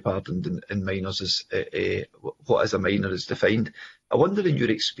minors to be pardoned, and minors is what as a minor is defined. I wonder, in your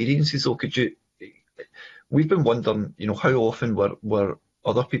experiences though, we've been wondering, how often were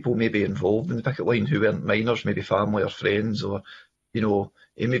other people maybe involved in the picket line who weren't minors, maybe family or friends, or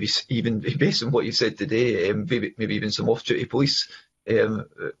maybe even based on what you said today, maybe even some off-duty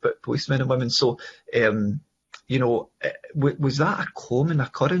policemen and women. So was that a common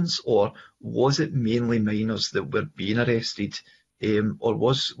occurrence, or was it mainly minors that were being arrested, or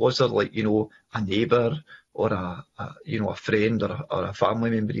was there a neighbour or a friend or a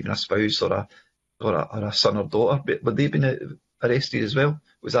family member, even a spouse or a son or daughter, were they being arrested as well?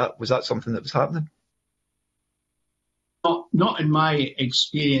 Was that something that was happening? Not in my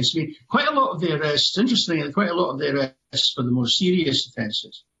experience. I mean, quite a lot of the arrests, interestingly, quite a lot of the arrests for the more serious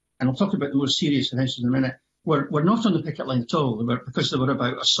offences, and I'll talk about the more serious offences in a minute, were not on the picket line at all. Because they were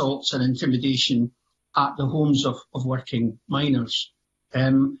about assaults and intimidation at the homes of working miners.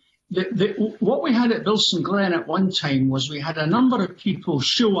 What we had at Bilson Glen at one time was we had a number of people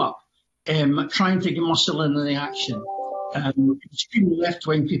show up trying to muscle in on the action. extremely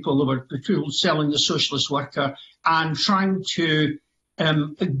left-wing people. There were people selling the socialist worker and trying to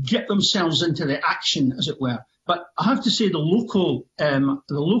get themselves into the action, as it were. But I have to say the local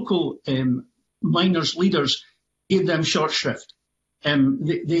miners' leaders gave them short shrift.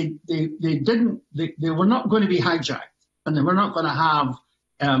 They were not going to be hijacked, and they were not going to have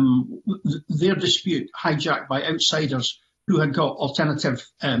their dispute hijacked by outsiders who had got alternative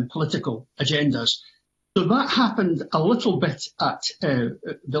political agendas. So that happened a little bit at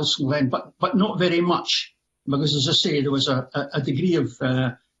Bilson Glen, but not very much, because, as I say, there was a degree of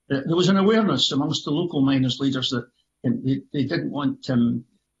there was an awareness amongst the local miners' leaders that they didn't want the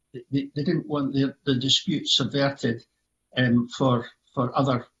dispute subverted for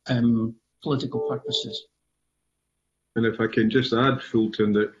other political purposes. And if I can just add,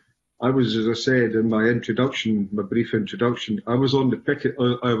 Fulton, that I was, as I said in my introduction, my brief introduction, I was on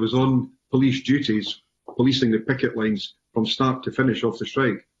police duties, policing the picket lines from start to finish of the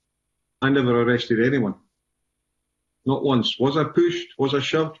strike. I never arrested anyone. Not once. Was I pushed? Was I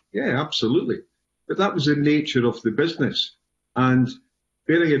shoved? Yeah, absolutely. But that was the nature of the business. And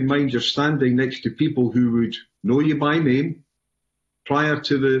bearing in mind you're standing next to people who would know you by name, prior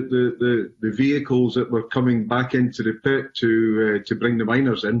to the vehicles that were coming back into the pit to bring the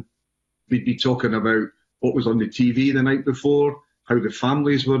miners in, we'd be talking about what was on the TV the night before, how the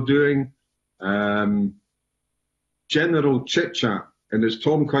families were doing, general chit-chat. And as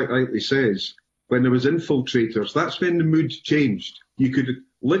Tom quite rightly says, when there was infiltrators, that's when the mood changed. You could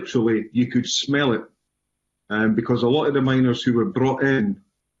smell it, because a lot of the miners who were brought in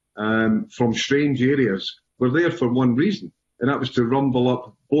from strange areas were there for one reason, and that was to rumble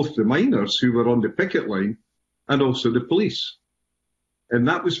up both the miners who were on the picket line and also the police. And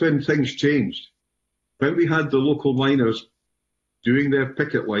that was when things changed. When we had the local miners doing their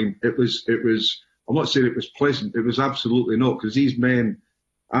picket line, it was, I'm not saying it was pleasant, it was absolutely not, because these men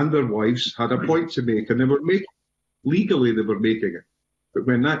and their wives had a point to make, and they were legally they were making it. But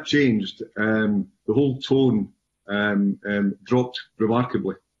when that changed, the whole tone dropped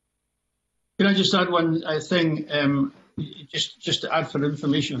remarkably. Can I just add one thing, just to add for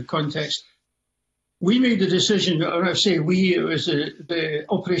information and context? We made the decision, or I say we, it was the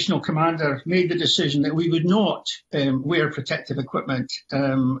operational commander, made the decision that we would not wear protective equipment,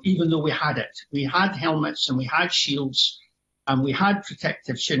 even though we had it. We had helmets and we had shields and we had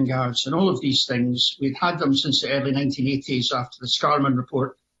protective shin guards and all of these things. We'd had them since the early 1980s after the Scarman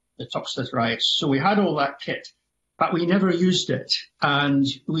report, the Tuxteth riots. So we had all that kit, but we never used it. And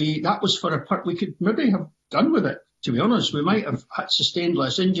that was for a part we could maybe have done with it, to be honest. We might have sustained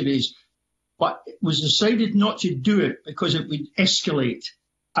less injuries, but it was decided not to do it because it would escalate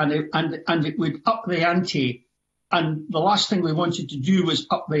and it would up the ante. And the last thing we wanted to do was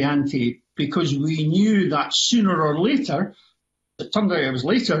up the ante, because we knew that sooner or later, it turned out it was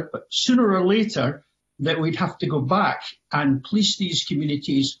later, but sooner or later, that we'd have to go back and police these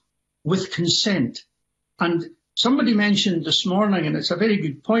communities with consent. And somebody mentioned this morning, and it's a very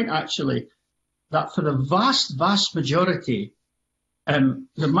good point actually, that for the vast, vast majority,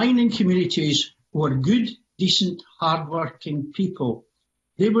 the mining communities were good, decent, hard-working people.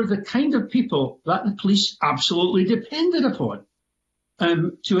 They were the kind of people that the police absolutely depended upon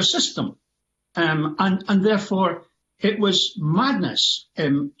to assist them. And therefore, it was madness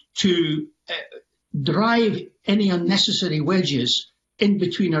to drive any unnecessary wedges in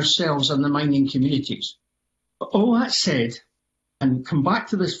between ourselves and the mining communities. But all that said, and come back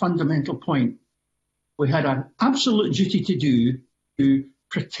to this fundamental point, we had an absolute duty to do to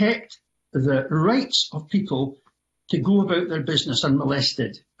protect the rights of people to go about their business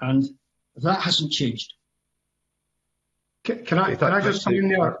unmolested, and that hasn't changed. Can I just come in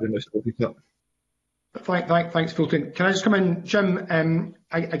there? Thanks, Fulton. Can I just come in, Jim?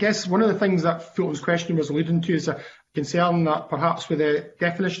 I guess one of the things that Fulton's question was alluding to is a concern that perhaps with the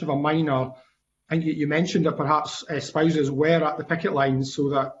definition of a minor, I think you mentioned that perhaps spouses were at the picket lines,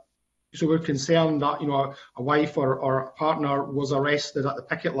 so we're concerned that a wife or a partner was arrested at the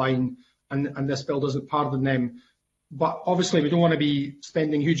picket line, and this bill doesn't pardon them. But obviously, we don't want to be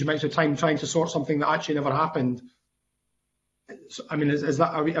spending huge amounts of time trying to sort something that actually never happened. I mean, is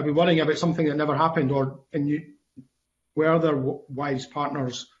that are we worrying about something that never happened, or were their wives,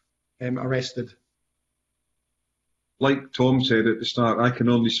 partners arrested? Like Tom said at the start, I can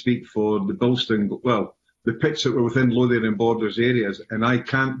only speak for the the pits that were within Lothian Borders areas, and I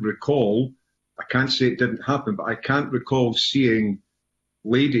can't recall, I can't say it didn't happen, but I can't recall seeing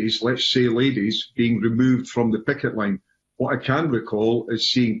ladies, let's say ladies, being removed from the picket line. What I can recall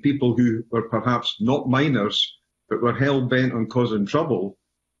is seeing people who were perhaps not minors, but were hell-bent on causing trouble,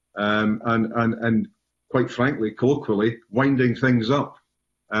 and quite frankly, colloquially, winding things up.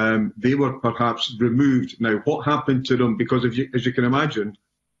 They were perhaps removed. Now, what happened to them? Because as you can imagine,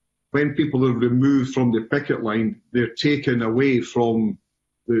 when people are removed from the picket line, they're taken away from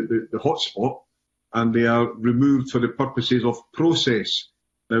the hotspot and they are removed for the purposes of process.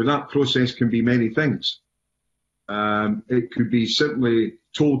 Now, that process can be many things. It could be simply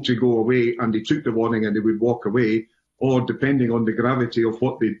told to go away and they took the warning and they would walk away, or depending on the gravity of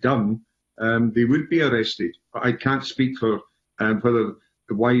what they'd done, they would be arrested. But I can't speak for whether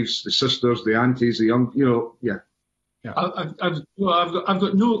the wives, the sisters, the aunties, the young, yeah. I've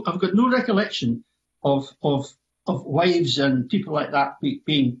got no recollection of wives and people like that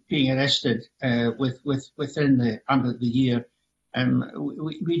being arrested within the ambit of the year.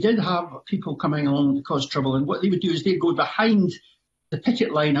 We did have people coming along to cause trouble, and what they would do is they'd go behind the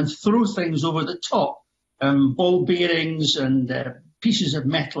picket line and throw things over the top, ball bearings and pieces of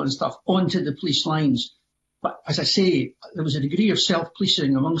metal and stuff onto the police lines. But as I say, there was a degree of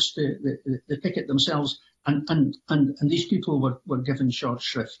self-policing amongst the picket themselves, and these people were given short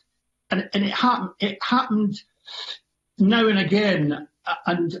shrift. And it happened now and again,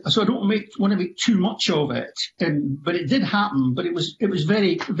 and so I don't want to make too much of it, but it did happen, but it was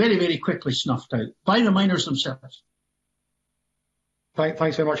very, very, very quickly snuffed out by the miners themselves.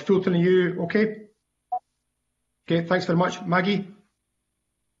 Thanks very much. Fulton, are you okay? Okay, thanks very much. Maggie?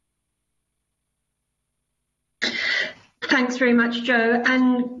 Thanks very much, Joe,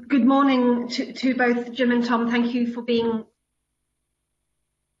 and good morning to both Jim and Tom. Thank you for being.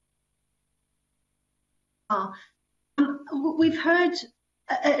 We've heard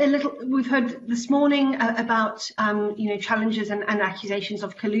We've heard this morning about challenges and accusations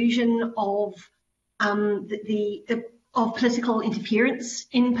of collusion, of of political interference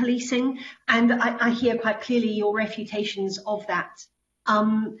in policing, and I hear quite clearly your refutations of that.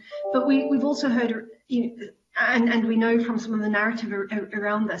 But we've also heard, and we know from some of the narrative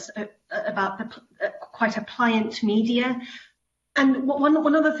around this about quite a pliant media. And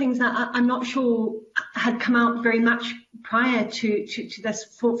one of the things that I'm not sure had come out very much prior to this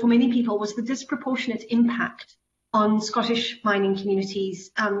for many people was the disproportionate impact on Scottish mining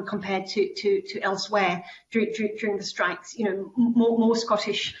communities compared to elsewhere during the strikes. More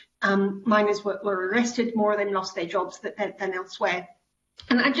Scottish miners were arrested, more of them lost their jobs than elsewhere.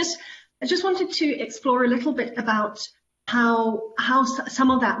 And I just wanted to explore a little bit about how some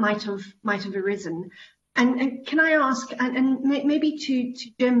of that might have arisen. And can I ask, and maybe to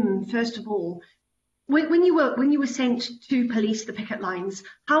Jim first of all, when you were sent to police the picket lines,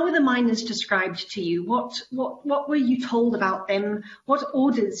 how were the miners described to you? What were you told about them? What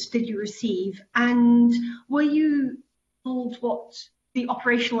orders did you receive? And were you told what the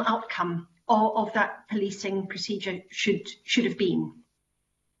operational outcome of that policing procedure should have been?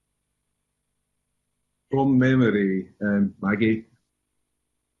 From memory, Maggie.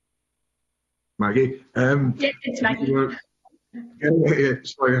 Yeah, it's Maggie.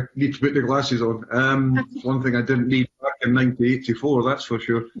 Sorry, I need to put the glasses on. One thing I didn't need back in 1984, that's for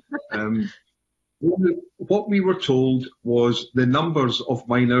sure. What we were told was the numbers of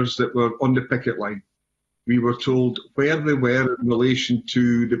miners that were on the picket line. We were told where they were in relation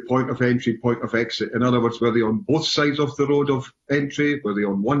to the point of entry, point of exit. In other words, were they on both sides of the road of entry? Were they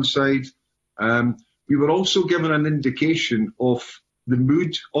on one side? We were also given an indication of the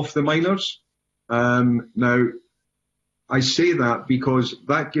mood of the miners. Now, I say that because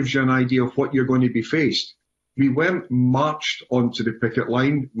that gives you an idea of what you're going to be faced. We weren't marched onto the picket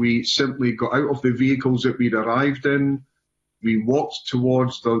line. We simply got out of the vehicles that we'd arrived in. We walked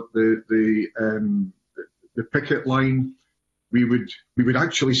towards the picket line. We would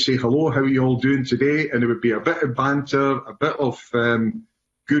actually say, hello, how are you all doing today? And it would be a bit of banter, a bit of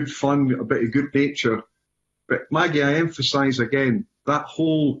good fun, a bit of good nature. But Maggie, I emphasise again, that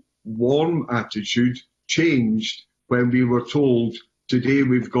whole warm attitude changed when we were told, today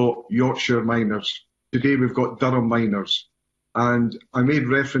we've got Yorkshire miners, today we've got Durham miners. And I made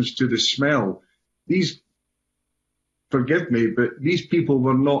reference to the smell. Forgive me, but these people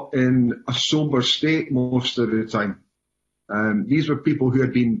were not in a sober state most of the time. These were people who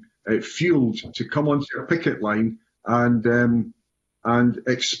had been fueled to come onto a picket line and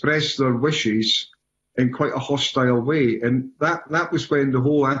express their wishes in quite a hostile way. And that was when the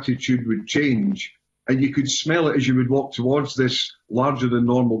whole attitude would change. And you could smell it as you would walk towards this larger than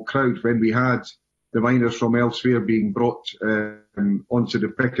normal crowd when we had the miners from elsewhere being brought onto the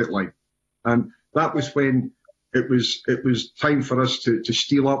picket line. And that was when it was time for us to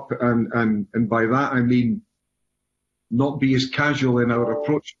steal up, and by that I mean not be as casual in our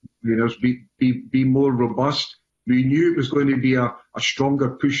approach, be more robust. We knew it was going to be a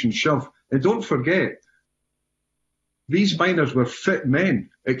stronger push and shove. And don't forget, these miners were fit men,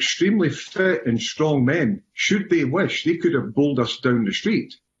 extremely fit and strong men. Should they wish, they could have bowled us down the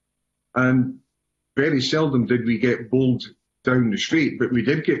street. And very seldom did we get bowled down the street, but we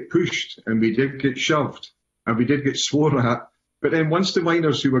did get pushed and we did get shoved and we did get sworn at. But then once the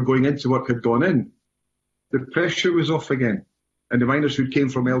miners who were going into work had gone in, the pressure was off again. And the miners who came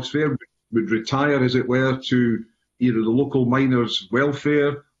from elsewhere would retire, as it were, to either the local miners'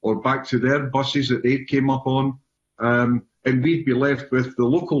 welfare or back to their buses that they came up on. And we'd be left with the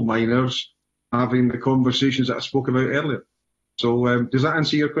local miners having the conversations that I spoke about earlier. So does that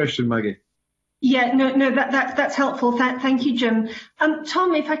answer your question, Maggie? Yeah, no, that's helpful. Thank you, Jim.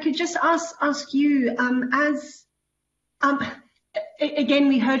 Tom, if I could just ask you, again,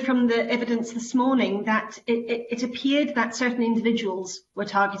 we heard from the evidence this morning that it appeared that certain individuals were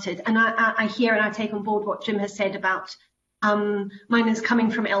targeted, and I hear and I take on board what Jim has said about miners coming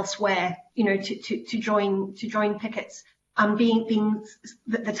from elsewhere, you know, to join pickets, being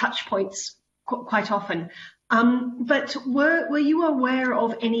the touch points quite often. But were you aware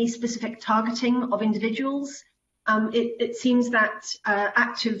of any specific targeting of individuals? It seems that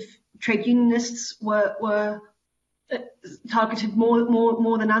active trade unionists were targeted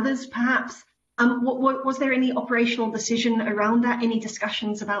more than others, perhaps. Was there any operational decision around that? Any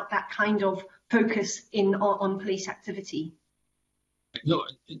discussions about that kind of focus on police activity? No,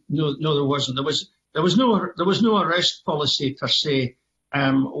 there wasn't. There was no arrest policy per se.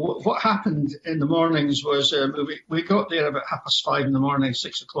 What happened in the mornings was we got there about 5:30 in the morning,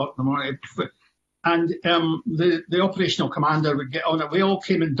 6 o'clock in the morning, and the operational commander would get on it. We all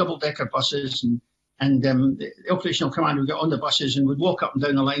came in double-decker buses, and the operational commander would get on the buses and would walk up and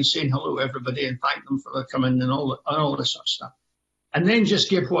down the line saying hello to everybody and thank them for their coming and all this sort of stuff. And then just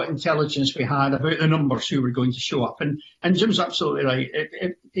give what intelligence we had about the numbers who were going to show up. And Jim's absolutely right.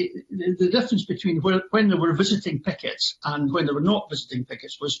 The difference between when they were visiting pickets and when they were not visiting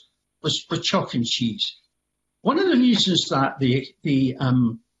pickets was chalk and cheese. One of the reasons that the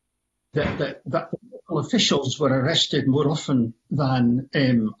local officials were arrested more often than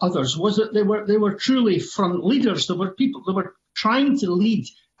others was that they were truly front leaders. There were people that were trying to lead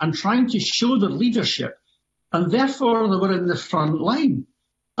and trying to show their leadership. And therefore, they were in the front line.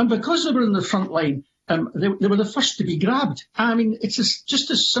 And because they were in the front line, they were the first to be grabbed. I mean, it's just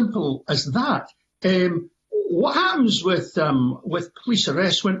as simple as that. What happens with police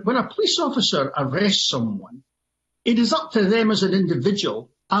arrests, when a police officer arrests someone, it is up to them as an individual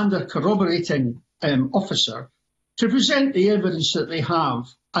and their corroborating officer to present the evidence that they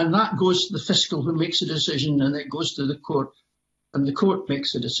have. And that goes to the fiscal who makes a decision, and it goes to the court, and the court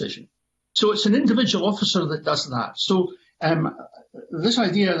makes a decision. So it's an individual officer that does that. So this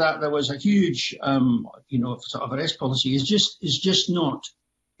idea that there was a huge, sort of arrest policy is just not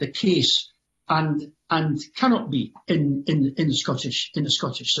the case, and cannot be in the Scottish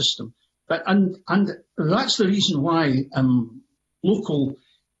system. But and that's the reason why local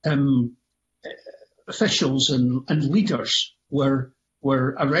officials and leaders were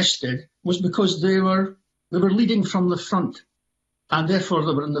arrested, was because they were leading from the front, and therefore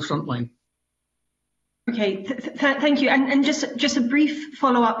they were in the front line. Okay, thank you. And just a brief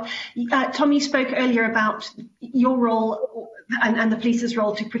follow-up. Tom, you spoke earlier about your role and the police's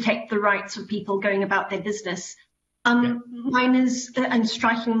role to protect the rights of people going about their business. Miners and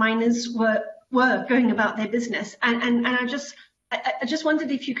striking miners were going about their business, and I just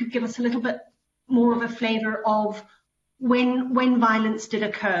wondered if you could give us a little bit more of a flavour of when violence did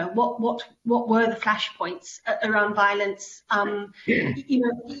occur. What were the flashpoints around violence?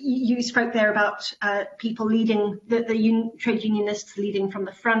 You spoke there about people leading, the trade unionists leading from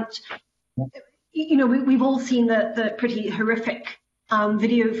the front. We've all seen the pretty horrific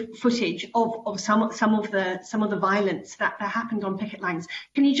video footage of some of the violence that happened on picket lines.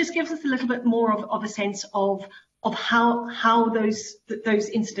 Can you just give us a little bit more of a sense of how those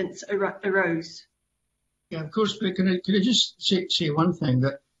incidents arose? Yeah, of course, but can I just say one thing?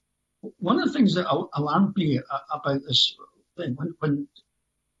 That one of the things that alarmed me about this thing when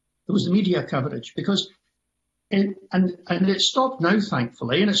there was the media coverage, because and it stopped now,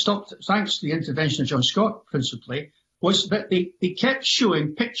 thankfully, and it stopped thanks to the intervention of John Scott principally, was that they kept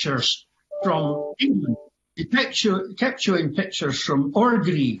showing pictures from England. They kept showing pictures from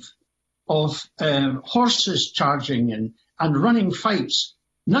Orgreave of horses charging and running fights.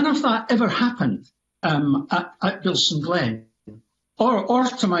 None of that ever happened at Bilson Glen, or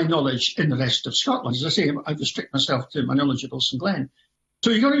to my knowledge in the rest of Scotland. As I say, I restrict myself to my knowledge of Bilson Glen. So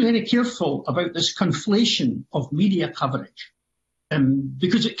you've got to be very careful about this conflation of media coverage,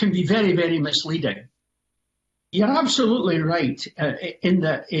 because it can be very, very misleading. You're absolutely right in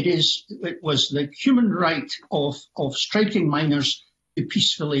that it was the human right of striking miners to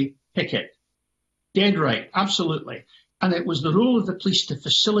peacefully picket. Dead right, absolutely. And it was the role of the police to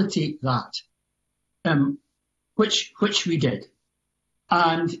facilitate that, which we did.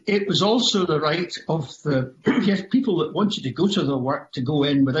 And it was also the right of the people that wanted to go to their work to go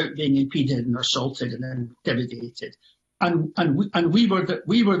in without being impeded and assaulted and intimidated. And we were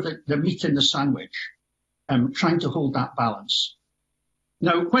the meat in the sandwich, trying to hold that balance.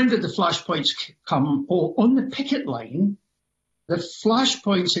 Now, when did the flashpoints come? Oh, on the picket line, the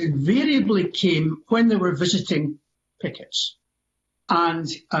flashpoints invariably came when they were visiting pickets. And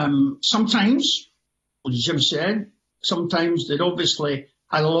sometimes, as Jim said, sometimes they'd obviously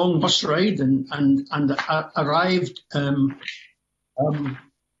had a long bus ride and arrived full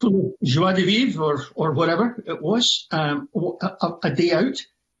of joie de vivre or whatever it was, a day out.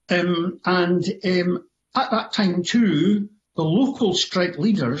 At that time too, the local strike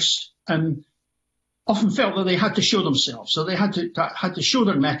leaders often felt that they had to show themselves, so they had to show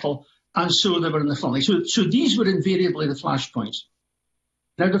their mettle, and so they were in the front line. So these were invariably the flashpoints.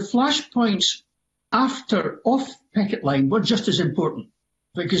 Now the flashpoints off picket line were just as important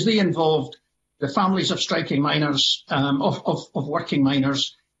because they involved the families of striking miners, of working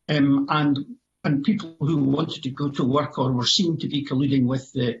miners, and people who wanted to go to work or were seen to be colluding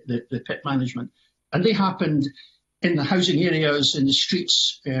with the pit management. And they happened in the housing areas, in the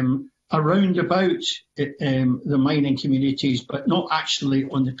streets, around about the mining communities, but not actually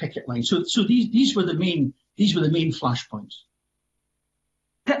on the picket line. So these were the main flashpoints.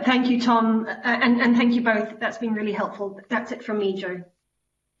 Thank you, Tom, and thank you both. That's been really helpful. That's it from me, Joe.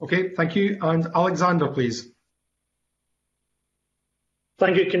 Okay, thank you. And Alexander, please.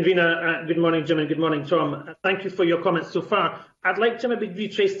 Thank you, Convener. Good morning, Jim, and good morning, Tom. Thank you for your comments so far. I'd like to maybe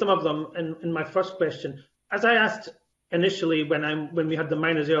retrace some of them in my first question. As I asked initially when we had the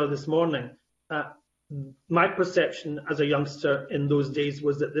miners earlier this morning, my perception as a youngster in those days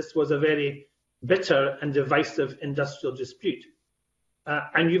was that this was a very bitter and divisive industrial dispute.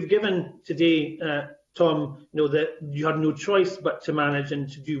 And you've given today, Tom, that you had no choice but to manage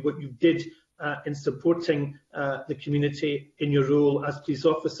and to do what you did in supporting the community in your role as police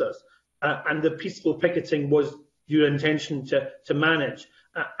officers. And the peaceful picketing was your intention to manage.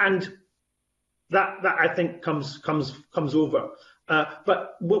 And that I think comes over.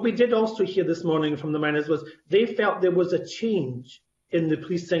 But what we did also hear this morning from the miners was they felt there was a change in the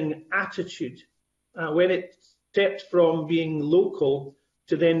policing attitude when it stepped from being local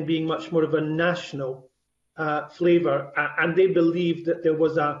to then being much more of a national flavour, and they believed that there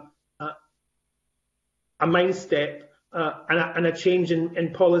was a mind step and a change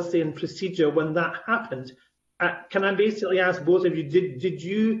in policy and procedure when that happened. Can I basically ask both of you, did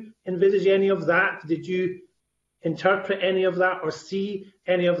you envisage any of that? Did you interpret any of that or see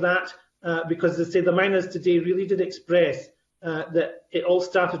any of that? Because they say the miners today really did express that it all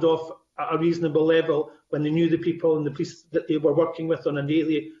started off at a reasonable level when they knew the people and the police that they were working with on a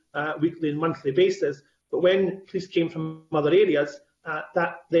daily, weekly and monthly basis. But when police came from other areas,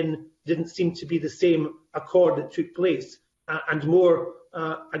 that then didn't seem to be the same accord that took place, and more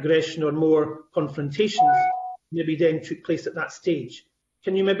aggression or more confrontations maybe then took place at that stage.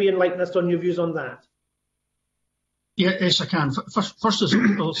 Can you maybe enlighten us on your views on that? Yeah, yes, I can. First, as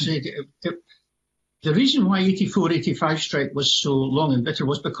I'll say, the reason why 84-85 strike was so long and bitter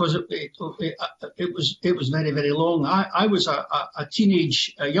was because it was very, very long. I was a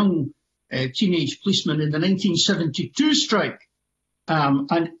young teenage policeman in the 1972 strike,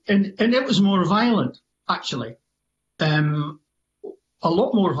 and it was more violent, actually, a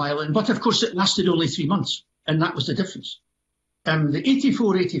lot more violent. But of course, it lasted only 3 months, and that was the difference. The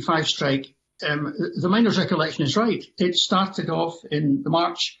 84-85 strike, the miners' recollection is right. It started off in the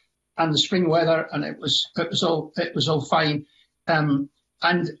March and the spring weather, and it was all fine. And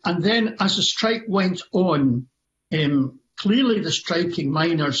then as the strike went on, clearly the striking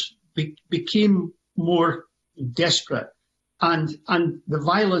miners became more desperate, and the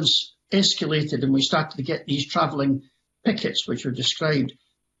violence escalated, and we started to get these travelling pickets, which are described.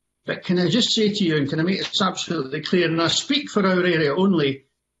 But can I just say to you, and can I make this absolutely clear, and I speak for our area only,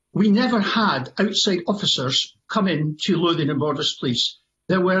 we never had outside officers come in to Lothian and Borders Police.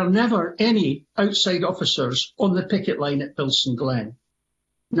 There were never any outside officers on the picket line at Bilson Glen.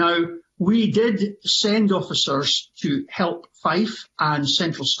 Now, we did send officers to help Fife and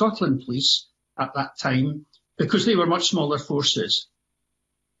Central Scotland Police at that time because they were much smaller forces.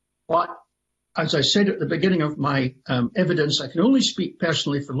 But as I said at the beginning of my evidence, I can only speak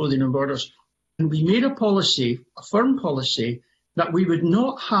personally for Lothian and Borders, and we made a policy, a firm policy, that we would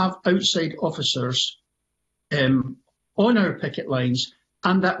not have outside officers on our picket lines,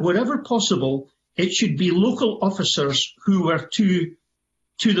 and that wherever possible, it should be local officers who were to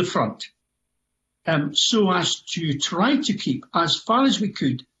the front, so as to try to keep, as far as we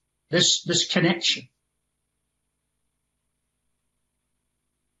could, this connection.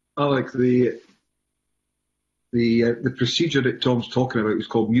 Alec, the procedure that Tom's talking about is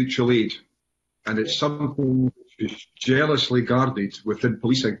called mutual aid, and it's something which is jealously guarded within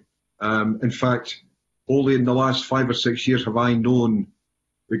policing. In fact, only in the last 5 or 6 years have I known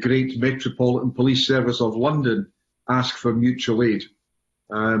the great Metropolitan Police Service of London ask for mutual aid.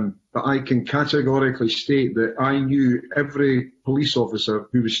 But I can categorically state that I knew every police officer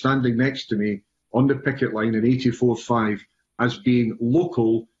who was standing next to me on the picket line in 84-5 as being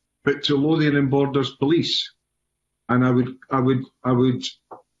local, but to Lothian and Borders Police. And I would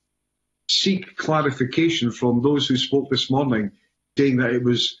seek clarification from those who spoke this morning, saying that it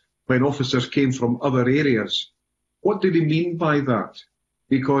was when officers came from other areas. What do they mean by that?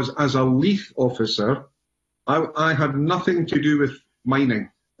 Because as a Leith officer, I had nothing to do with mining.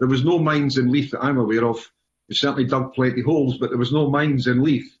 There was no mines in Leith that I'm aware of. We certainly dug plenty holes, but there was no mines in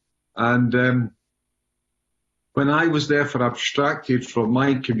Leith. And when I was therefore abstracted from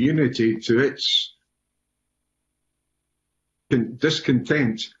my community to its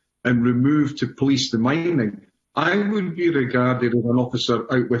discontent and removed to police the mining, I would be regarded as an officer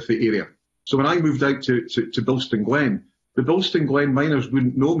out with the area. So when I moved out to Bilston Glen, the Bilston Glen miners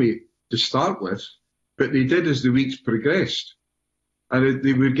wouldn't know me to start with, but they did as the weeks progressed. And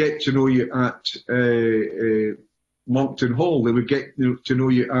they would get to know you at Monkton Hall. They would get to know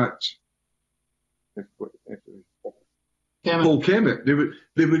you at Paul Kemet.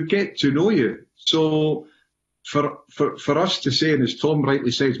 They would get to know you. So for us to say, and as Tom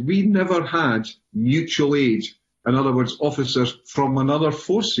rightly says, we never had mutual aid. In other words, officers from another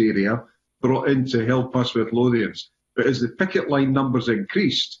force area brought in to help us with Lothians. But as the picket line numbers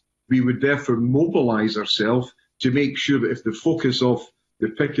increased, we would therefore mobilise ourselves to make sure that if the focus of the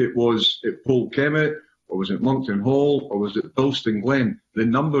picket was at Paul Kemet, or was it Monkton Hall, or was it Bilston Glen, the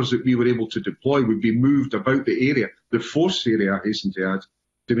numbers that we were able to deploy would be moved about the area, the force area, I hasten to add,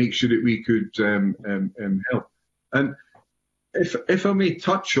 to make sure that we could help. And if I may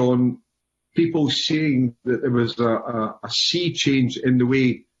touch on people saying that there was a sea change in the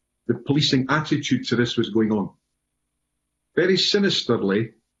way the policing attitude to this was going on. Very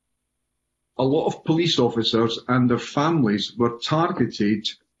sinisterly, a lot of police officers and their families were targeted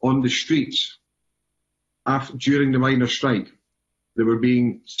on the streets during the miners' strike. They were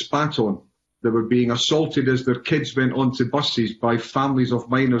being spat on. They were being assaulted as their kids went onto buses by families of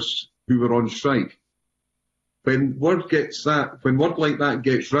miners who were on strike. When word like that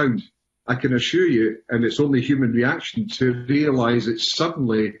gets round, I can assure you, and it's only human reaction, to realise that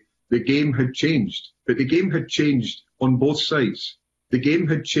suddenly the game had changed. But the game had changed on both sides. The game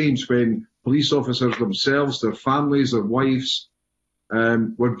had changed when police officers themselves, their families, their wives,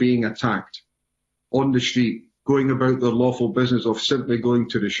 were being attacked on the street, going about their lawful business of simply going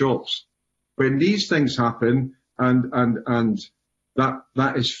to the shops. When these things happen and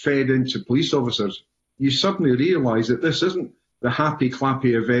that is fed into police officers, you suddenly realise that this isn't the happy,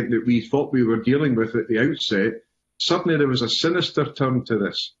 clappy event that we thought we were dealing with at the outset. Suddenly there was a sinister turn to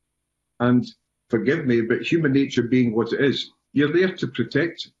this. And forgive me, but human nature being what it is, you're there to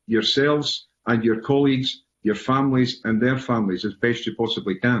protect yourselves and your colleagues, your families and their families as best you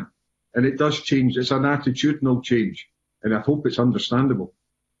possibly can. And it does change. It's an attitudinal change. And I hope it's understandable.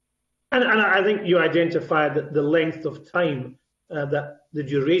 And I think you identified that the length of time, that the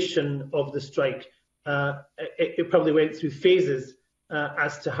duration of the strike, it probably went through phases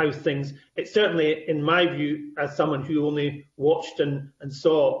as to how things. It certainly, in my view, as someone who only watched and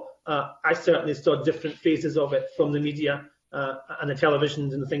saw, I certainly saw different phases of it from the media and the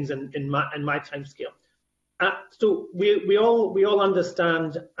televisions and the things in my time scale. So we all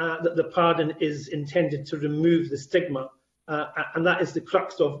understand that the pardon is intended to remove the stigma, and that is the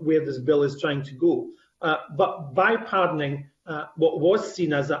crux of where this bill is trying to go. But by pardoning what was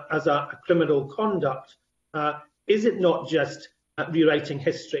seen as a criminal conduct, is it not just rewriting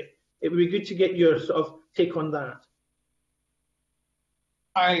history? It would be good to get your sort of take on that.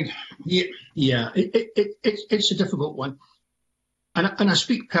 It's a difficult one, and I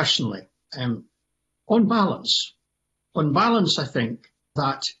speak personally. On balance, I think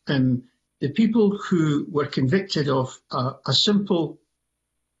that the people who were convicted of a simple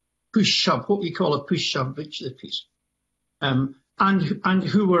push-shove, what we call a push-shove breach of the peace, and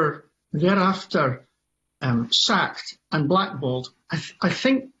who were thereafter sacked and blackballed, I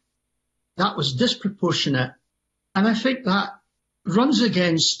think that was disproportionate, and I think that runs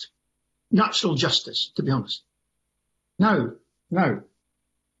against natural justice, to be honest. Now,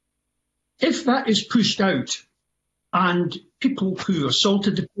 if that is pushed out and people who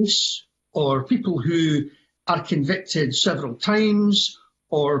assaulted the police, or people who are convicted several times,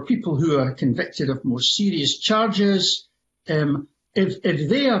 or people who are convicted of more serious charges, if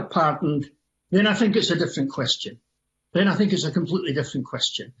they are pardoned, then I think it's a different question. Then I think it's a completely different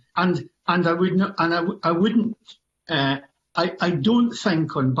question. And I would not, and I wouldn't, I don't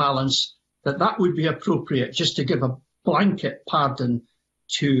think on balance that would be appropriate, just to give a blanket pardon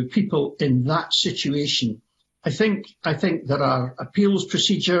to people in that situation. I think there are appeals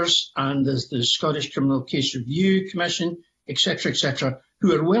procedures, and there's the Scottish Criminal Case Review Commission, etc.,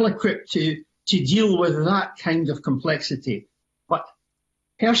 who are well equipped to deal with that kind of complexity. But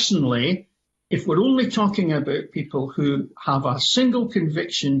personally, if we're only talking about people who have a single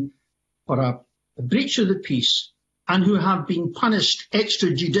conviction for a breach of the peace and who have been punished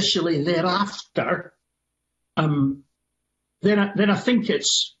extrajudicially thereafter, then I think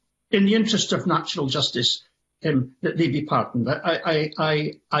it's in the interest of natural justice that they be pardoned.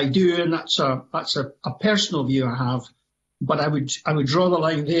 I do, and that's a personal view I have. But I would draw the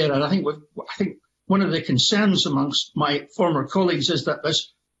line there, and I think one of the concerns amongst my former colleagues is that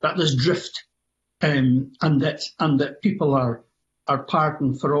there's drift, and that people are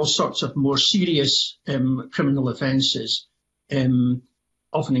pardoned for all sorts of more serious criminal offences,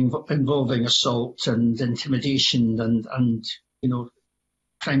 often involving assault and intimidation and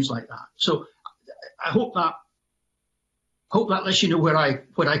crimes like that. So I hope that lets you know where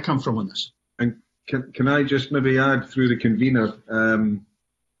I come from on this. And can I just maybe add through the convener,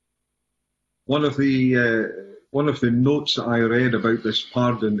 one of the notes that I read about this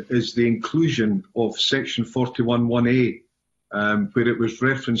pardon is the inclusion of section 41(1)(a), where it was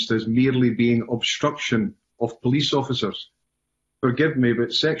referenced as merely being obstruction of police officers. Forgive me,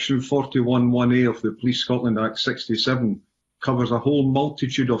 but section 41(1)(a) of the Police Scotland Act 67 covers a whole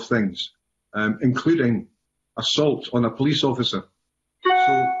multitude of things, including assault on a police officer.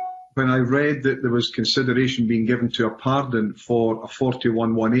 So when I read that there was consideration being given to a pardon for a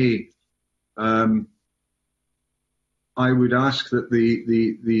 41(1)(a), I would ask that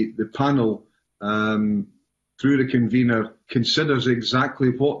the panel, through the convener, considers exactly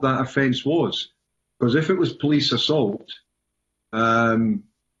what that offence was. Because if it was police assault, then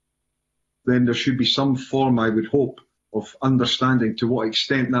there should be some form, I would hope, of understanding to what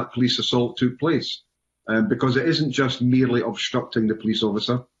extent that police assault took place. Because it isn't just merely obstructing the police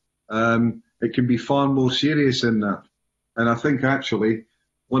officer. It can be far more serious than that. And I think actually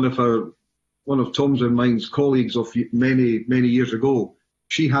one of Tom's and mine's colleagues of many years ago,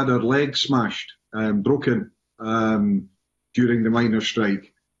 she had her leg smashed, broken during the miners'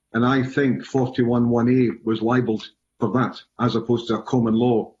 strike. And I think 41(1)(a) was libelled for that, as opposed to a common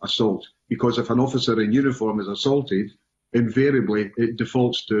law assault. Because if an officer in uniform is assaulted, invariably it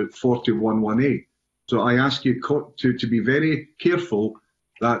defaults to 41(1)(a). So I ask you to be very careful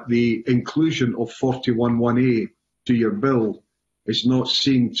that the inclusion of 41(1)(a) to your bill is not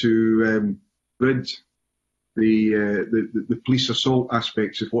seen to rid the police assault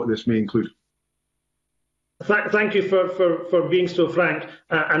aspects of what this may include. Thank you for being so frank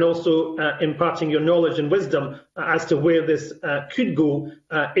and also imparting your knowledge and wisdom as to where this could go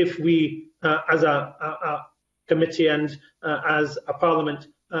if we, as a committee and as a parliament,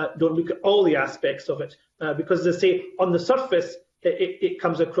 don't look at all the aspects of it. Because, as I say, on the surface, it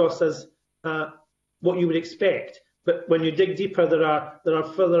comes across as what you would expect. But when you dig deeper, there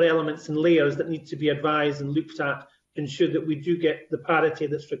are further elements and layers that need to be advised and looked at to ensure that we do get the parity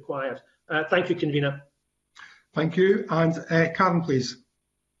that's required. Thank you, convener. Thank you. And Karen, please.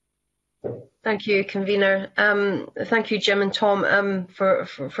 Thank you, convener. Thank you, Jim and Tom, for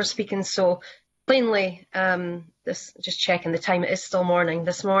speaking so plainly. Just checking the time, it is still morning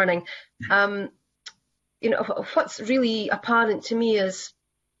this morning. What's really apparent to me is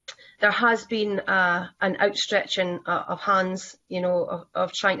there has been an outstretching of hands,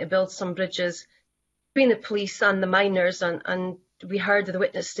 of trying to build some bridges between the police and the miners, and we heard the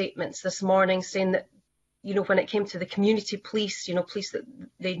witness statements this morning saying that, when it came to the community police, police that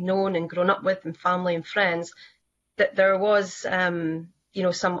they'd known and grown up with and family and friends, that there was,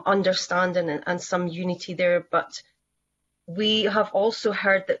 some understanding and some unity there. But we have also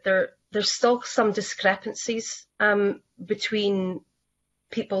heard that there's still some discrepancies between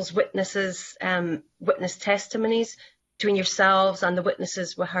people's witness testimonies, between yourselves and the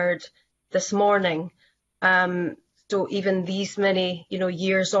witnesses we heard this morning. So even these many,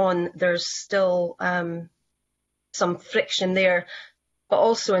 years on, there's still some friction there. But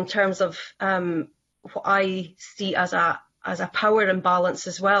also in terms of what I see as a a power imbalance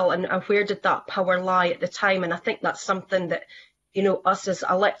as well, and where did that power lie at the time? And I think that's something that, you know, us as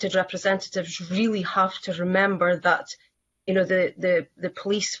elected representatives really have to remember, that, you know, the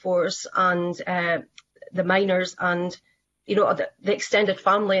police force and the miners and, you know, the extended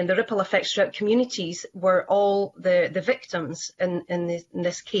family and the ripple effects throughout communities were all the victims in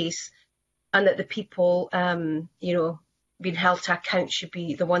this case, and that the people, you know, being held to account should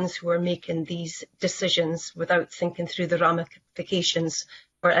be the ones who are making these decisions without thinking through the ramifications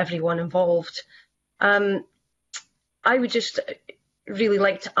for everyone involved. I would just really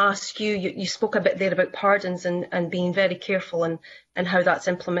like to ask you, you spoke a bit there about pardons and being very careful and how that's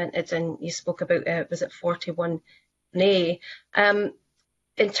implemented, and you spoke about, was it 41A?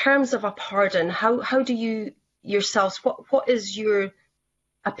 In terms of a pardon, how do you yourselves, what is your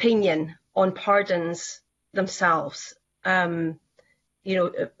opinion on pardons themselves, you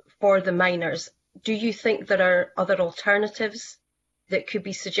know, for the miners? Do you think there are other alternatives that could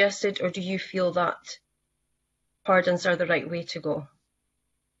be suggested, or do you feel that pardons are the right way to go?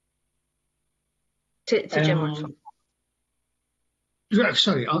 To Jim.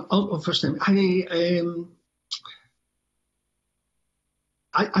 Sorry, I'll first name.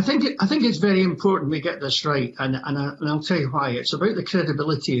 I think it's very important we get this right, and I'll tell you why. It's about the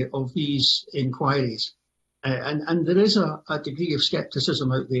credibility of these inquiries, and there is a degree of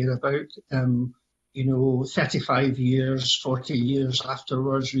scepticism out there about, you know, 35 years, 40 years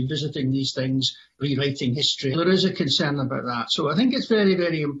afterwards, revisiting these things, rewriting history. There is a concern about that. So I think it's very,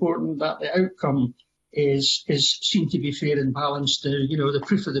 very important that the outcome is seen to be fair and balanced. You know, the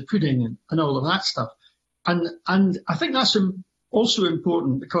proof of the pudding and all of that stuff. And I think that's also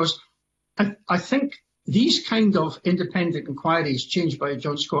important, because I think these kind of independent inquiries changed by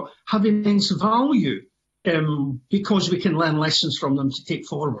John Scott have immense value, because we can learn lessons from them to take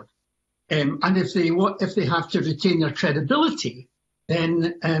forward. And if they have to retain their credibility,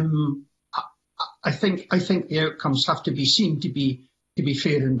 then I think the outcomes have to be seen to be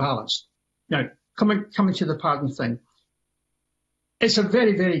fair and balanced. Now, coming to the pardon thing, it's a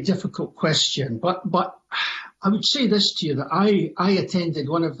very, very difficult question, but I would say this to you, that I attended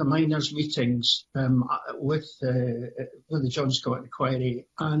one of the miners' meetings with the John Scott inquiry,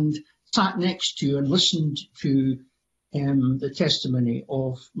 and sat next to and listened to the testimony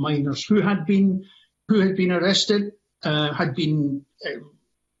of miners who had been arrested,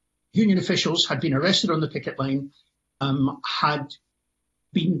 union officials had been arrested on the picket line, had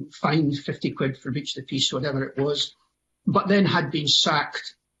been fined 50 quid for breach of the peace, whatever it was, but then had been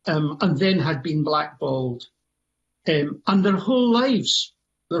sacked, and then had been blackballed. And their whole lives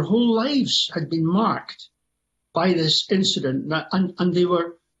had been marked by this incident, and they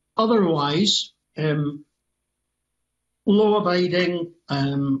were otherwise law-abiding,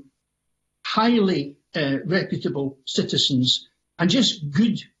 highly reputable citizens, and just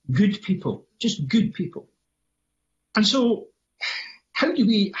good people, And so, how do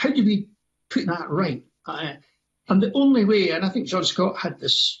we put that right? And the only way, and I think John Scott had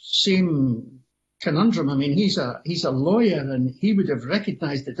this same conundrum. I mean, he's a lawyer, and he would have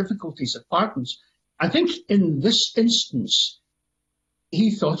recognised the difficulties of pardons. I think in this instance,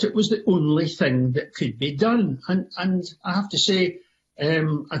 he thought it was the only thing that could be done. And I have to say,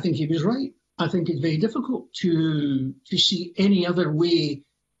 I think he was right. I think it's very difficult to see any other way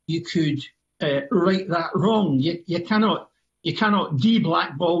you could right that wrong. You cannot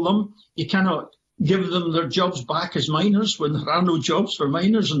de-blackball them. You cannot give them their jobs back as miners when there are no jobs for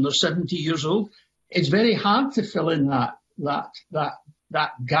miners and they're 70 years old. It's very hard to fill in that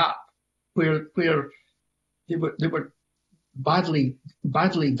gap where they were badly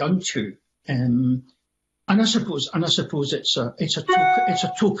done to. And I suppose it's a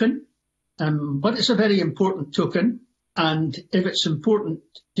token, but it's a very important token. And if it's important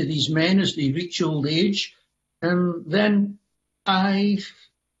to these men as they reach old age, then I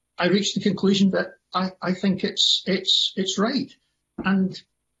reached the conclusion that I think it's right.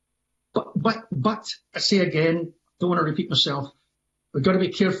 But I say again, don't want to repeat myself. We've got to be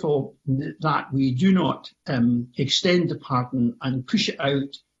careful that we do not extend the pardon and push it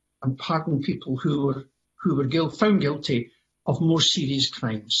out and pardon people who were found guilty of more serious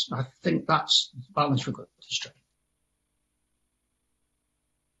crimes. I think that's the balance we've got to strike.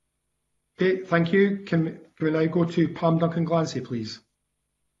 Okay, thank you. Can we now go to Pam Duncan-Glancy, please?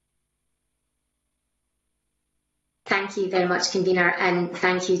 Thank you very much, Convener, and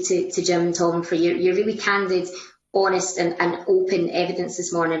thank you to Jim and Tom for your really candid, honest and open evidence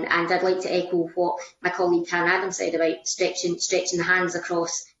this morning. And I'd like to echo what my colleague Karen Adams said about stretching the hands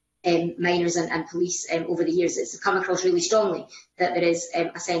across miners and police over the years. It's come across really strongly that there is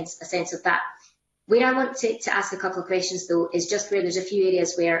a sense of that. Where I want to ask a couple of questions, though, is just where there's a few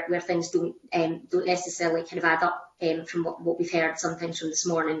areas where things don't necessarily kind of add up from what we've heard sometimes from this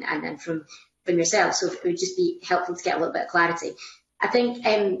morning and from yourself. So it would just be helpful to get a little bit of clarity. I think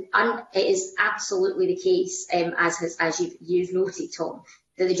it is absolutely the case, as you've noted, Tom,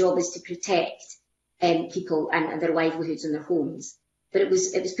 that the job is to protect people and their livelihoods and their homes. But it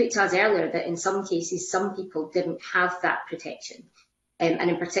was put to us earlier that in some cases, some people didn't have that protection.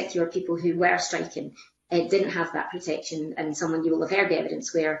 And in particular, people who were striking didn't have that protection. And you will have heard the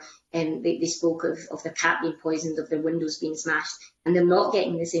evidence where they spoke of their cat being poisoned, of their windows being smashed, and them not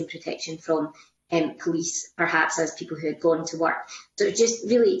getting the same protection from police, perhaps, as people who had gone to work. So just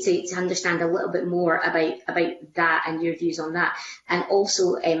really to understand a little bit more about that and your views on that. And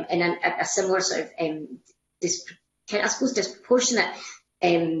also in a similar sort of, I suppose, disproportionate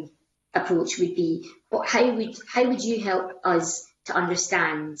approach would be, how would you help us to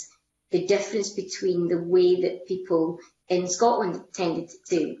understand the difference between the way that people in Scotland tended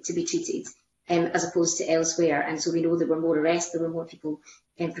to be treated as opposed to elsewhere? And so we know there were more arrests, there were more people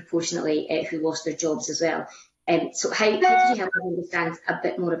proportionately who lost their jobs as well. So how could you help us understand a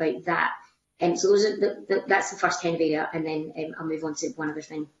bit more about that? So those are that's the first kind of area, and then I'll move on to one other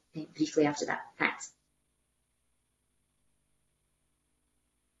thing briefly after that. Thanks.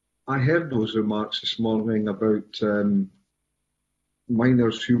 I heard those remarks this morning about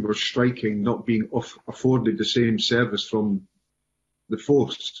miners who were striking not being afforded the same service from the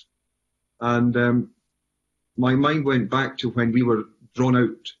force. And my mind went back to when we were drawn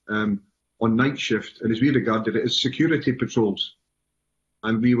out on night shift, and as we regarded it as security patrols.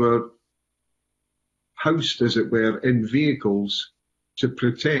 And we were housed, as it were, in vehicles to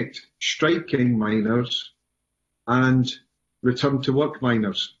protect striking miners and return to work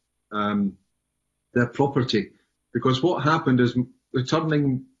miners, their property. Because what happened is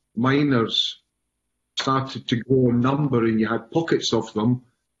returning miners started to grow in number, and you had pockets of them.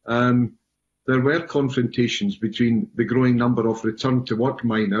 There were confrontations between the growing number of return to work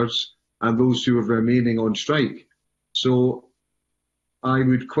miners and those who were remaining on strike. So I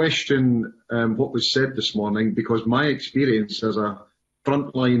would question what was said this morning, because my experience as a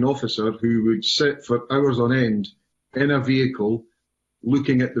frontline officer who would sit for hours on end in a vehicle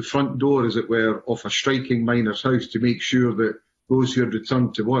looking at the front door, as it were, of a striking miner's house to make sure that those who had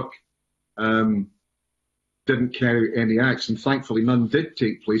returned to work didn't carry any acts, and thankfully none did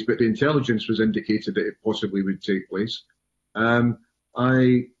take place, but the intelligence was indicated that it possibly would take place.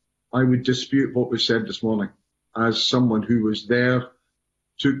 I would dispute what was said this morning as someone who was there,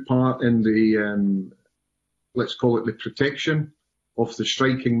 took part in the, let's call it the protection of the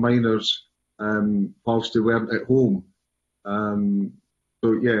striking miners whilst they weren't at home.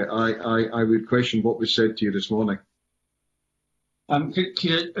 So yeah, I would question what was said to you this morning. Can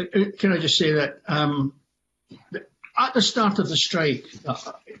I just say that at the start of the strike,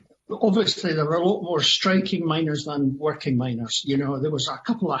 obviously there were a lot more striking miners than working miners. You know, there was a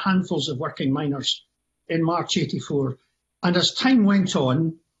couple of handfuls of working miners in March '84. And as time went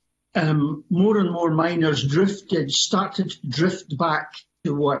on, more and more miners started to drift back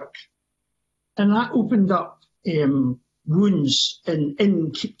to work. And that opened up wounds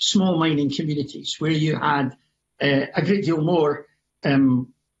in small mining communities where you had a great deal more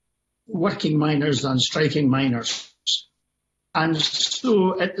working miners than striking miners. And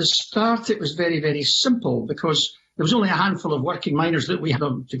so at the start it was very, very simple, because there was only a handful of working miners that we had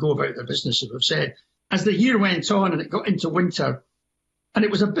to go about their business, as we've said. As the year went on and it got into winter, and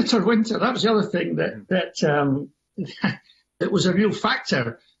it was a bitter winter, that was the other thing that it was a real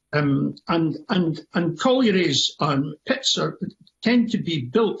factor. And collieries and pits tend to be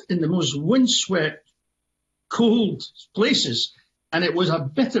built in the most windswept, cold places. And it was a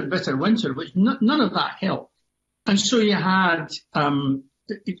bitter, bitter winter, which none of that helped. And so you had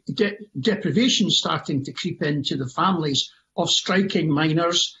deprivation starting to creep into the families of striking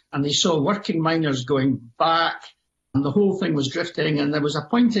miners, and they saw working miners going back, and the whole thing was drifting. And there was a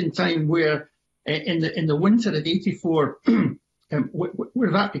point in time where, in the winter of '84,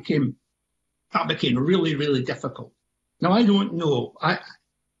 where that became really, really difficult. Now, I don't know.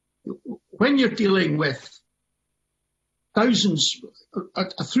 When you're dealing with thousands,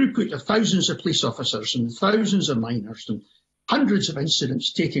 a throughput of thousands of police officers and thousands of miners and hundreds of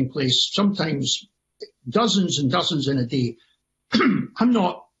incidents taking place, sometimes dozens and dozens in a day, I'm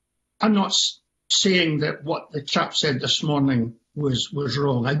not saying that what the chap said this morning was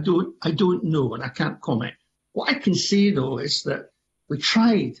wrong. I don't know, and I can't comment. What I can say though is that we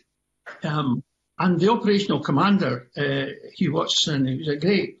tried, and the operational commander, Hugh Watson, who was a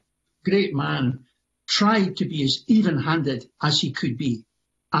great man, tried to be as even-handed as he could be.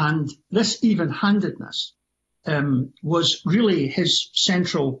 And this even-handedness was really his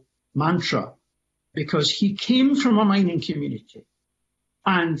central mantra, because he came from a mining community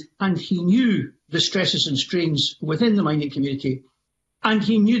and he knew the stresses and strains within the mining community, and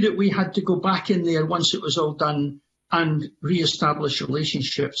he knew that we had to go back in there once it was all done and re-establish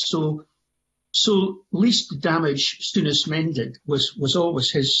relationships. So least damage, soonest mended was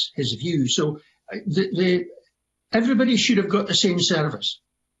always his view. So everybody should have got the same service.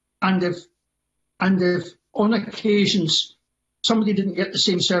 And if on occasions somebody didn't get the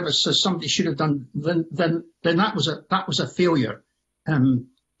same service as somebody should have done, then that was a failure.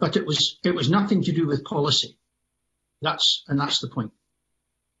 But it was nothing to do with policy. That's the point.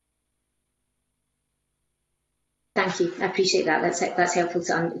 Thank you. I appreciate that. That's helpful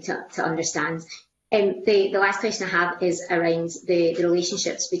to understand. The last question I have is around the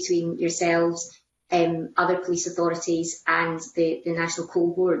relationships between yourselves, other police authorities, and the National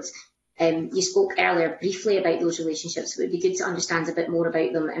Coal Board. You spoke earlier briefly about those relationships. It would be good to understand a bit more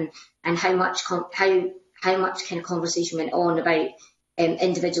about them and how much kind of conversation went on about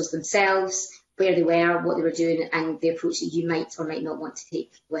individuals themselves, where they were, what they were doing, and the approach that you might or might not want to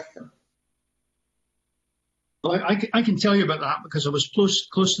take with them. Well, I can tell you about that because I was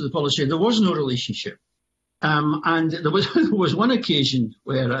close to the policy. There was no relationship. And there was one occasion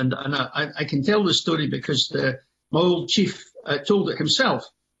where, and I can tell the story because my old chief told it himself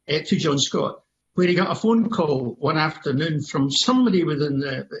to John Scott, where he got a phone call one afternoon from somebody in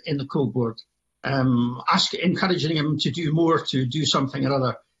the coal board, encouraging him to do more, to do something or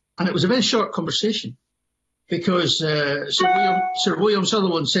other. And it was a very short conversation because Sir William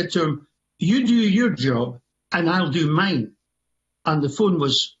Sutherland said to him, "You do your job and I'll do mine." And the phone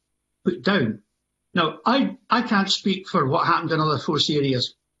was put down. Now, I can't speak for what happened in other force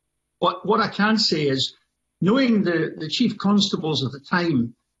areas. What I can say is, knowing the chief constables at the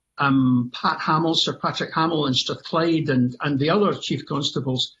time, Pat Hamill, Sir Patrick Hamill in Strathclyde and the other chief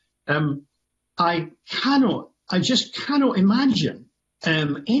constables, I just cannot imagine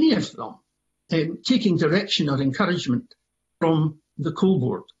any of them taking direction or encouragement from the coal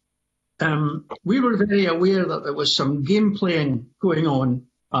board. We were very aware that there was some game playing going on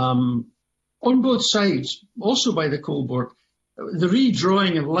both sides, also by the coal board. The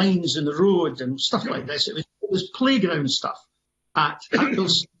redrawing of lines in the road and stuff like this. It was playground stuff at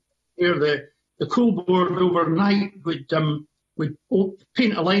those where the coal board overnight would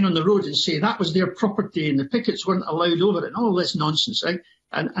paint a line on the road and say that was their property and the pickets weren't allowed over it and all this nonsense. Right?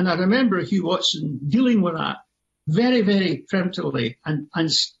 And I remember Hugh Watson dealing with that very, very peremptorily and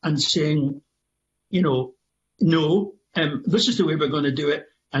saying, no, this is the way we're going to do it,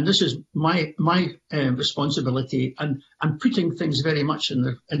 and this is my responsibility, and putting things very much in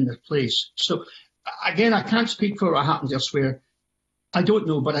their place. So again, I can't speak for what happened elsewhere. I don't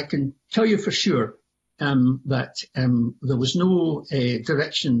know, but I can tell you for sure that there was no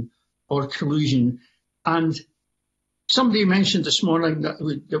direction or collusion. And somebody mentioned this morning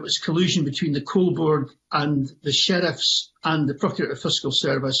that there was collusion between the coal board and the sheriffs and the Procurator Fiscal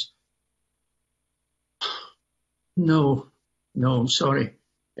Service. No, I'm sorry.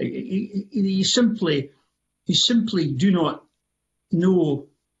 You simply do not know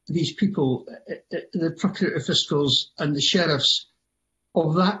these people, the Procurator Fiscals and the sheriffs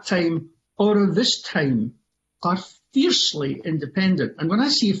of that time or of this time are fiercely independent. And when I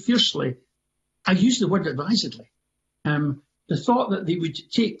say fiercely, I use the word advisedly. The thought that they would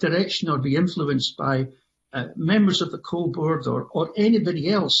take direction or be influenced by members of the coal board or anybody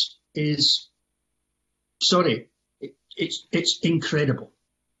else is, sorry, it's incredible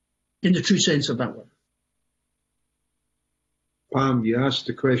in the true sense of that word. Pam, you asked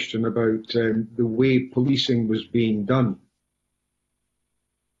the question about the way policing was being done.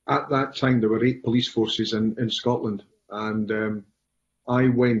 At that time, there were 8 police forces in Scotland, and I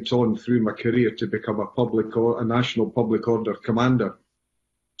went on through my career to become a national public order commander.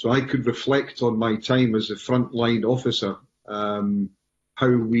 So I could reflect on my time as a frontline officer, how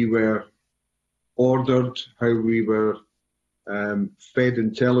we were ordered, how we were fed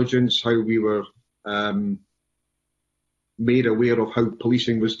intelligence, how we were made aware of how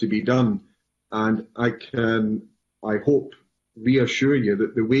policing was to be done. And I hope, reassure you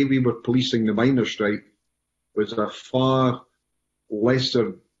that the way we were policing the miners' strike was a far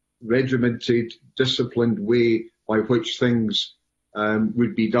lesser regimented, disciplined way by which things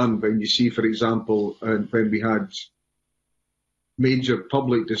would be done. When you see, for example, when we had major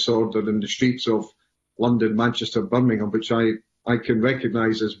public disorder in the streets of London, Manchester, Birmingham, which I can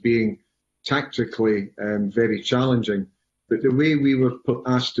recognise as being tactically very challenging. But the way we were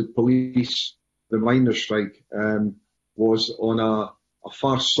asked to police the miners' strike was on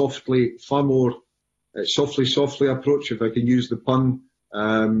far more softly approach, if I can use the pun.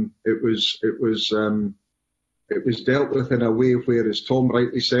 It was dealt with in a way where, as Tom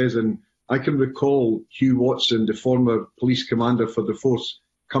rightly says, and I can recall Hugh Watson, the former police commander for the force,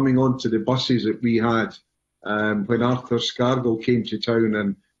 coming onto the buses that we had when Arthur Scargill came to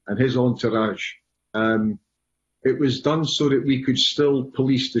town and his entourage. It was done so that we could still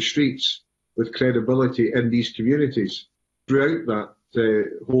police the streets with credibility in these communities throughout that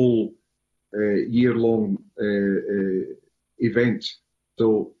whole year-long event.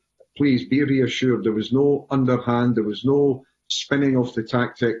 So please be reassured, there was no underhand, there was no spinning of the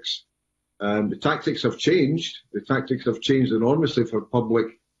tactics. The tactics have changed. The tactics have changed enormously for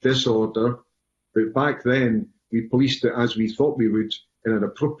public disorder. But back then, we policed it as we thought we would, in an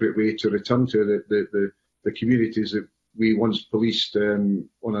appropriate way, to return to the communities that we once policed on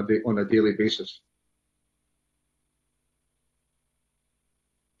a daily basis.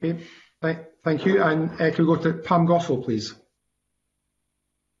 Okay, thank you. And can we go to Pam Goffel, please?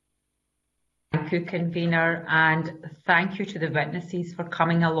 Thank you, Convener, and thank you to the witnesses for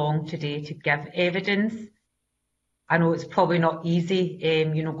coming along today to give evidence. I know it's probably not easy,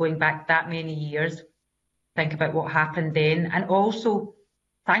 going back that many years. Think about what happened then. And also,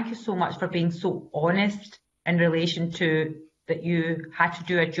 thank you so much for being so honest in relation to that you had to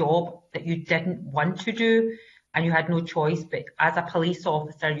do a job that you didn't want to do and you had no choice, but as a police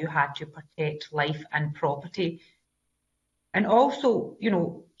officer, you had to protect life and property. And also,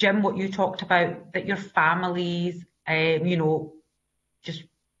 Jim, what you talked about, that your families, just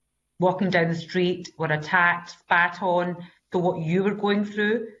walking down the street were attacked, spat on, so what you were going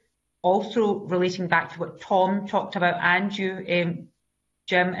through. Also relating back to what Tom talked about and you,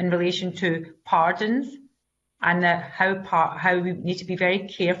 Jim, in relation to pardons and how we need to be very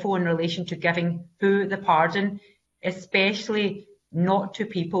careful in relation to giving who the pardon, especially not to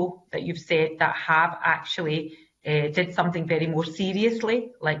people that you've said that have actually did something very more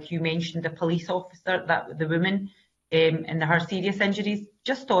seriously, like you mentioned the police officer, that the woman and her serious injuries.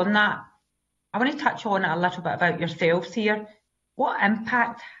 Just on that, I want to touch on a little bit about yourselves here. What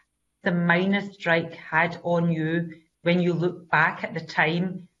impact the miners' strike had on you when you look back at the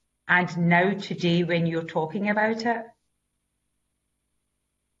time and now today when you're talking about it?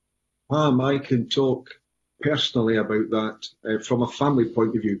 I can talk personally about that from a family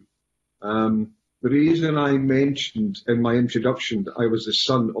point of view. The reason I mentioned in my introduction that I was the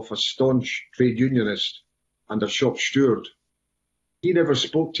son of a staunch trade unionist and a shop steward, he never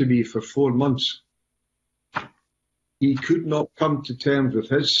spoke to me for 4 months. He could not come to terms with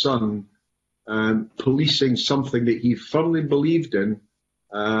his son policing something that he firmly believed in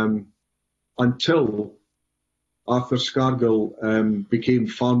until Arthur Scargill became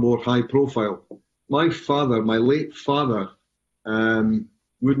far more high profile. My father, my late father,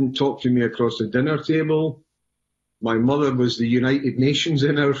 wouldn't talk to me across the dinner table. My mother was the United Nations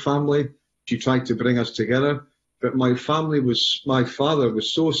in our family. She tried to bring us together. But my father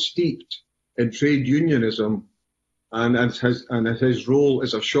was so steeped in trade unionism and his role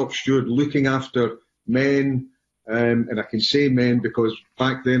as a shop steward looking after men, and I can say men because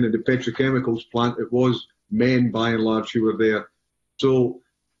back then in the petrochemicals plant it was men by and large who were there. So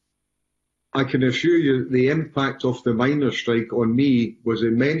I can assure you the impact of the miners' strike on me was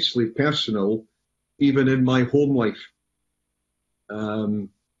immensely personal, even in my home life.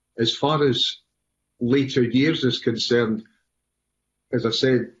 As far as later years is concerned, as I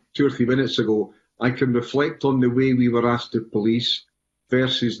said 2 or 3 minutes ago, I can reflect on the way we were asked to police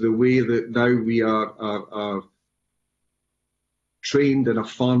versus the way that now we are trained in a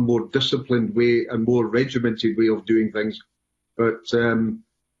far more disciplined way and more regimented way of doing things. But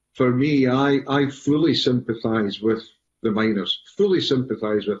for me, I fully sympathise with the miners, fully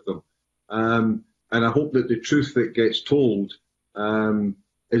sympathise with them. And I hope that the truth that gets told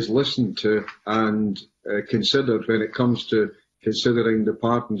is listened to and considered when it comes to considering the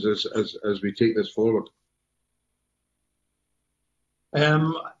pardons as we take this forward.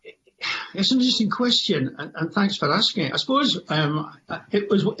 It's an interesting question, and thanks for asking it. I suppose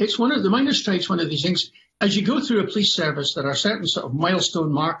it's one of the miners' strikes. One of these things. As you go through a police service, there are certain sort of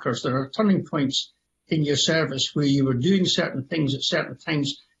milestone markers. There are turning points in your service where you were doing certain things at certain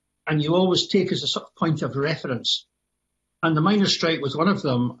times, and you always take as a sort of point of reference. And the miners' strike was one of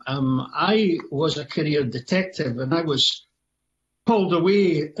them. I was a career detective, and I was pulled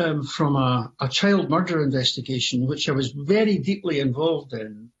away from a child murder investigation, which I was very deeply involved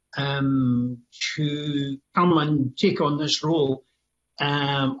in, to come and take on this role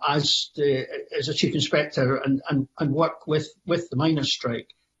as a chief inspector and work with the miners' strike.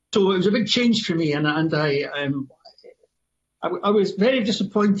 So it was a big change for me, and I I was very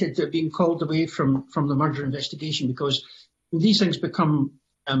disappointed at being called away from the murder investigation, because these things become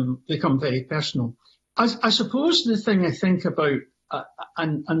very personal. I suppose the thing I think about,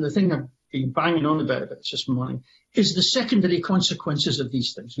 and the thing I've been banging on about this morning, is the secondary consequences of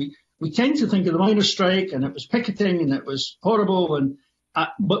these things. We tend to think of the miners' strike, and it was picketing, and it was horrible,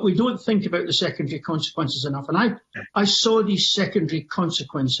 but we don't think about the secondary consequences enough. And I saw these secondary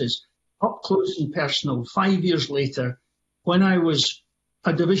consequences up close and personal 5 years later, when I was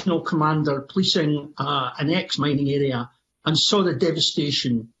a divisional commander policing an ex-mining area, and saw the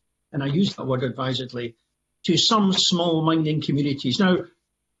devastation, and I use that word advisedly, to some small mining communities. Now,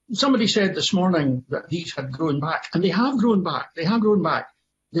 somebody said this morning that these had grown back, and they have grown back.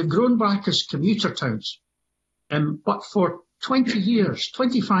 They've grown back as commuter towns. But for 20 years,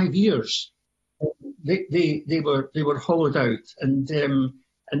 25 years, they were hollowed out, and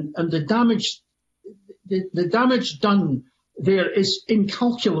the damage done there is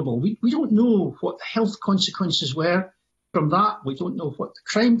incalculable. We don't know what the health consequences were from that. We don't know what the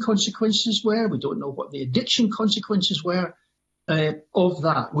crime consequences were. We don't know what the addiction consequences were of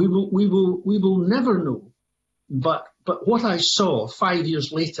that. We will never know. But what I saw 5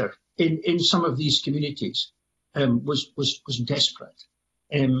 years later in some of these communities was desperate.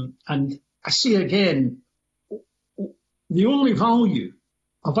 And I see again, the only value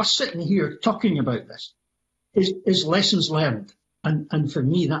of us sitting here talking about this is lessons learned. And for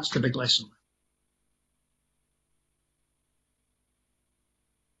me, that's the big lesson.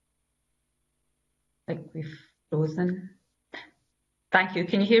 I think we've frozen. Thank you.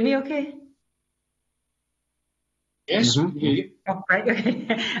 Can you hear me okay? Yes. Oh, right, okay.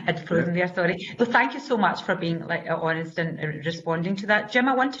 I'd frozen there, sorry. Well, thank you so much for being honest and responding to that. Jim,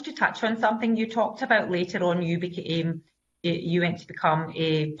 I wanted to touch on something you talked about later on. You went to become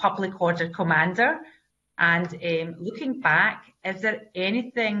a public order commander. And looking back, is there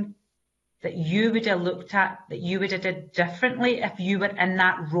anything that you would have looked at that you would have done differently if you were in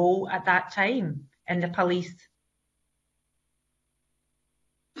that role at that time in the police?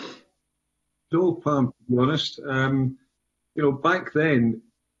 No, Pam, to be honest. Back then,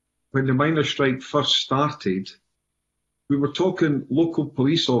 when the miners' strike first started, we were talking local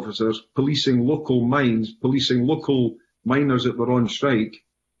police officers policing local mines, policing local miners that were on strike,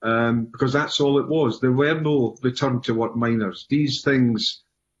 because that's all it was. There were no return to work miners. These things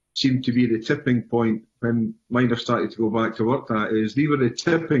seemed to be the tipping point when miners started to go back to work. That is, they were the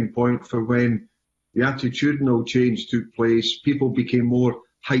tipping point for when the attitudinal change took place. People became more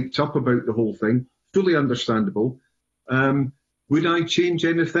hyped up about the whole thing, fully understandable. Would I change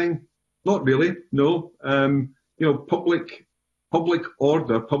anything? Not really, no. Public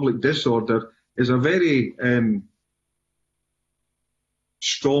order, public disorder is a very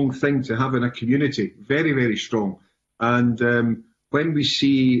strong thing to have in a community, very, very strong. And when we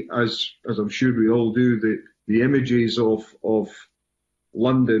see, as I'm sure we all do, the images of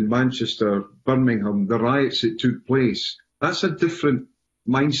London, Manchester, Birmingham, the riots that took place, that's a different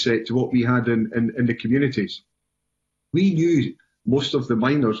mindset to what we had in the communities. We knew most of the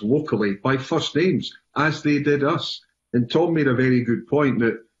miners locally by first names, as they did us. And Tom made a very good point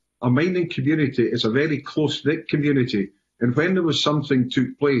that a mining community is a very close-knit community. And when there was something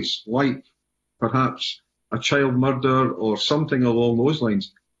took place, like perhaps a child murder or something along those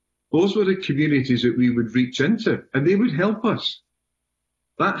lines, those were the communities that we would reach into, and they would help us.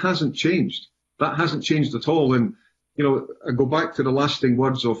 That hasn't changed. That hasn't changed at all. And I go back to the lasting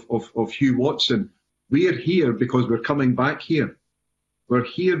words of Hugh Watson. We are here because we're coming back here. We're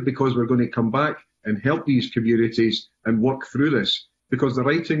here because we're going to come back and help these communities and work through this. Because the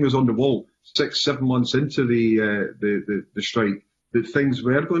writing was on the wall 6-7 months into the strike that things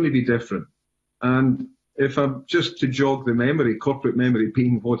were going to be different. And if I'm just to jog the memory, corporate memory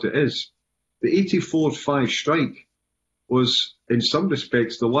being what it is, the 84-5 strike was, in some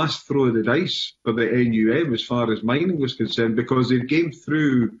respects, the last throw of the dice for the NUM as far as mining was concerned, because they'd came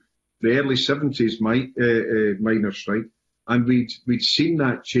through the early 70s miners' strike, and we'd seen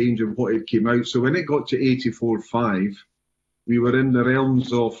that change in what it came out. So when it got to 84-5, we were in the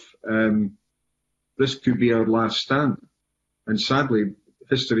realms of this could be our last stand. And sadly,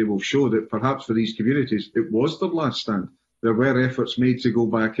 history will show that perhaps for these communities, it was their last stand. There were efforts made to go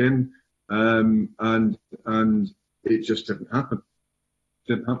back in, and it just didn't happen.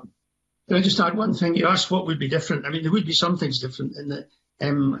 Can I just add one thing? You asked what would be different. I mean, there would be some things different in that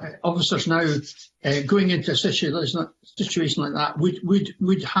officers now going into a situation like that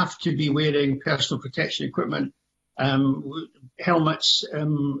would have to be wearing personal protection equipment, helmets,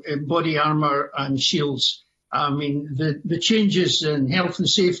 body armour and shields. I mean, the changes in health and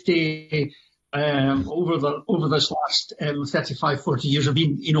safety over this last 35, 40 years have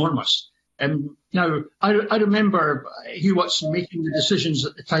been enormous. Now, I remember Hugh Watson making the decisions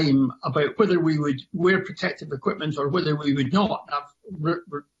at the time about whether we would wear protective equipment or whether we would not.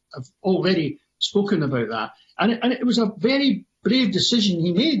 I've already spoken about that. And it was a very brave decision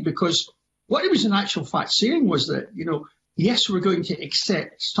he made, because what he was in actual fact saying was that, yes, we're going to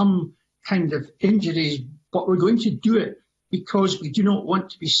accept some kind of injuries, but we're going to do it because we do not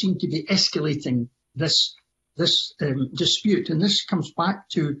want to be seen to be escalating this dispute. And this comes back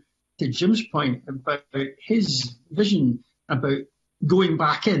to Jim's point about his vision about going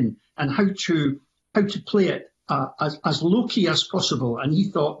back in and how to play it as low key as possible. And he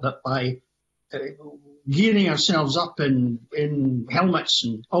thought that by gearing ourselves up in helmets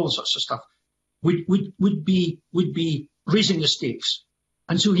and all sorts of stuff would be raising the stakes.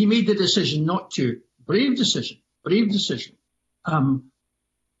 And so he made the decision not to. Brave decision.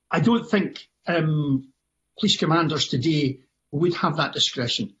 I don't think police commanders today would have that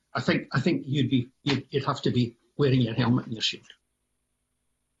discretion. I think you'd have to be wearing your helmet and your shield.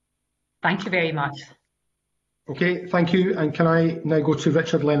 Thank you very much. Okay, thank you. And can I now go to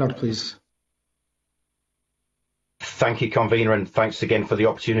Richard Leonard, please? Thank you, convener, and thanks again for the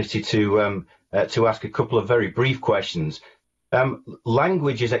opportunity to ask a couple of very brief questions.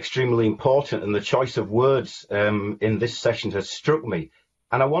 Language is extremely important, and the choice of words in this session has struck me.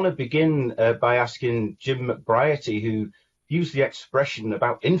 And I want to begin by asking Jim McBriarty, who used the expression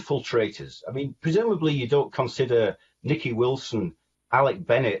about infiltrators. I mean, presumably you don't consider Nicky Wilson, Alec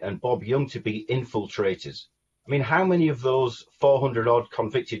Bennett and Bob Young to be infiltrators. I mean, how many of those 400-odd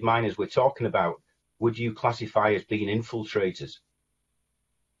convicted miners we're talking about would you classify as being infiltrators?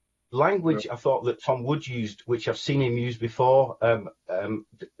 Language I thought that Tom Wood used, which I've seen him use before,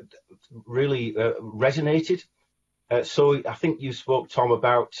 really resonated. So I think you spoke, Tom,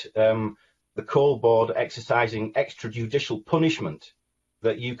 about the coal board exercising extrajudicial punishment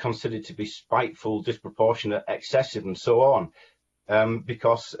that you considered to be spiteful, disproportionate, excessive, and so on,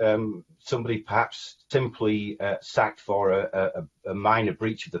 because somebody perhaps simply sacked for a minor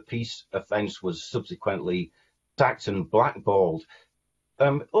breach of the peace offence was subsequently sacked and blackballed.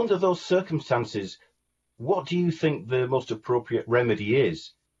 Under those circumstances, what do you think the most appropriate remedy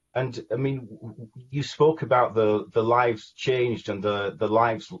is? And I mean, you spoke about the lives changed and the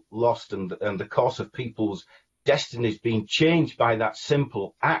lives lost and the course of people's destinies being changed by that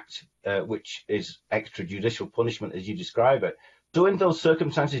simple act, which is extrajudicial punishment, as you describe it. So in those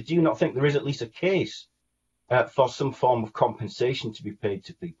circumstances, do you not think there is at least a case for some form of compensation to be paid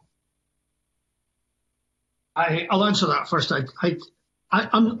to people? I'll answer that first.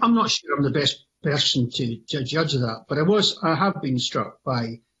 I'm not sure I'm the best person to judge that, but I have been struck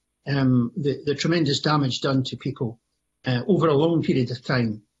by the tremendous damage done to people over a long period of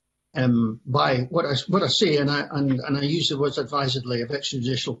time by what I say, and I use the words advisedly, of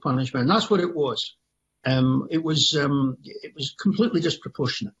extrajudicial punishment, and that's what it was. It was completely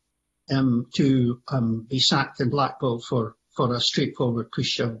disproportionate to be sacked and blackballed for a straightforward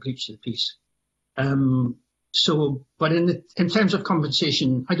push-shove breach of the peace. But in terms of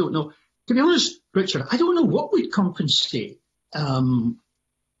compensation, I don't know. To be honest, Richard, I don't know what would compensate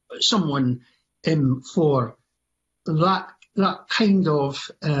someone for that kind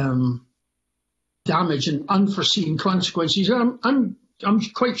of damage and unforeseen consequences. I'm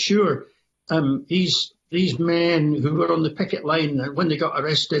quite sure these men who were on the picket line when they got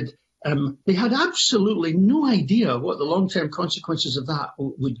arrested, they had absolutely no idea what the long-term consequences of that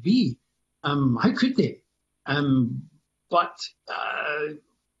would be. How could they? But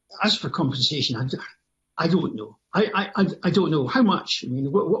as for compensation, I don't know. I don't know how much. I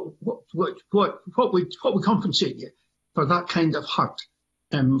mean, what would compensate you for that kind of hurt,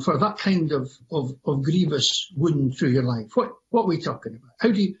 for that kind of grievous wound through your life? What are we talking about?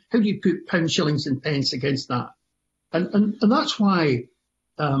 How do you put pounds, shillings, and pence against that? And that's why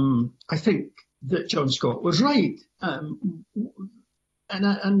I think that John Scott was right.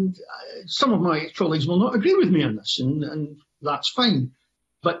 And some of my colleagues will not agree with me on this, and that's fine.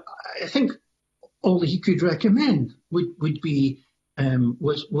 But I think all that he could recommend would be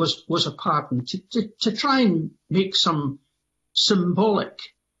was a pardon to try and make some symbolic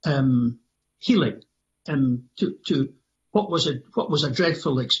healing to what was a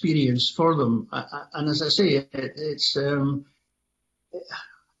dreadful experience for them. And as I say, it's.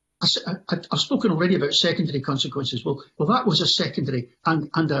 I've spoken already about secondary consequences. Well, that was a secondary and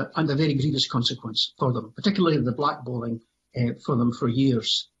a very grievous consequence for them, particularly the blackballing for them for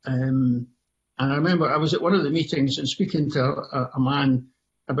years. And I remember I was at one of the meetings and speaking to a man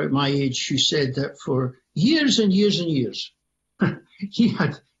about my age who said that for years and years and years, he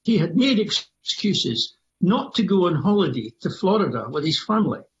he had made excuses not to go on holiday to Florida with his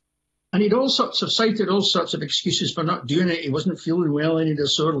family. And he'd cited all sorts of excuses for not doing it. He wasn't feeling well, and he had a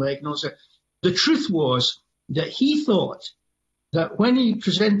sore leg and all that. The truth was that he thought that when he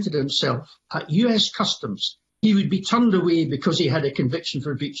presented himself at US Customs, he would be turned away because he had a conviction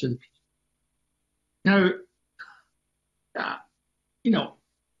for breach of the peace. Now,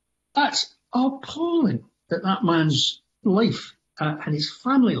 that's appalling that man's life and his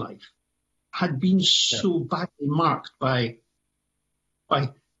family life had been so badly marked by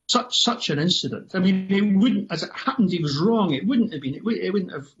such an incident. I mean, it wouldn't, as it happened, he was wrong. It wouldn't have been. It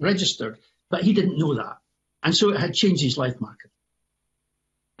wouldn't have registered, but he didn't know that, and so it had changed his life market.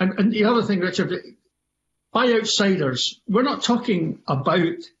 And the other thing, Richard, by outsiders, we're not talking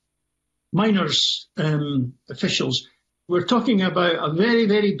about miners officials. We're talking about a very,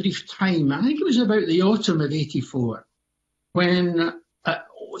 very brief time. I think it was about the autumn of '84 when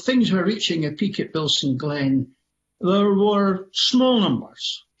things were reaching a peak at Bilson Glen. There were small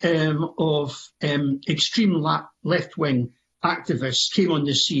numbers of extreme left-wing activists came on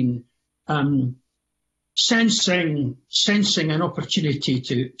the scene, sensing an opportunity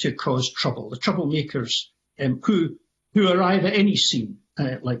to cause trouble. The troublemakers who arrive at any scene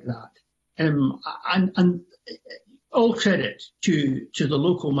like that, and all credit to the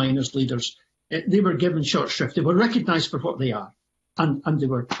local miners' leaders. They were given short shrift. They were recognised for what they are, and they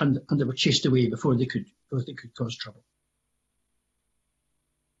were chased away before they could cause trouble.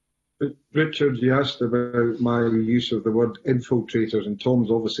 Richard, you asked about my use of the word infiltrators, and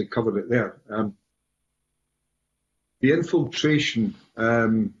Tom's obviously covered it there. The infiltration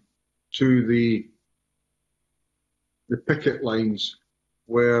to the picket lines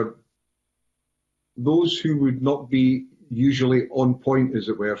were those who would not be usually on point, as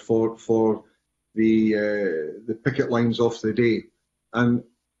it were, for the picket lines of the day. And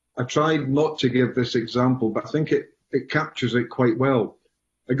I tried not to give this example, but I think it captures it quite well.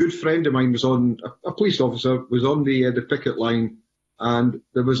 A good friend of mine was a police officer, was on the picket line, and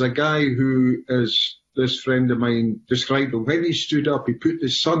there was a guy who, as this friend of mine described him, when he stood up, he put the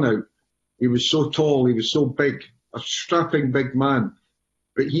sun out. He was so tall, he was so big, a strapping big man.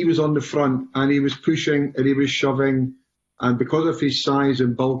 But he was on the front, and he was pushing, and he was shoving, and because of his size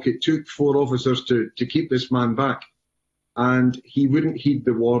and bulk, it took 4 officers to keep this man back. And he wouldn't heed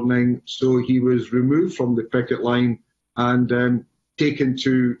the warning, so he was removed from the picket line and taken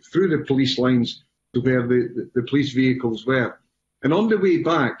through the police lines to where the police vehicles were. And on the way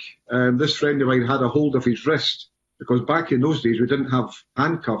back, this friend of mine had a hold of his wrist, because back in those days we didn't have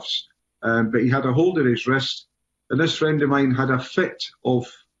handcuffs, but he had a hold of his wrist, and this friend of mine had a fit of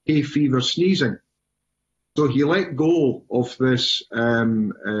hay fever sneezing. So he let go of this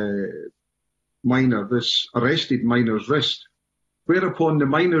miner, this arrested miner's wrist, whereupon the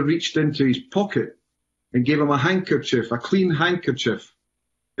miner reached into his pocket and gave him a handkerchief, a clean handkerchief.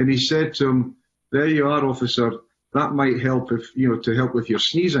 And he said to him, "There you are, officer, that might help to help with your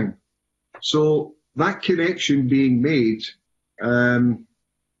sneezing." So that connection being made,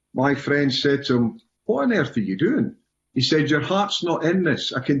 my friend said to him, "What on earth are you doing?" He said, "Your heart's not in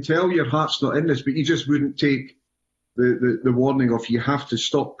this. I can tell your heart's not in this, but you just wouldn't take the warning of you have to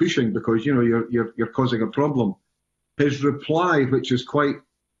stop pushing because, you're causing a problem." His reply, which is quite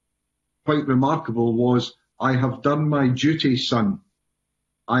remarkable, was, "I have done my duty, son.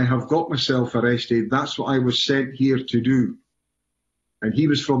 I have got myself arrested. That's what I was sent here to do." And he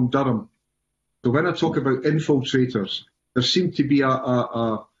was from Durham. So when I talk about infiltrators, there seemed to be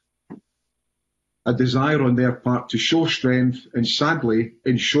a desire on their part to show strength, and sadly,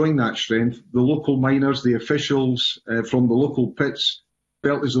 in showing that strength, the local miners, the officials from the local pits,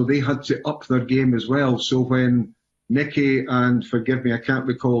 felt as though they had to up their game as well. So when Nicky, and forgive me, I can't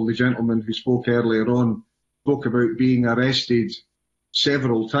recall the gentleman who spoke earlier on, spoke about being arrested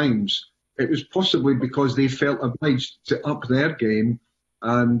several times, it was possibly because they felt obliged to up their game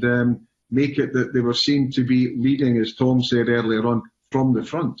and make it that they were seen to be leading, as Tom said earlier on, from the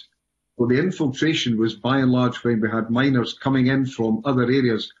front. Well, the infiltration was by and large when we had miners coming in from other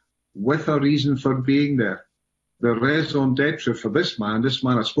areas with a reason for being there. The raison d'etre for this man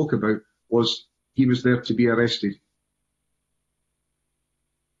I spoke about, was he was there to be arrested.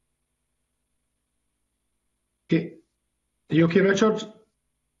 Okay. Are you okay, Richard?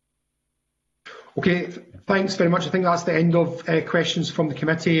 Okay, thanks very much. I think that's the end of questions from the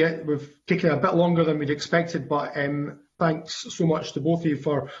committee. We've taken a bit longer than we'd expected, but thanks so much to both of you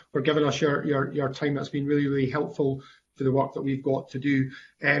for giving us your time. That's been really, really helpful for the work that we've got to do.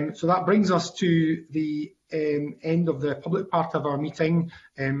 So that brings us to the end of the public part of our meeting.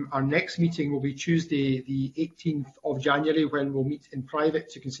 Our next meeting will be Tuesday, the 18th of January, when we'll meet in private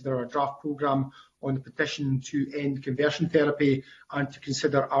to consider our draft programme on the petition to end conversion therapy and to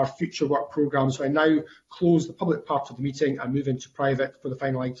consider our future work programme. So I now close the public part of the meeting and move into private for the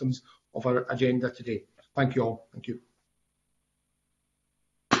final items of our agenda today. Thank you all. Thank you.